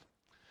stuff.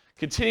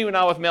 Continuing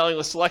on with mailing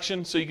list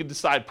selection, so you can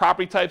decide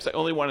property types. I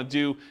only want to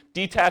do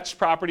detached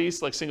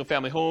properties like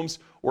single-family homes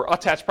or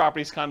attached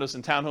properties, condos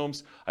and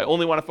townhomes. I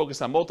only want to focus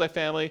on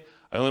multifamily.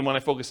 I only want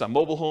to focus on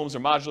mobile homes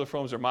or modular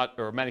homes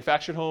or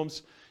manufactured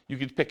homes. You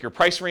can pick your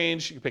price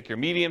range. You can pick your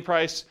median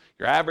price,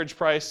 your average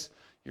price,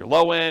 your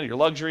low end, your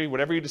luxury,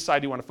 whatever you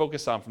decide you want to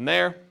focus on from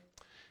there.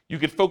 You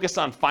could focus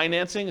on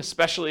financing,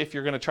 especially if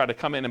you're going to try to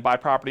come in and buy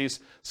properties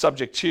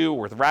subject to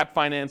or with wrap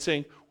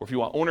financing, or if you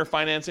want owner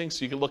financing.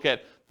 So you can look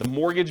at the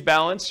mortgage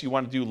balance. You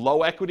want to do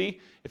low equity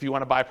if you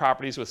want to buy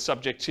properties with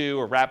subject to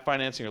or wrap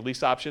financing or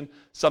lease option,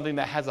 something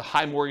that has a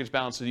high mortgage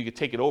balance so you could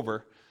take it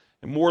over,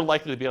 and more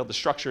likely to be able to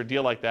structure a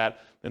deal like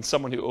that than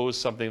someone who owes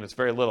something that's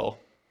very little,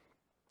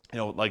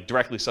 like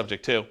directly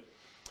subject to.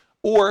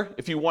 Or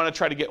if you want to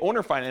try to get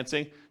owner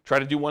financing, try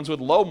to do ones with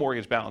low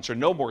mortgage balance or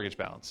no mortgage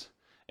balance.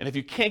 And if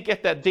you can't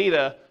get that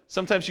data,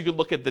 sometimes you could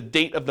look at the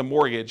date of the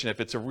mortgage, and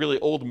if it's a really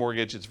old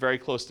mortgage, it's very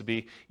close to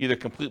be either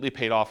completely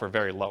paid off or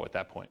very low at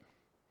that point.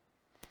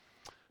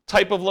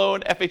 Type of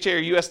loan, FHA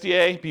or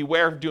USDA,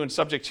 beware of doing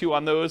subject to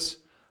on those.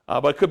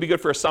 but it could be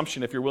good for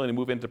assumption if you're willing to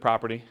move into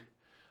property.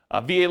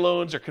 VA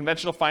loans or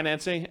conventional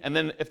financing, and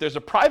then if there's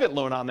a private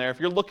loan on there, if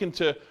you're looking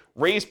to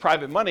raise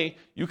private money,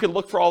 you can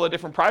look for all the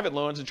different private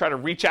loans and try to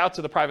reach out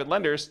to the private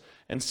lenders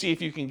and see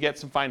if you can get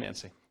some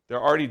financing. They've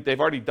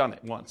already done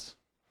it once.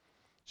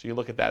 So you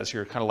look at that as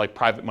your kind of like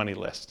private money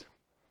list.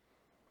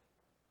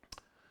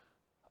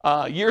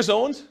 Years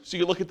owned, so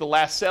you look at the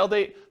last sale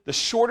date. The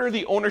shorter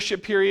the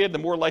ownership period, the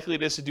more likely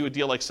it is to do a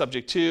deal like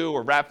subject to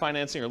or wrap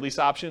financing or lease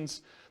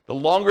options. The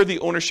longer the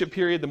ownership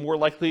period, the more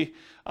likely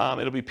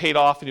it'll be paid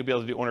off and you'll be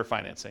able to do owner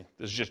financing.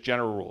 There's just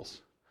general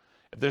rules.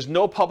 If there's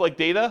no public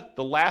data,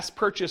 the last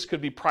purchase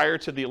could be prior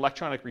to the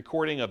electronic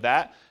recording of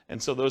that,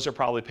 and so those are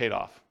probably paid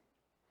off.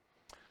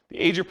 The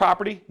age of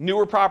property,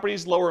 newer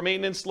properties, lower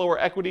maintenance, lower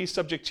equity,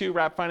 subject to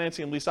wrap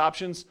financing and lease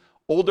options.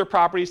 Older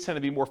properties tend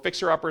to be more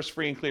fixer-uppers,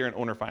 free and clear, and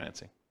owner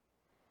financing.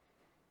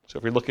 So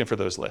if you're looking for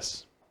those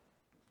lists.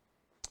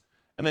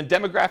 And then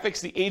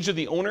demographics, the age of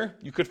the owner.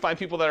 You could find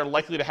people that are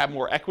likely to have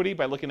more equity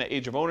by looking at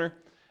age of owner.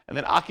 And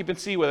then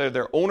occupancy, whether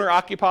they're owner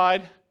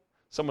occupied,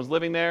 someone's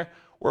living there,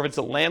 or if it's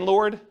a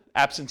landlord,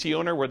 absentee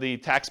owner, where the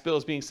tax bill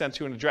is being sent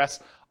to an address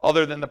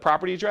other than the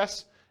property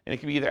address. And it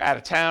can be either out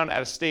of town,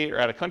 out of state, or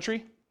out of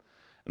country.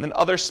 And then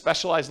other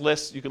specialized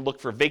lists, you can look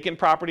for vacant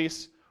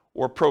properties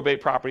or probate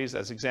properties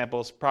as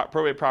examples.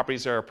 Probate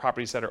properties are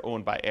properties that are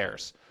owned by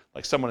heirs,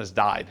 like someone has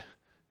died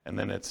and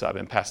then it's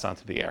been passed on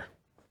to the heir.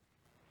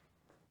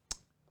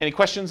 Any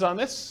questions on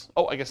this?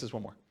 Oh, I guess there's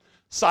one more.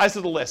 Size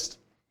of the list.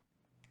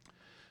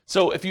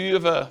 So if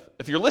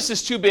your list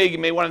is too big, you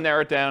may want to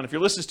narrow it down. If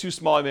your list is too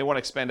small, you may want to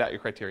expand out your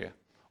criteria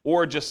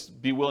or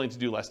just be willing to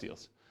do less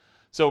deals.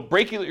 So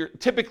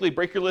typically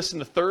break your list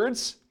into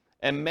thirds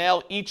and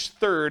mail each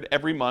third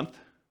every month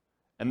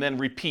and then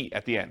repeat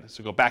at the end.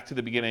 So go back to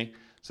the beginning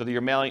so that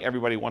you're mailing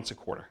everybody once a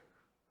quarter.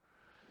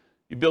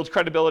 You build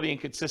credibility and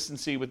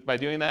consistency by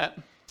doing that.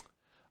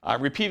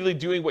 Repeatedly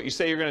doing what you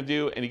say you're going to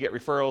do, and you get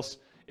referrals.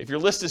 If your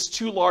list is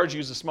too large,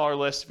 use a smaller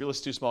list. If your list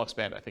is too small,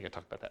 expand it. I think I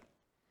talked about that.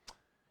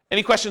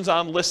 Any questions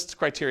on list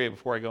criteria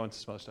before I go into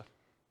some other stuff?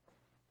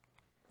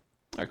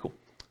 All right,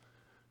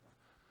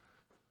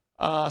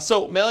 cool.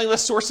 So mailing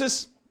list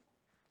sources.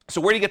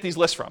 So where do you get these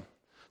lists from?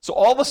 So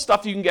all the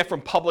stuff you can get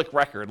from public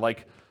record,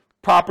 like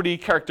property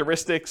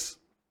characteristics,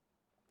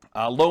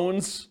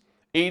 loans,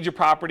 age of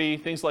property,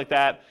 things like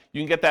that.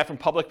 You can get that from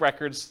public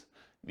records,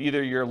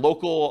 either your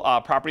local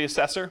property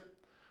assessor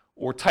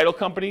or title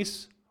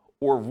companies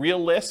or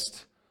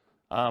RealList.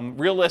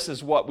 RealList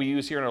is what we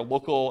use here in our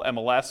local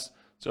MLS.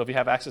 So if you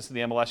have access to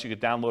the MLS, you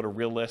could download a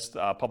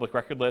RealList public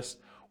record list,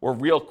 or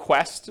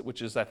RealQuest,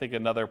 which is, I think,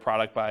 another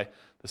product by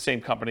the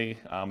same company,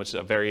 which is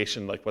a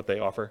variation like what they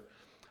offer.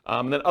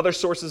 And then other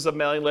sources of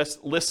mailing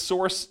lists: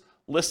 ListSource,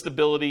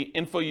 Listability,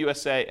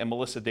 InfoUSA, and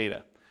Melissa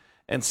Data.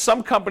 And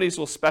some companies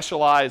will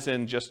specialize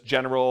in just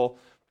general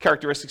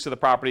characteristics of the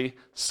property.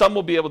 Some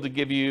will be able to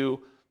give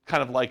you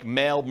kind of like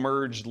mail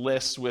merged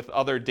lists with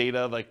other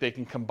data, like they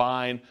can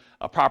combine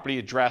a property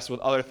address with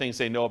other things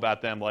they know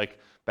about them, like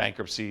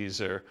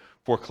bankruptcies or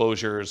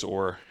foreclosures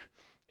or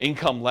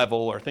income level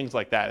or things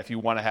like that, if you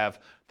want to have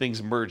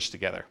things merged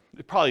together.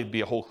 It'd probably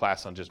be a whole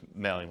class on just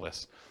mailing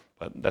lists,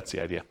 but that's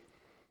the idea.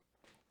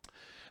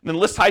 And then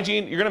list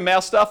hygiene, you're going to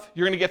mail stuff,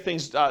 you're going to get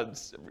things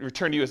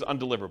returned to you as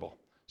undeliverable.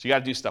 So you got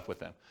to do stuff with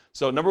them.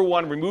 So number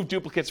one, remove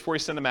duplicates before you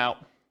send them out.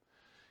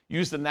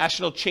 Use the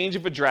National Change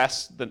of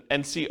Address, the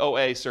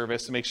NCOA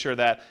service, to make sure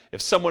that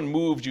if someone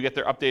moved, you get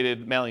their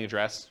updated mailing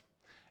address.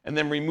 And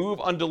then remove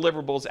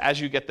undeliverables as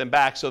you get them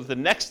back so that the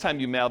next time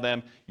you mail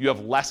them, you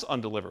have less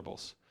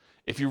undeliverables.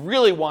 If you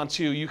really want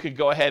to, you could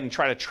go ahead and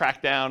try to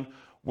track down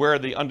where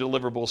the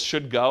undeliverables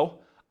should go.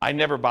 I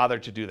never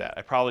bothered to do that.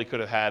 I probably could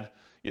have had,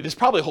 there's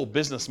probably a whole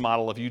business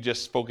model of you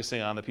just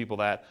focusing on the people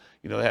that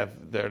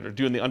that are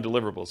doing the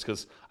undeliverables,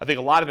 because I think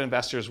a lot of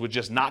investors would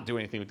just not do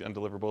anything with the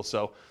undeliverables,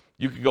 so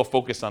you could go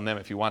focus on them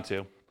if you want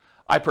to.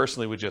 I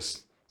personally would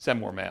just send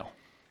more mail,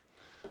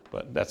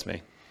 but that's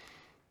me.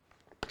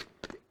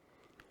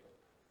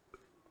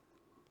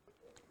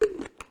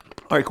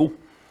 All right, cool.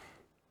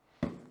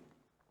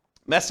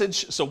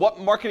 Message. So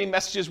what marketing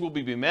messages will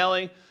we be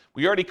mailing?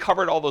 We already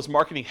covered all those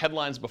marketing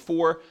headlines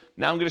before.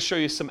 Now I'm going to show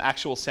you some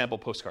actual sample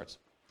postcards.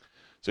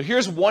 So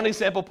here's one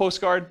example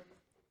postcard.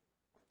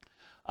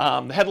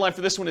 The headline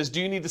for this one is,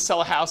 do you need to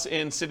sell a house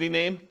in city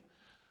name?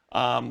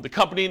 The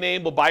company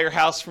name will buy your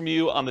house from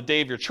you on the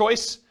day of your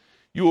choice.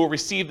 You will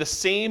receive the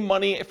same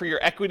money for your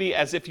equity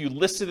as if you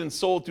listed and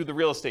sold through the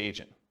real estate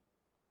agent.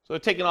 So they're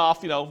taking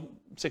off,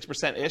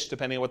 6%-ish,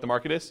 depending on what the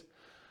market is.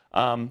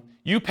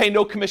 You pay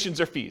no commissions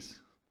or fees.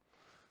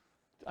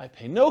 I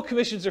pay no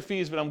commissions or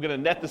fees, but I'm going to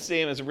net the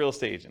same as a real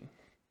estate agent.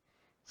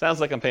 Sounds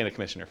like I'm paying a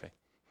commission or fee.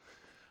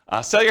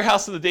 Sell your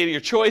house on the date of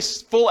your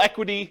choice, full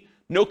equity,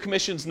 no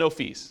commissions, no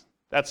fees.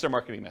 That's their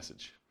marketing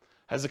message.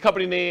 Has the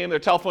company name, their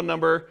telephone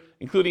number,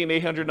 including an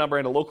 800 number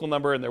and a local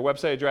number and their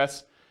website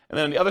address. And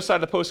then on the other side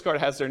of the postcard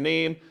has their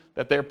name,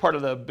 that they're part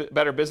of the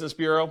Better Business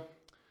Bureau,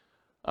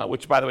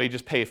 which, by the way, you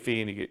just pay a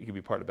fee and you can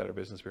be part of Better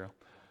Business Bureau.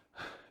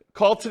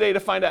 Call today to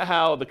find out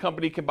how the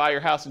company can buy your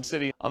house in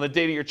city on the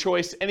date of your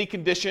choice. Any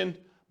condition,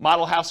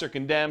 model house or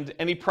condemned,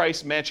 any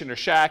price, mansion or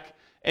shack,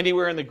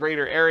 anywhere in the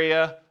greater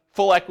area,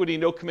 full equity,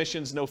 no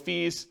commissions, no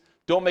fees,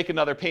 don't make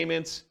another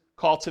payment,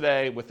 call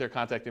today with their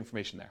contact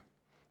information there.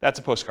 That's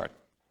a postcard.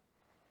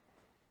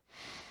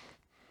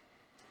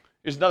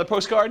 Here's another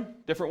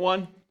postcard, different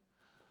one.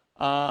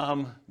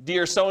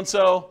 Dear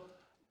so-and-so,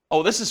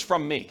 oh, this is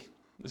from me.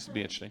 This would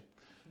be interesting.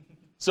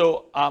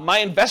 So my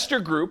investor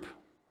group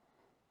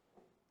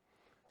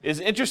is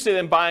interested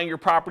in buying your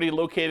property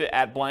located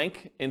at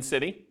blank in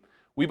city.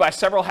 We buy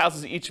several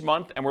houses each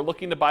month, and we're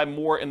looking to buy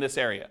more in this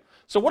area.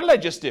 So what did I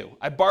just do?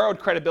 I borrowed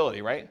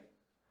credibility, right?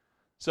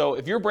 So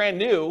if you're brand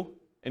new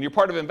and you're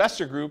part of an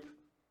investor group,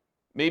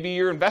 maybe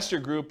your investor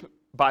group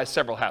buys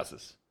several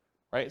houses,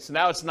 right? So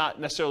now it's not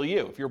necessarily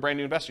you. If you're a brand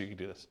new investor, you can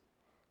do this.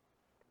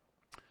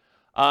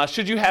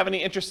 Should you have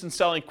any interest in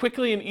selling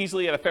quickly and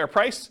easily at a fair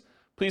price,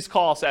 please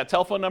call us at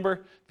telephone number.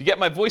 If you get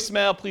my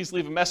voicemail, please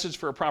leave a message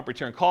for a prompt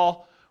return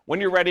call.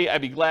 When you're ready,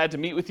 I'd be glad to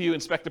meet with you,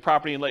 inspect the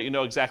property, and let you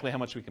know exactly how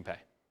much we can pay.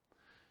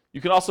 You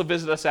can also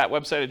visit us at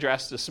website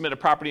address to submit a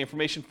property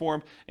information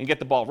form and get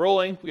the ball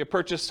rolling. We have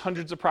purchased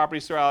hundreds of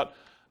properties throughout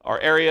our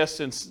area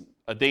since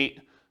a date,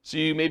 so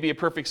you may be a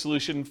perfect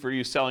solution for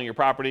you selling your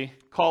property.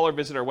 Call or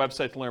visit our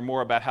website to learn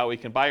more about how we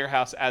can buy your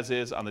house as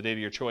is on the date of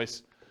your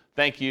choice.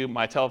 Thank you.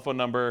 My telephone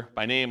number,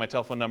 my name, my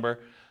telephone number.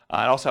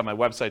 I also have my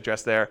website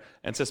address there.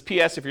 And it says,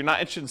 P.S. If you're not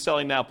interested in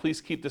selling now, please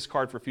keep this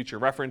card for future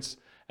reference.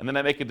 And then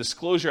I make a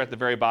disclosure at the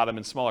very bottom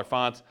in smaller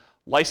font.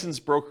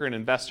 Licensed broker and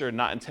investor,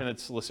 not intended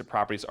to solicit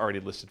properties already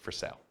listed for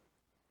sale.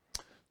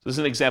 So this is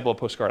an example of a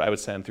postcard I would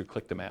send through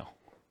Click to Mail.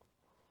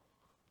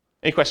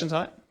 Any questions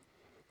on it?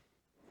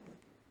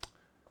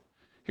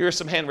 Here are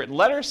some handwritten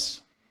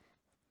letters.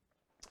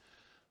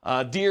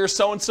 Dear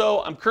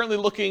so-and-so, I'm currently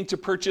looking to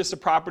purchase a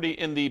property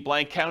in the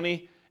blank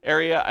county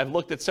area. I've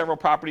looked at several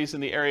properties in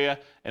the area,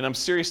 and I'm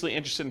seriously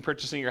interested in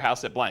purchasing your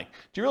house at blank.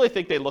 Do you really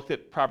think they looked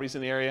at properties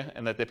in the area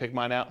and that they picked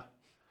mine out?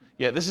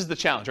 Yeah, this is the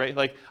challenge, right?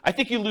 Like, I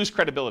think you lose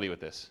credibility with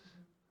this.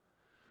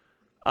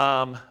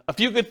 A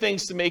few good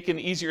things to make an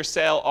easier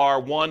sale are,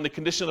 1, the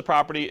condition of the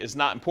property is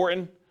not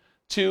important.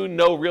 2,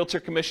 no realtor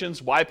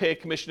commissions. Why pay a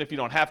commission if you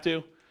don't have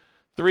to?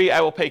 3,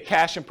 I will pay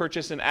cash and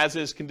purchase in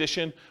as-is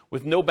condition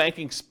with no bank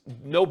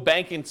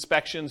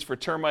inspections for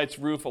termites,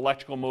 roof,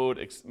 electrical mold,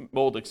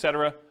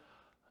 etc.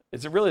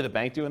 Is it really the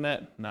bank doing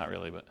that? Not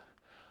really, but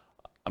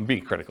I'm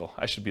being critical.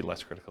 I should be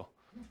less critical.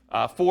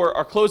 4,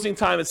 our closing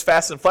time is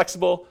fast and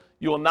flexible.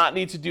 You will not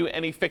need to do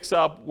any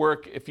fix-up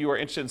work if you are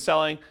interested in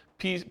selling.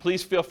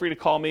 Please feel free to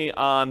call me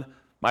on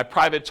my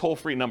private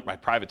toll-free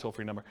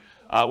number,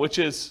 which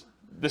is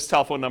this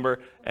telephone number,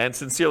 and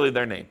sincerely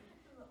their name.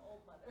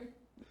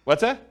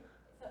 What's that?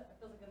 It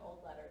feels like an old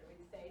letter. Do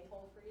we say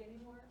toll-free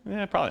anymore?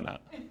 Yeah, probably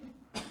not.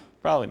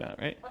 Probably not,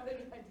 right? I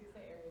think I do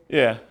say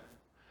area. Yeah.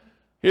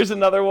 Here's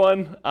another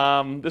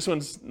one. This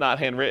one's not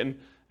handwritten.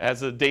 It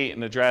has a date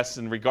and address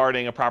and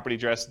regarding a property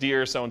address.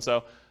 Dear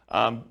so-and-so,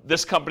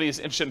 this company is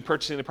interested in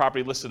purchasing the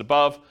property listed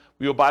above.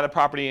 We will buy the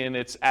property in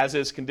its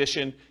as-is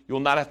condition. You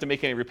will not have to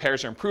make any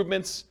repairs or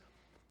improvements.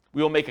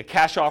 We will make a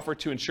cash offer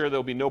to ensure there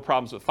will be no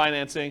problems with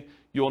financing.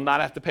 You will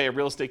not have to pay a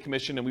real estate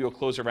commission, and we will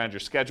close around your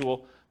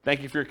schedule.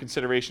 Thank you for your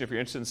consideration. If you're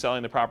interested in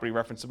selling the property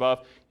referenced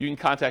above, you can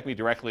contact me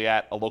directly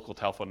at a local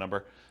telephone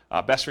number.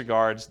 Best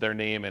regards, their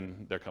name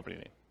and their company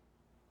name.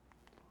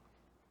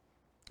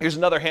 Here's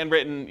another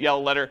handwritten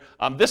yellow letter.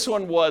 This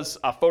one was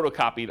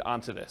photocopied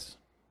onto this.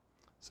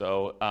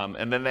 So,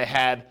 and then they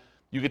had,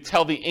 you could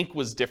tell the ink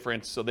was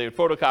different, so they would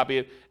photocopy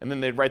it, and then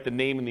they'd write the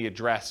name and the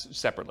address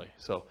separately.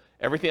 So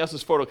everything else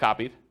was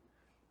photocopied,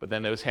 but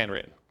then it was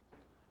handwritten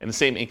in the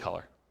same ink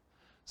color.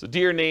 So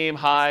dear name,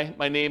 hi,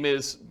 my name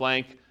is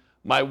blank.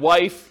 My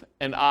wife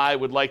and I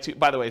would like to,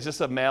 by the way, is this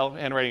a male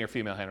handwriting or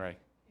female handwriting?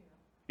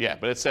 Yeah,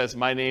 but it says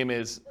my name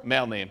is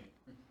male name,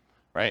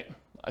 right?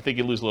 I think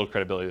you lose a little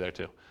credibility there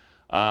too.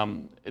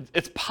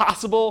 It's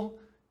possible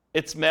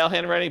it's male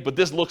handwriting, but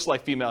this looks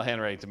like female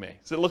handwriting to me.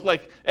 Does it look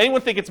like,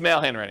 anyone think it's male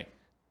handwriting?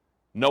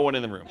 No one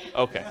in the room.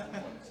 Okay.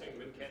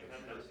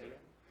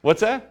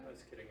 What's that? I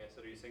was kidding. I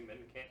said, are you saying men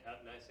can't have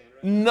nice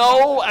handwriting?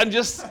 No, I'm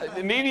just,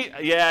 maybe,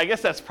 yeah, I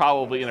guess that's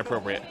probably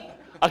inappropriate.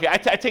 Okay, I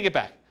take it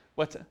back.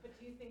 What's that? But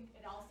do you think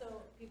it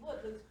also, people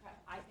would lose,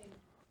 I think,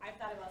 I've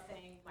thought about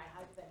saying my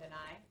husband and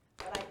I,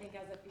 but I think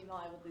as a female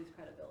I would lose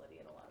credibility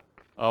in a lot of.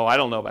 Oh, I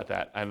don't know about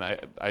that, and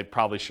I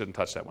probably shouldn't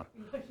touch that one.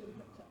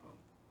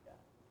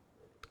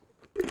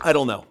 I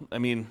don't know. I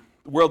mean,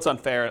 the world's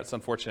unfair. It's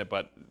unfortunate,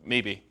 but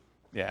maybe.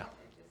 Yeah.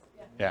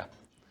 Yeah.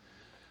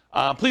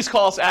 Please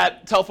call us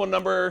at telephone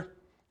number.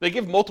 They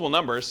give multiple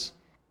numbers.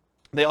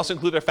 They also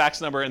include their fax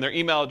number and their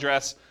email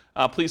address.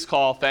 Please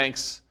call.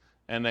 Thanks.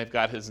 And they've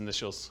got his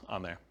initials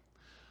on there.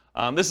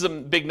 This is a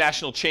big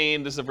national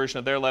chain. This is a version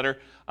of their letter.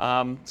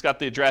 It's got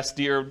the address,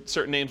 dear,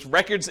 certain names.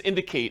 Records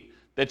indicate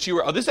that you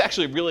are, oh, this is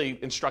actually a really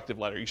instructive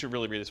letter. You should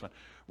really read this one.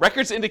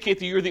 Records indicate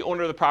that you're the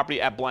owner of the property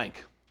at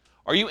blank.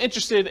 Are you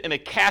interested in a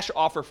cash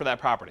offer for that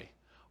property?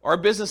 Our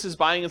business is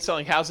buying and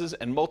selling houses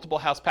and multiple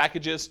house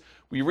packages.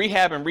 We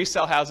rehab and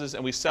resell houses,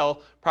 and we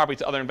sell property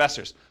to other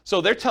investors.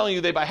 So they're telling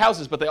you they buy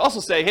houses, but they also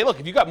say, hey, look,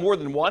 if you got more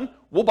than one,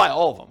 we'll buy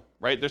all of them,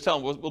 right? They're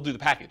telling we'll do the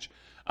package.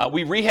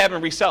 We rehab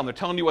and resell them. They're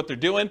telling you what they're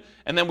doing,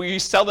 and then we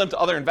sell them to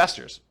other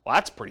investors. Well,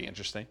 that's pretty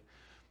interesting.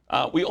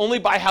 We only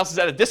buy houses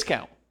at a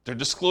discount. They're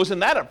disclosing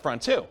that up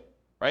front too,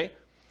 right?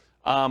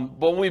 But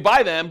when we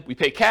buy them, we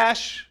pay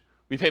cash.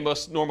 We pay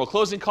most normal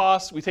closing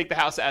costs. We take the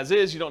house as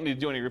is. You don't need to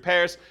do any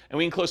repairs. And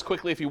we can close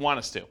quickly if you want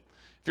us to.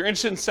 If you're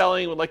interested in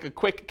selling, would like a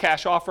quick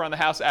cash offer on the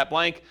house at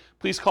blank,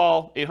 please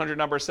call 800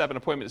 number, set an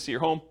appointment to see your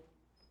home.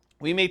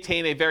 We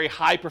maintain a very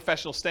high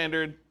professional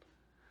standard.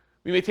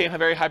 We maintain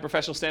very high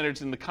professional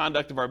standards in the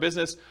conduct of our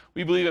business.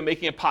 We believe in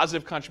making a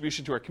positive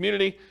contribution to our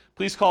community.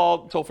 Please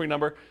call toll-free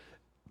number.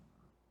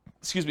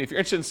 Excuse me, if you're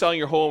interested in selling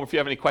your home, or if you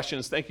have any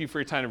questions, thank you for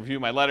your time to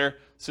review my letter.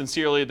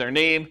 Sincerely, their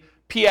name.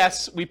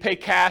 P.S. We pay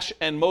cash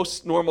and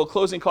most normal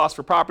closing costs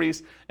for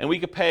properties, and we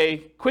could pay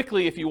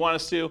quickly if you want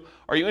us to.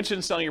 Are you interested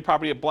in selling your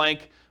property at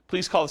blank?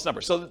 Please call this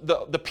number. So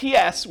the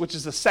P.S., which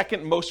is the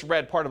second most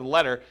read part of the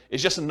letter,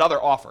 is just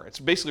another offer. It's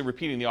basically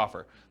repeating the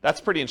offer.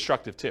 That's pretty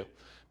instructive too.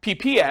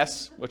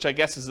 P.P.S., which I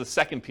guess is the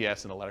second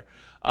P.S. in the letter,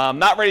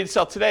 not ready to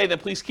sell today, then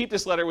please keep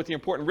this letter with your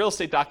important real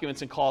estate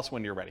documents and call us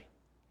when you're ready.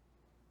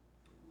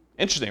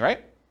 Interesting,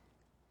 right?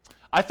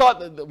 I thought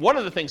that one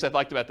of the things I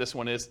liked about this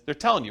one is they're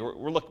telling you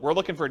we're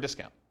looking for a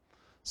discount.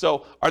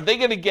 So are they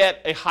going to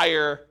get a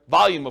higher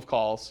volume of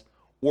calls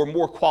or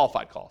more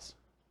qualified calls?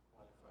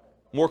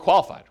 More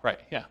qualified, right?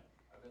 Yeah.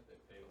 I bet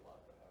they paid a lot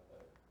to have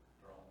that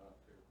drawn up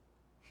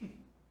too.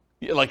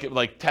 Yeah,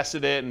 like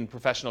tested it and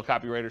professional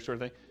copywriter sort of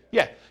thing.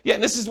 Yeah,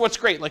 and this is what's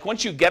great. Like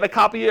once you get a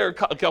copy or a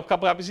couple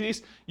copies of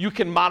these, you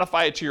can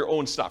modify it to your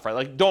own stuff, right?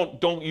 Like don't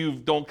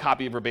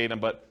copy it verbatim,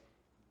 but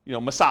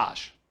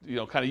massage.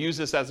 Kind of use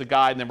this as a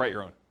guide and then write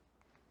your own.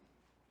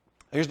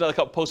 Here's another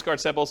couple postcard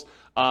samples.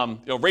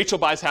 Rachel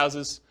buys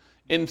houses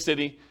in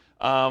city.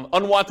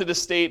 Unwanted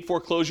estate,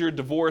 foreclosure,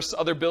 divorce,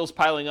 other bills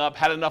piling up,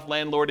 had enough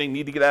landlording,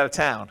 need to get out of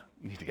town.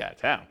 Need to get out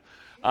of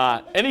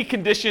town. Any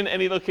condition,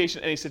 any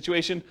location, any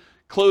situation,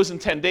 close in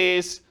 10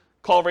 days.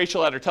 Call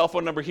Rachel at her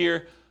telephone number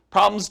here.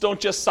 Problems don't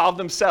just solve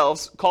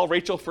themselves. Call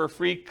Rachel for a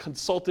free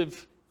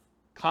consultative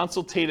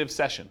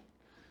session.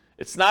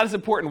 It's not as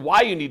important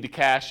why you need the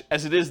cash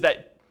as it is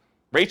that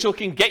Rachel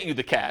can get you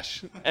the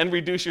cash and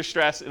reduce your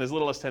stress in as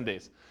little as 10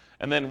 days.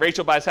 And then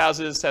Rachel buys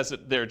houses, has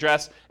their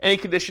address, any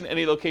condition,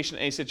 any location,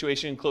 any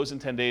situation, close in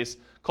 10 days.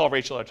 Call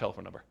Rachel at our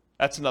telephone number.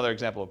 That's another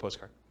example of a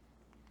postcard.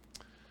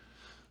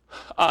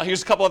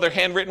 Here's a couple other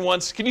handwritten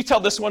ones. Can you tell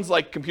this one's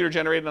like computer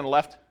generated on the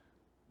left?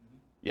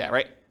 Yeah,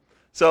 right?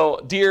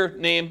 So, dear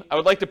name, I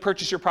would like to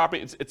purchase your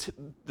property. It's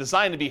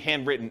designed to be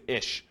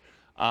handwritten-ish.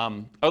 I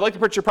would like to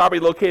purchase your property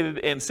located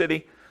in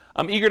city.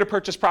 I'm eager to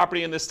purchase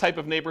property in this type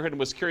of neighborhood and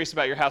was curious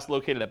about your house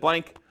located at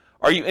blank.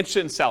 Are you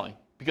interested in selling?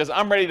 Because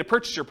I'm ready to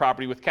purchase your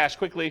property with cash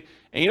quickly,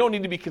 and you don't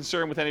need to be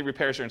concerned with any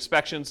repairs or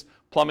inspections,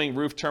 plumbing,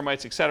 roof,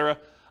 termites, etc.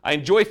 I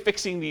enjoy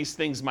fixing these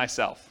things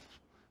myself.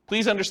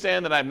 Please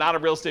understand that I'm not a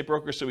real estate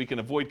broker, so we can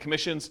avoid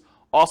commissions.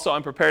 Also,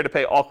 I'm prepared to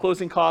pay all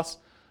closing costs.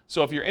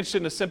 So if you're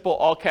interested in a simple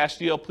all-cash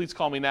deal, please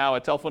call me now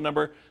at telephone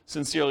number.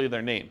 Sincerely,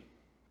 their name.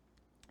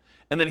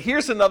 And then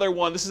here's another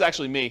one. This is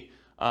actually me.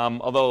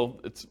 Although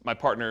it's my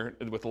partner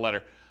with the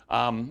letter.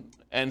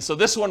 And so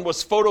this one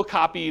was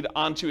photocopied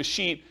onto a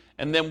sheet,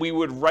 and then we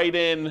would write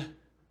in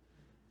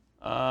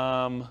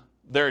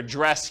their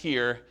address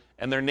here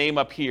and their name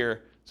up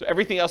here. So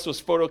everything else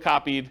was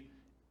photocopied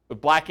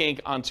with black ink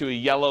onto a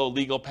yellow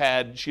legal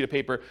pad sheet of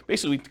paper.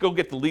 Basically, we'd go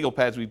get the legal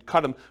pads, we'd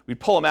cut them, we'd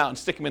pull them out and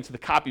stick them into the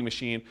copy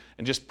machine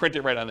and just print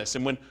it right on this.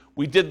 And when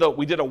we did a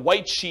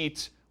white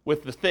sheet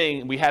with the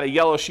thing, we had a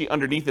yellow sheet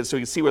underneath it so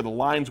you could see where the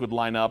lines would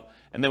line up,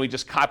 and then we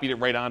just copied it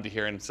right onto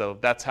here, and so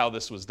that's how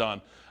this was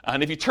done.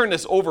 And if you turn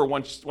this over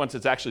once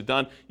it's actually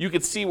done, you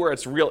could see where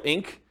it's real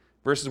ink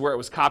versus where it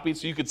was copied,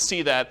 so you could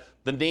see that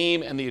the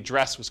name and the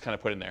address was kind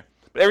of put in there.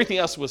 But everything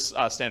else was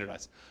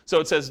standardized. So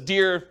it says,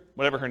 dear,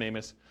 whatever her name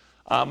is,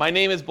 my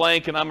name is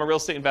blank, and I'm a real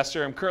estate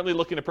investor. I'm currently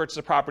looking to purchase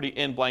a property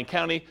in blank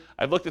county.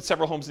 I've looked at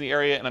several homes in the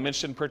area, and I'm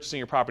interested in purchasing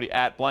your property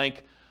at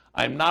blank.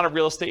 I'm not a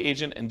real estate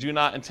agent and do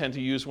not intend to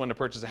use one to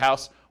purchase a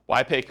house.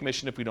 Why pay a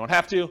commission if we don't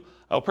have to?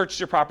 I will purchase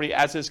your property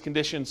as is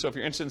conditioned, so if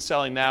you're interested in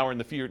selling now or in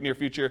the near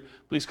future,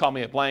 please call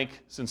me at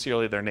blank.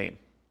 Sincerely, their name.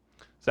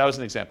 So that was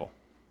an example.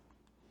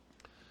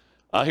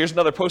 Here's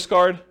another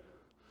postcard.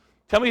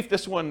 Tell me if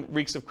this one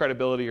reeks of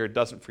credibility or it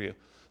doesn't for you.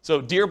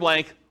 So, dear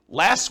blank,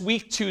 last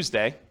week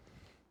Tuesday,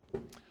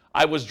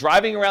 I was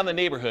driving around the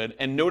neighborhood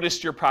and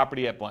noticed your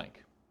property at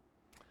blank.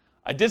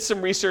 I did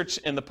some research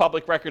in the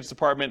public records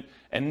department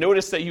and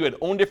noticed that you had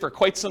owned it for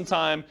quite some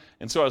time,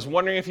 and so I was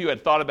wondering if you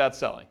had thought about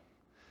selling.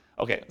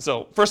 Okay,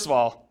 so first of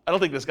all, I don't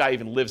think this guy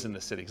even lives in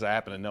this city because I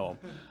happen to know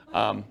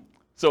him.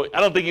 So I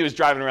don't think he was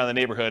driving around the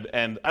neighborhood,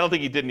 and I don't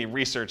think he did any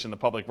research in the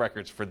public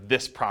records for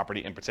this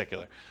property in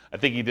particular. I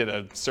think he did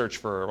a search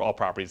for all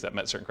properties that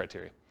met certain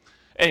criteria.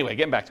 Anyway,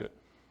 getting back to it.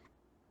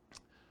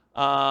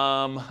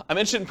 I'm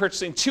interested in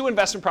purchasing 2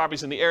 investment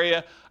properties in the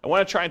area. I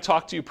want to try and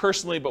talk to you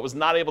personally, but was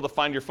not able to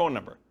find your phone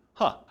number.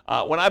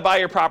 When I buy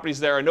your properties,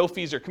 there are no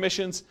fees or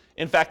commissions.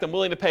 In fact, I'm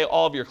willing to pay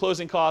all of your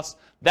closing costs.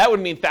 That would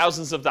mean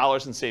thousands of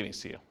dollars in savings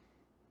to you.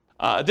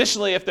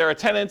 Additionally, if there are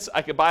tenants,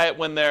 I could buy it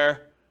when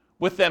they're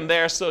with them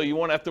there, so you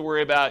won't have to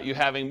worry about you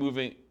having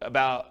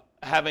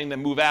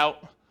them move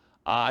out.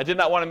 I did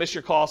not want to miss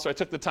your call, so I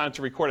took the time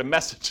to record a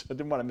message. I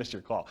didn't want to miss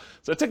your call.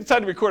 So I took the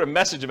time to record a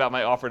message about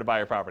my offer to buy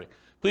your property.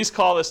 Please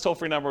call this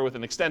toll-free number with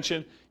an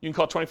extension. You can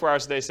call 24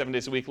 hours a day, 7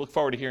 days a week. Look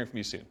forward to hearing from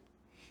you soon.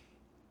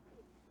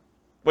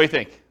 What do you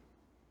think?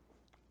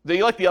 Do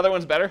you like the other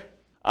ones better?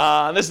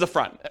 And this is the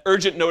front.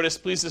 Urgent notice.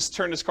 Please just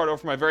turn this card over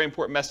for my very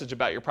important message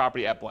about your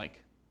property at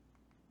blank.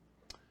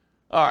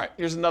 All right,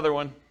 here's another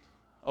one.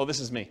 Oh, this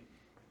is me.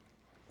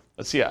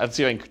 Let's see if I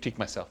can critique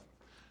myself.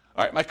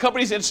 All right, my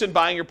company's interested in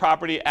buying your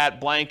property at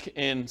blank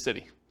in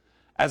city.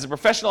 As a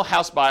professional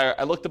house buyer,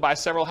 I look to buy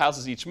several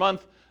houses each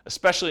month,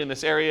 especially in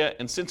this area,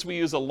 and since we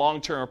use a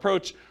long-term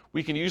approach,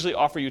 we can usually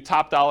offer you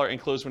top dollar and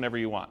close whenever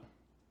you want.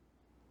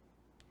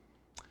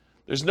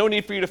 There's no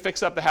need for you to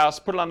fix up the house,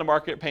 put it on the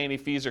market, pay any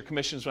fees or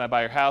commissions when I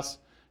buy your house.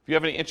 If you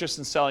have any interest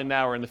in selling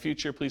now or in the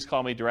future, please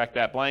call me direct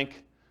at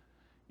blank.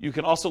 You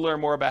can also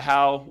learn more about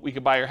how we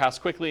can buy your house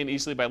quickly and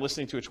easily by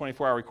listening to a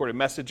 24-hour recorded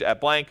message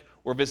at blank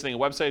or visiting a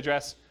website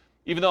address.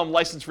 Even though I'm a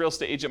licensed real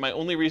estate agent, my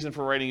only reason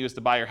for writing you is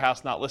to buy your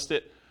house, not list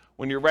it.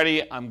 When you're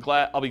ready,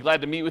 I'll be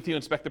glad to meet with you,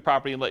 inspect the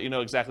property, and let you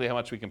know exactly how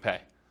much we can pay.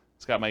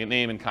 It's got my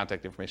name and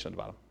contact information on the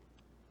bottom.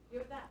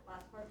 That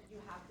last part, do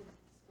you have to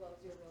disclose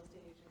your real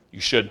estate agent? You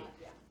should.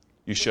 Yeah.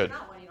 You should. If you're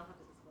not one, you don't have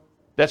to disclose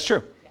it. That's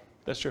true. Yeah.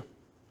 That's true.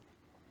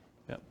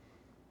 Yeah.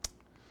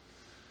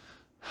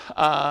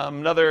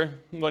 Another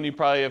one you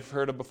probably have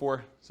heard of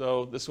before.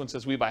 So this one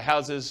says, we buy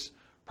houses,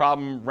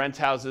 problem, rent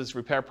houses,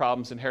 repair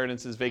problems,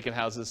 inheritances, vacant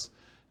houses.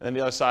 And then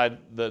the other side,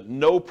 the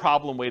no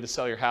problem way to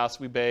sell your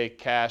house. We pay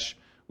cash.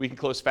 We can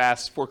close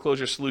fast.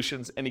 Foreclosure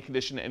solutions, any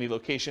condition, any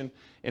location.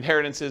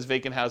 Inheritances,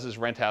 vacant houses,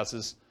 rent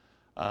houses.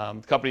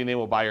 The company name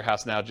will buy your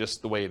house now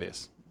just the way it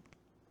is.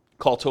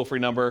 Call toll-free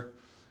number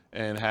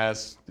and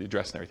has the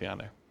address and everything on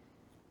there.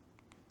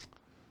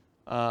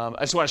 I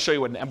just want to show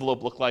you what an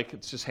envelope looked like.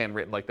 It's just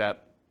handwritten like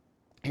that.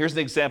 Here's an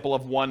example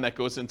of one that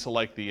goes into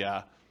like the,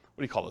 what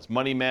do you call this,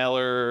 money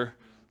mailer,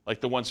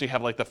 like the ones you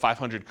have like the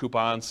 500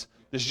 coupons.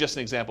 This is just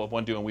an example of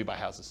one doing We Buy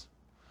Houses.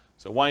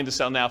 So wanting to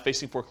sell now,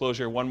 facing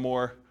foreclosure, one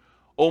more,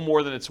 owe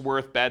more than it's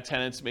worth, bad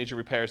tenants, major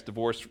repairs,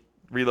 divorce,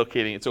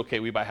 relocating. It's okay,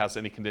 We Buy House,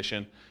 any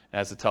condition. It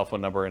has a telephone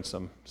number and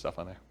some stuff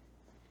on there.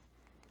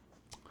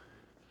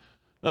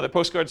 Another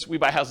postcards, We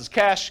Buy Houses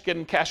cash,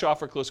 getting cash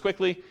offer, close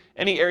quickly.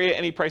 Any area,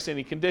 any price,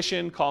 any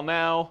condition, call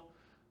now.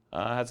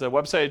 Has a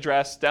website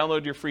address.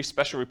 Download your free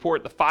special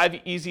report. The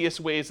 5 easiest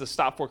ways to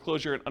stop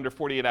foreclosure in under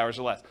 48 hours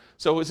or less.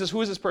 So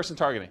who is this person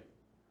targeting?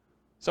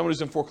 Someone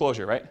who's in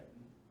foreclosure, right?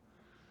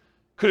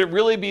 Could it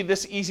really be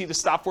this easy to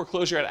stop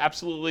foreclosure at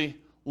absolutely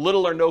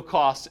little or no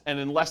cost and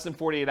in less than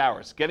 48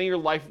 hours? Getting your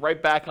life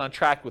right back on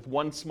track with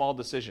one small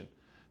decision.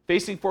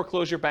 Facing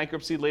foreclosure,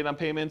 bankruptcy, late on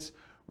payments,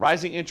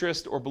 rising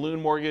interest, or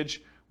balloon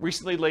mortgage,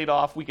 recently laid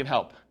off, we can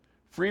help.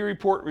 Free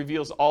report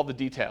reveals all the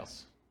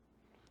details.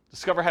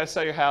 Discover how to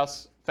sell your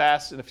house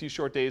fast in a few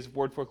short days,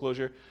 avoid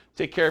foreclosure,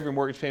 take care of your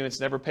mortgage payments,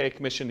 never pay a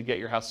commission to get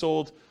your house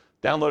sold.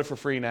 Download it for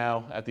free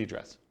now at the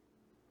address.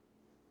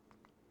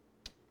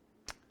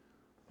 I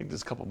think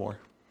there's a couple more.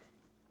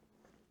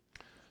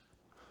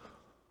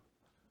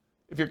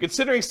 If you're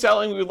considering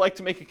selling, we would like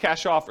to make a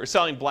cash offer,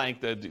 selling blank,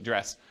 the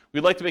address.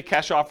 We'd like to make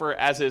cash offer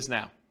as is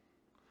now.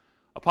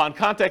 Upon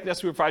contacting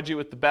us, we provide you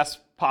with the best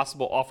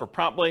possible offer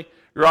promptly.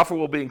 Your offer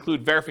will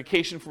include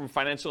verification from a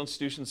financial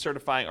institution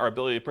certifying our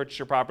ability to purchase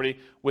your property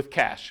with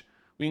cash.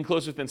 We can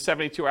close within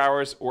 72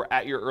 hours or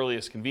at your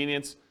earliest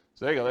convenience.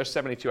 So there you go, there's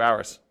 72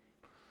 hours.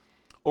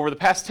 Over the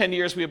past 10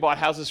 years, we have bought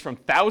houses from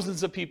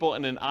thousands of people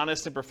in an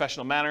honest and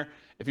professional manner.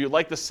 If you'd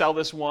like to sell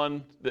this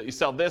one, that you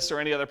sell this or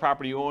any other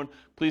property you own,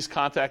 please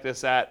contact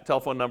us at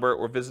telephone number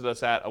or visit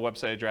us at a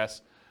website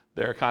address.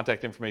 There are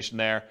contact information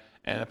there.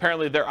 And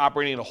apparently they're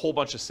operating in a whole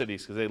bunch of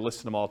cities because they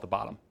listed them all at the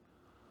bottom.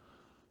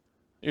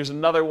 Here's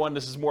another one.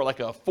 This is more like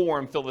a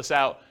form. Fill this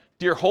out.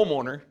 Dear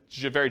homeowner, which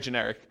is very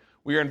generic.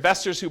 We are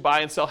investors who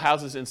buy and sell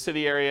houses in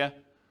city area.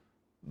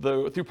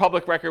 Through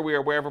public record, we are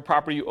aware of a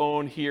property you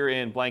own here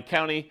in blank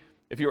county.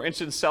 If you're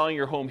interested in selling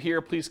your home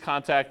here, please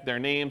contact their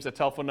names, a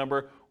telephone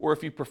number, or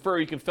if you prefer,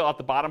 you can fill out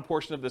the bottom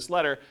portion of this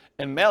letter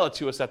and mail it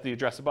to us at the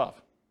address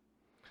above.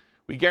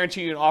 We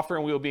guarantee you an offer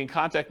and we will be in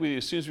contact with you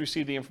as soon as we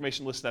receive the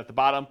information listed at the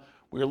bottom.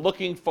 We are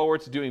looking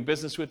forward to doing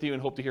business with you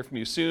and hope to hear from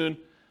you soon.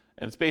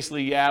 And it's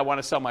basically, yeah, I want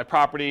to sell my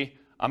property.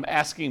 I'm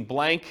asking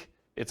blank.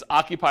 It's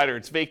occupied or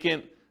it's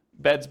vacant.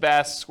 Beds,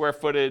 baths, square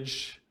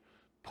footage,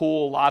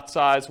 pool, lot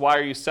size. Why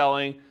are you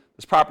selling?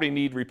 Does property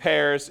need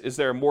repairs? Is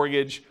there a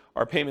mortgage?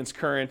 Are payments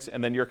current?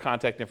 And then your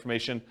contact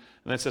information. And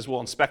then it says,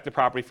 we'll inspect the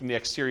property from the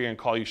exterior and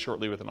call you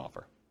shortly with an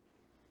offer.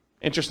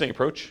 Interesting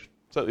approach.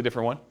 Slightly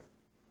different one.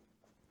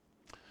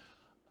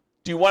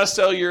 Do you want to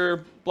sell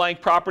your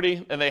blank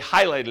property? And they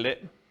highlighted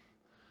it.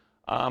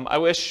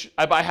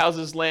 I buy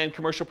houses, land,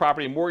 commercial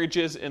property, and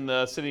mortgages in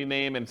the city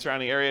name and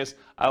surrounding areas.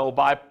 I will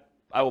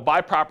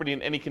buy property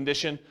in any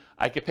condition.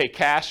 I could pay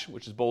cash,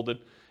 which is bolded.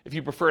 If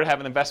you prefer to have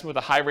an investment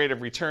with a high rate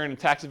of return and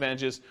tax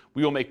advantages,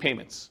 we will make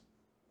payments.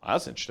 Wow,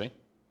 that's interesting.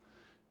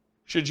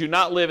 Should you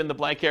not live in the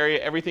blank area,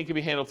 everything can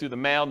be handled through the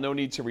mail, no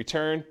need to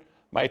return.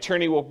 My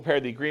attorney will prepare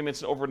the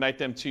agreements and overnight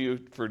them to you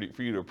for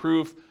you to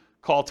approve.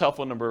 Call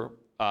telephone number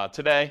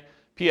today.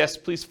 P.S.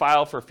 Please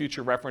file for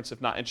future reference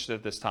if not interested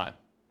at this time.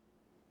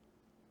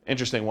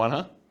 Interesting one,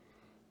 huh?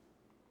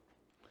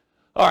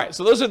 All right,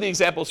 so those are the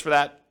examples for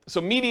that.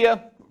 So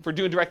media, for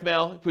doing direct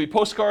mail, it could be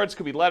postcards,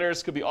 could be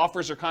letters, could be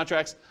offers or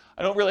contracts.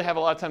 I don't really have a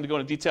lot of time to go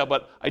into detail,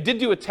 but I did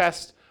do a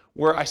test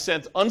where I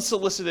sent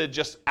unsolicited,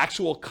 just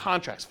actual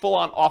contracts,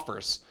 full-on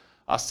offers,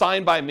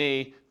 signed by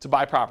me to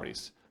buy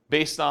properties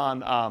based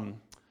on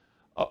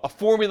a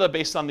formula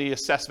based on the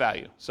assessed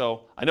value.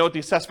 So I know what the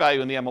assessed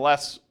value in the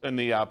MLS and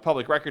the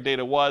public record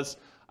data was.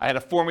 I had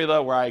a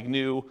formula where I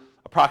knew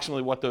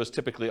approximately what those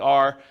typically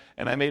are,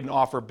 and I made an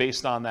offer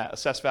based on that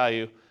assessed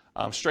value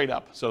straight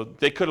up. So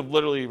they could have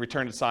literally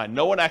returned it signed.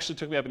 No one actually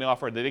took me up on the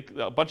offer.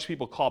 A bunch of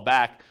people called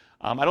back.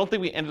 I don't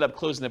think we ended up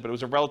closing it, but it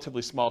was a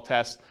relatively small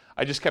test.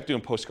 I just kept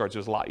doing postcards. It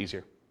was a lot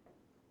easier.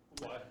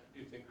 Why? Do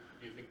you think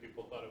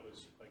people thought it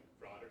was like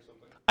fraud or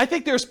something? I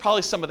think there's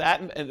probably some of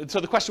that. And so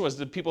the question was,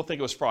 did people think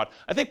it was fraud?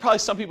 I think probably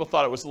some people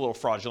thought it was a little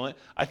fraudulent.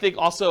 I think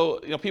also,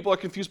 people are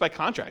confused by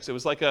contracts. It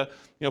was like a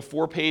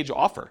 4-page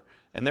offer.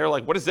 And they're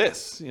like, what is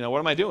this? What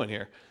am I doing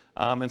here?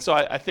 And so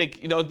I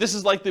think, this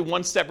is like the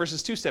 1-step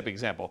versus 2-step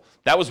example.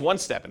 That was 1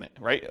 step in it,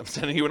 right? I'm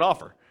sending you an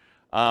offer.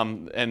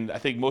 And I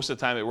think most of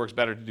the time it works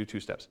better to do 2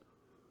 steps.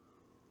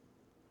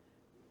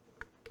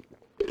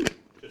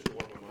 Just to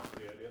warm them up to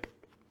the idea.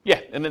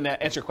 Yeah, and then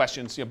answer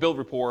questions, build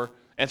rapport,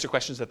 answer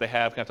questions that they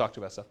have, kind of talk to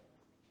about stuff.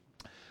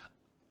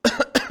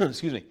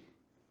 Excuse me.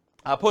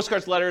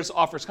 Postcards, letters,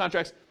 offers,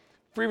 contracts,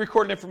 free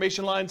recorded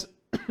information lines,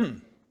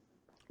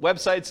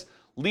 websites,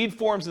 lead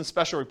forms, and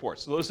special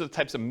reports. So those are the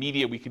types of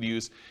media we could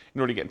use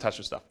in order to get in touch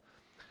with stuff.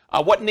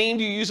 What name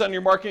do you use on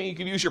your marketing? You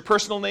could use your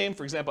personal name.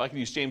 For example, I could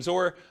use James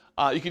Orr.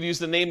 You could use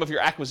the name of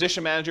your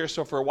acquisition manager.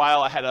 So for a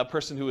while, I had a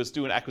person who was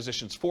doing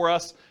acquisitions for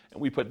us,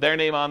 and we put their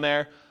name on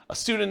there. A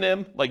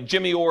pseudonym like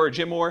Jimmy Orr or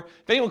Jim Orr.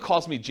 If anyone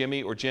calls me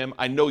Jimmy or Jim,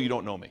 I know you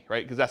don't know me,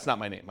 right? Because that's not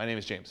my name. My name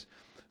is James.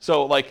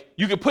 So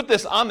you could put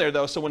this on there,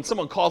 though, so when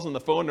someone calls on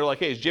the phone, they're like,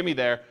 hey, is Jimmy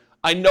there?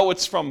 I know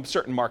it's from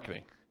certain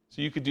marketing.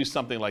 So you could do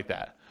something like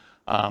that.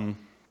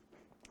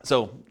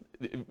 So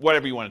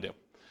whatever you want to do.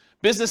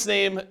 Business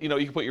name, you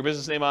can put your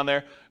business name on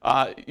there.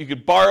 You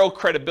could borrow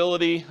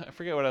credibility. I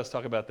forget what I was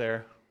talking about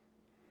there.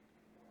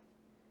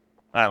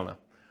 I don't know.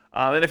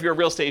 And if you're a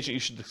real estate agent,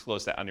 you should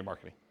disclose that on your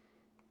marketing.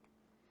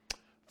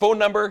 Phone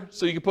number,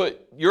 so you can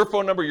put your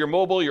phone number, your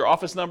mobile, your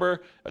office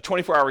number, a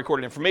 24-hour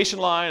recorded information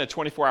line, a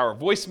 24-hour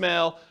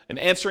voicemail, an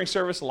answering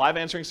service, a live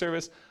answering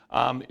service,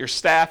 your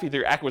staff, either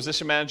your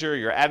acquisition manager or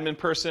your admin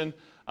person.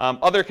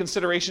 Other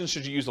considerations,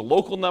 should you use a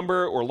local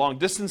number or long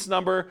distance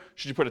number?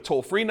 Should you put a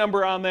toll-free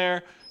number on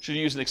there? Should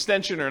you use an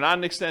extension or not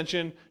an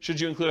extension? Should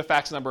you include a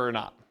fax number or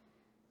not?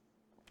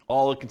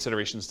 All the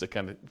considerations to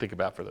kind of think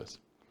about for this.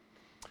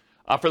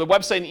 For the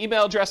website and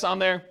email address on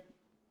there,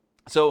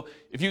 so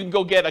if you can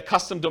go get a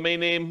custom domain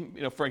name,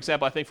 for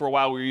example, I think for a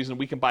while we were using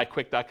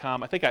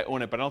wecanbuyquick.com. I think I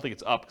own it, but I don't think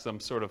it's up because I'm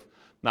sort of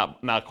not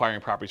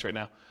acquiring properties right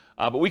now.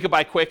 But We Can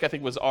Buy Quick, I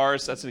think, was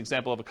ours. That's an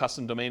example of a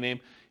custom domain name.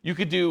 You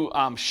could do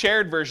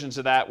shared versions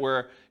of that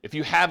where if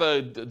you have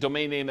a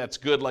domain name that's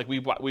good, like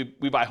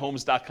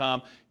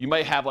WeBuyHomes.com, you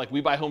might have like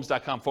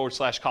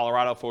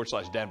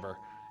WeBuyHomes.com/Colorado/Denver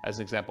as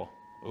an example.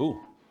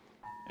 Ooh,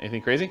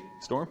 anything crazy?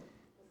 Storm?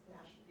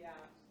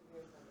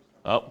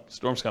 Oh,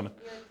 storm's coming.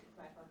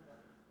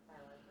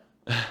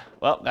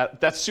 Well,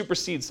 that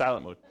supersedes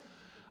silent mode.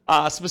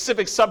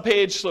 Specific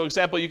subpage, so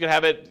example, you could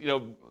have it,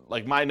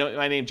 like my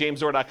name,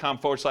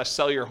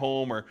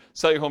 jamesorr.com/sellyourhome or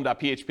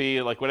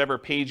sellyourhome.php, like whatever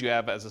page you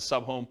have as a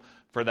subhome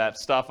for that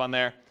stuff on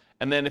there.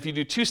 And then if you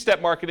do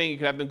 2-step marketing, you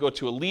can have them go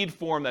to a lead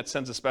form that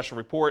sends a special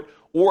report,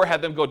 or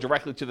have them go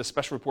directly to the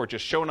special report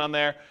just shown on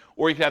there,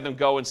 or you can have them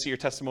go and see your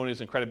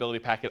testimonials and credibility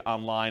packet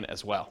online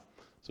as well.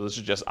 So those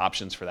are just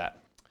options for that.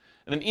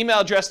 And then email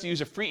address, to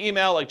use a free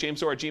email like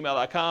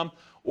jamesorr@gmail.com,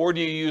 or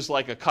do you use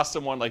like a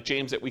custom one like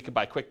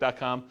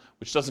james@wecanbuyquick.com,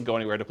 which doesn't go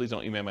anywhere, so please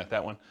don't email me at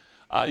that one.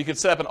 You can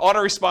set up an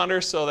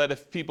autoresponder so that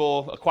if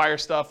people acquire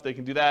stuff, they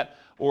can do that.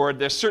 Or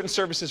there's certain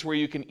services where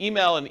you can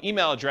email an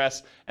email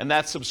address, and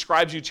that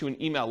subscribes you to an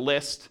email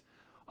list,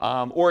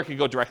 or it can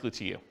go directly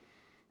to you,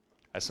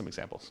 as some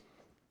examples.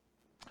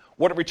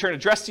 What return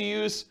address to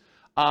use?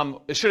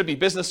 Should it be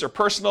business or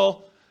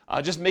personal?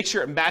 Just make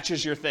sure it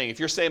matches your thing. If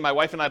you're saying my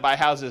wife and I buy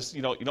houses,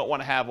 you don't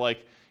want to have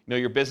like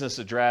your business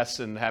address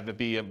and have it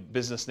be a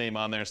business name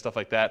on there and stuff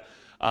like that.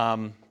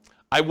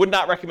 I would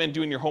not recommend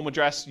doing your home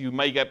address. You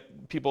might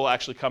get people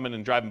actually coming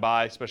and driving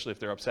by, especially if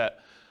they're upset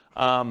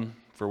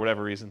for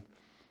whatever reason.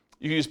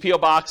 You can use P.O.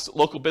 Box,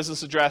 local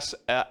business address,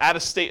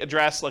 out-of-state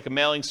address, like a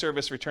mailing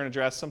service return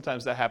address.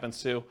 Sometimes that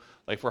happens too,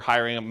 like if we're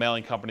hiring a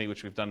mailing company,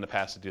 which we've done in the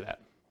past to do that.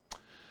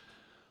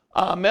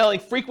 Mailing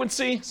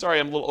frequency. Sorry,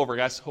 I'm a little over,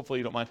 guys. Hopefully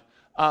you don't mind.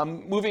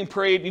 Moving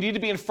parade. You need to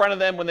be in front of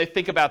them when they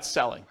think about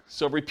selling.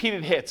 So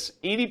repeated hits.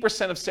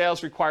 80% of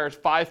sales requires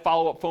 5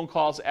 follow-up phone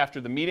calls after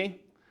the meeting.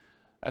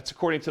 That's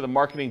according to the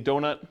Marketing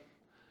Donut.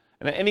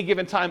 And at any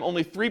given time,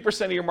 only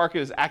 3% of your market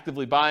is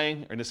actively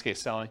buying, or in this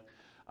case, selling.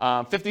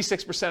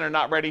 56% are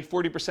not ready.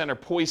 40% are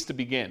poised to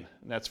begin.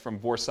 And that's from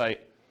Vorsight.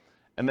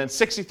 And then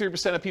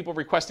 63% of people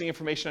requesting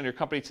information on your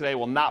company today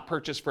will not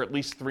purchase for at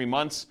least 3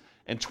 months.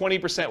 And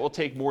 20% will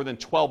take more than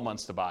 12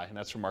 months to buy. And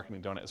that's from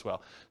Marketing Donut as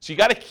well. So you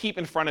got to keep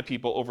in front of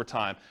people over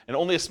time. And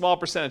only a small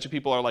percentage of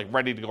people are like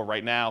ready to go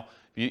right now.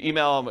 If you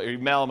email them or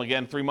email them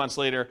again 3 months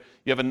later,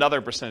 you have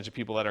another percentage of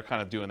people that are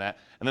kind of doing that.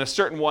 And then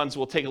certain ones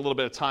will take a little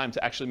bit of time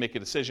to actually make a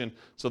decision.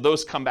 So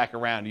those come back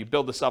around. You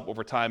build this up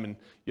over time and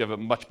you have a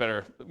much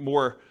better,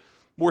 more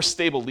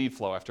stable lead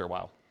flow after a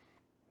while.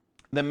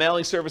 Then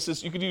mailing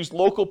services, you could use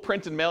local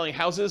print and mailing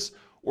houses,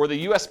 or the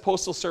U.S.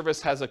 Postal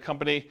Service has a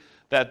company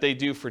that they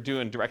do for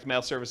doing direct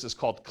mail services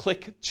called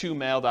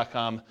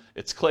click2mail.com.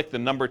 It's click the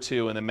number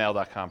 2 and then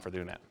mail.com for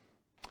doing that.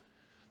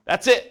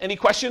 That's it. Any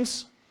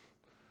questions?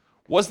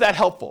 Was that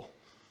helpful?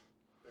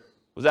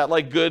 Was that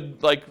like good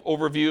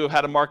overview of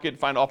how to market,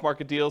 find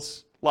off-market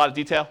deals? A lot of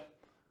detail?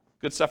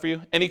 Good stuff for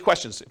you? Any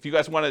questions? If you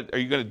guys want to, are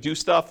you going to do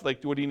stuff?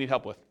 Like, what do you need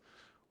help with?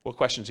 What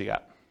questions you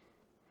got?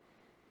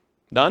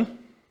 None?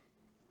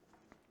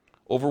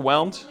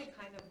 Overwhelmed? It's only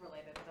kind of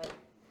related, but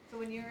so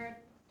when you're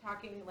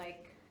talking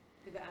like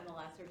to the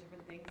MLS or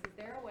different things, is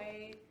there a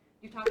way,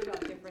 you talked about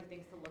different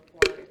things to look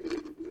for if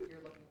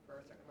you're looking for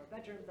a certain number of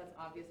bedrooms, that's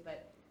obvious,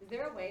 but is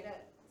there a way to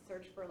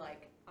search for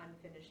like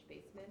unfinished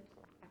basement?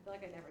 I feel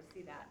like I never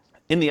see that.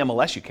 In the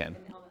MLS you can,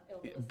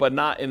 but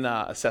not in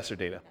assessor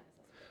data.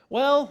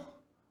 Well,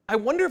 I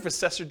wonder if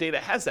assessor data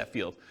has that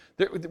field.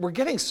 We're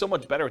getting so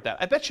much better at that.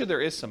 I bet you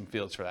there is some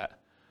fields for that.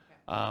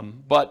 Okay.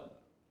 But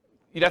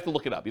you'd have to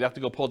look it up. You'd have to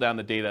go pull down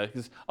the data,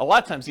 because a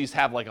lot of times these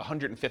have like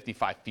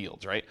 155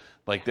 fields, right?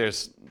 Like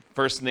there's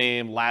first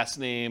name, last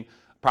name,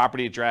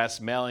 property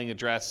address, mailing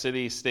address,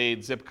 city,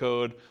 state, zip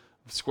code,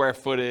 square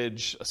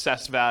footage,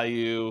 assessed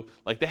value.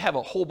 Like they have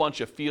a whole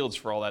bunch of fields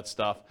for all that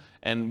stuff,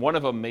 and one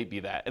of them may be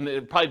that. And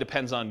it probably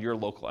depends on your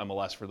local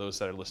MLS for those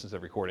that are listening to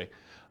the recording.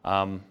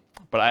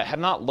 But I have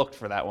not looked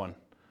for that one.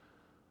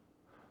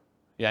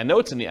 Yeah, I know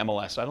it's in the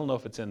MLS, so I don't know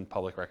if it's in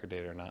public record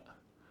data or not.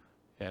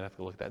 Yeah, I'd have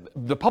to look at that.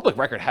 The public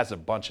record has a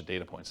bunch of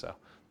data points, though.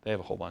 They have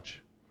a whole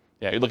bunch.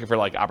 Yeah, you're looking for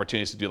like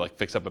opportunities to do like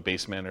fix up a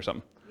basement or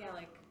something. Yeah, I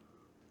think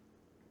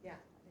that's.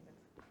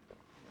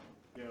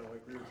 Yeah,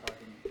 like we were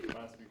talking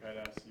last week, I'd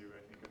asked you,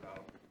 I think,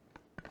 about,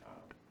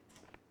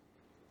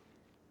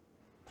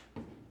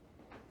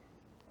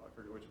 I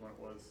forget which one it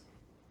was,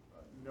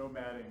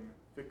 nomading,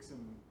 fix and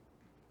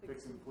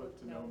flip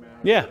to nomad,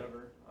 yeah. Or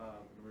whatever.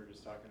 We were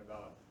just talking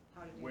about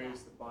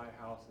ways to buy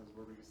houses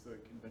where we use the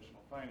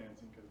conventional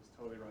financing because it's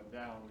totally run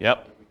down. We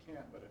probably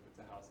can't, but if it's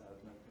a house that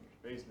has an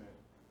unfinished basement,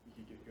 you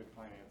can get good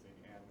financing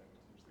and then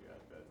potentially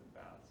add beds and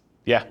baths.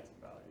 Yeah. Create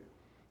some value.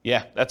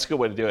 Yeah, that's a good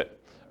way to do it.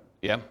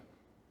 Yeah.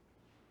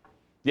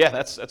 Yeah,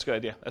 that's a good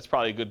idea. That's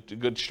probably a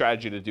good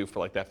strategy to do for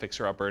like that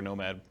fixer-upper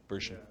nomad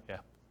version. Yeah.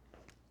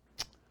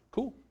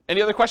 Cool.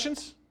 Any other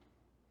questions?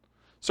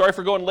 Sorry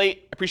for going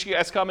late. I appreciate you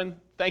guys coming.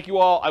 Thank you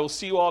all. I will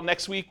see you all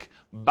next week.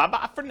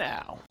 Bye-bye for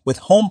now. With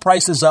home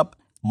prices up,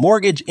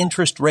 mortgage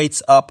interest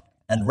rates up,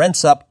 and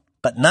rents up,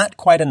 but not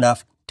quite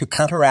enough to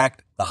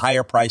counteract the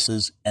higher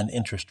prices and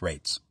interest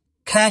rates.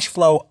 Cash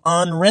flow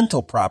on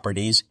rental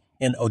properties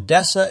in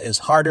Odessa is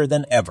harder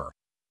than ever.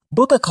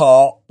 Book a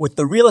call with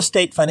the Real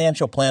Estate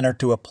Financial Planner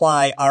to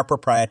apply our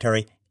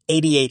proprietary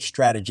 88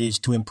 strategies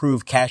to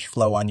improve cash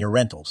flow on your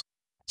rentals.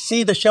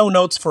 See the show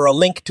notes for a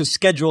link to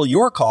schedule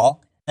your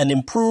call and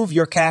improve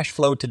your cash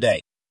flow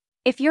today.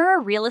 If you're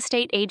a real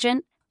estate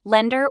agent,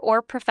 lender,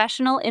 or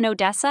professional in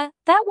Odessa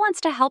that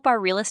wants to help our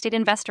real estate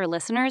investor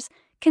listeners,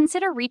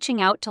 consider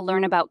reaching out to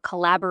learn about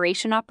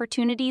collaboration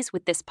opportunities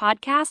with this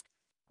podcast.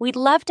 We'd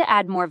love to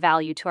add more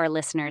value to our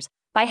listeners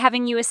by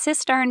having you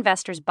assist our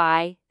investors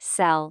buy,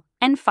 sell,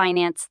 and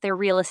finance their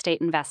real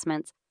estate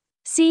investments.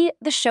 See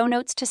the show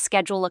notes to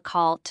schedule a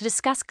call to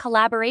discuss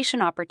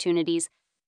collaboration opportunities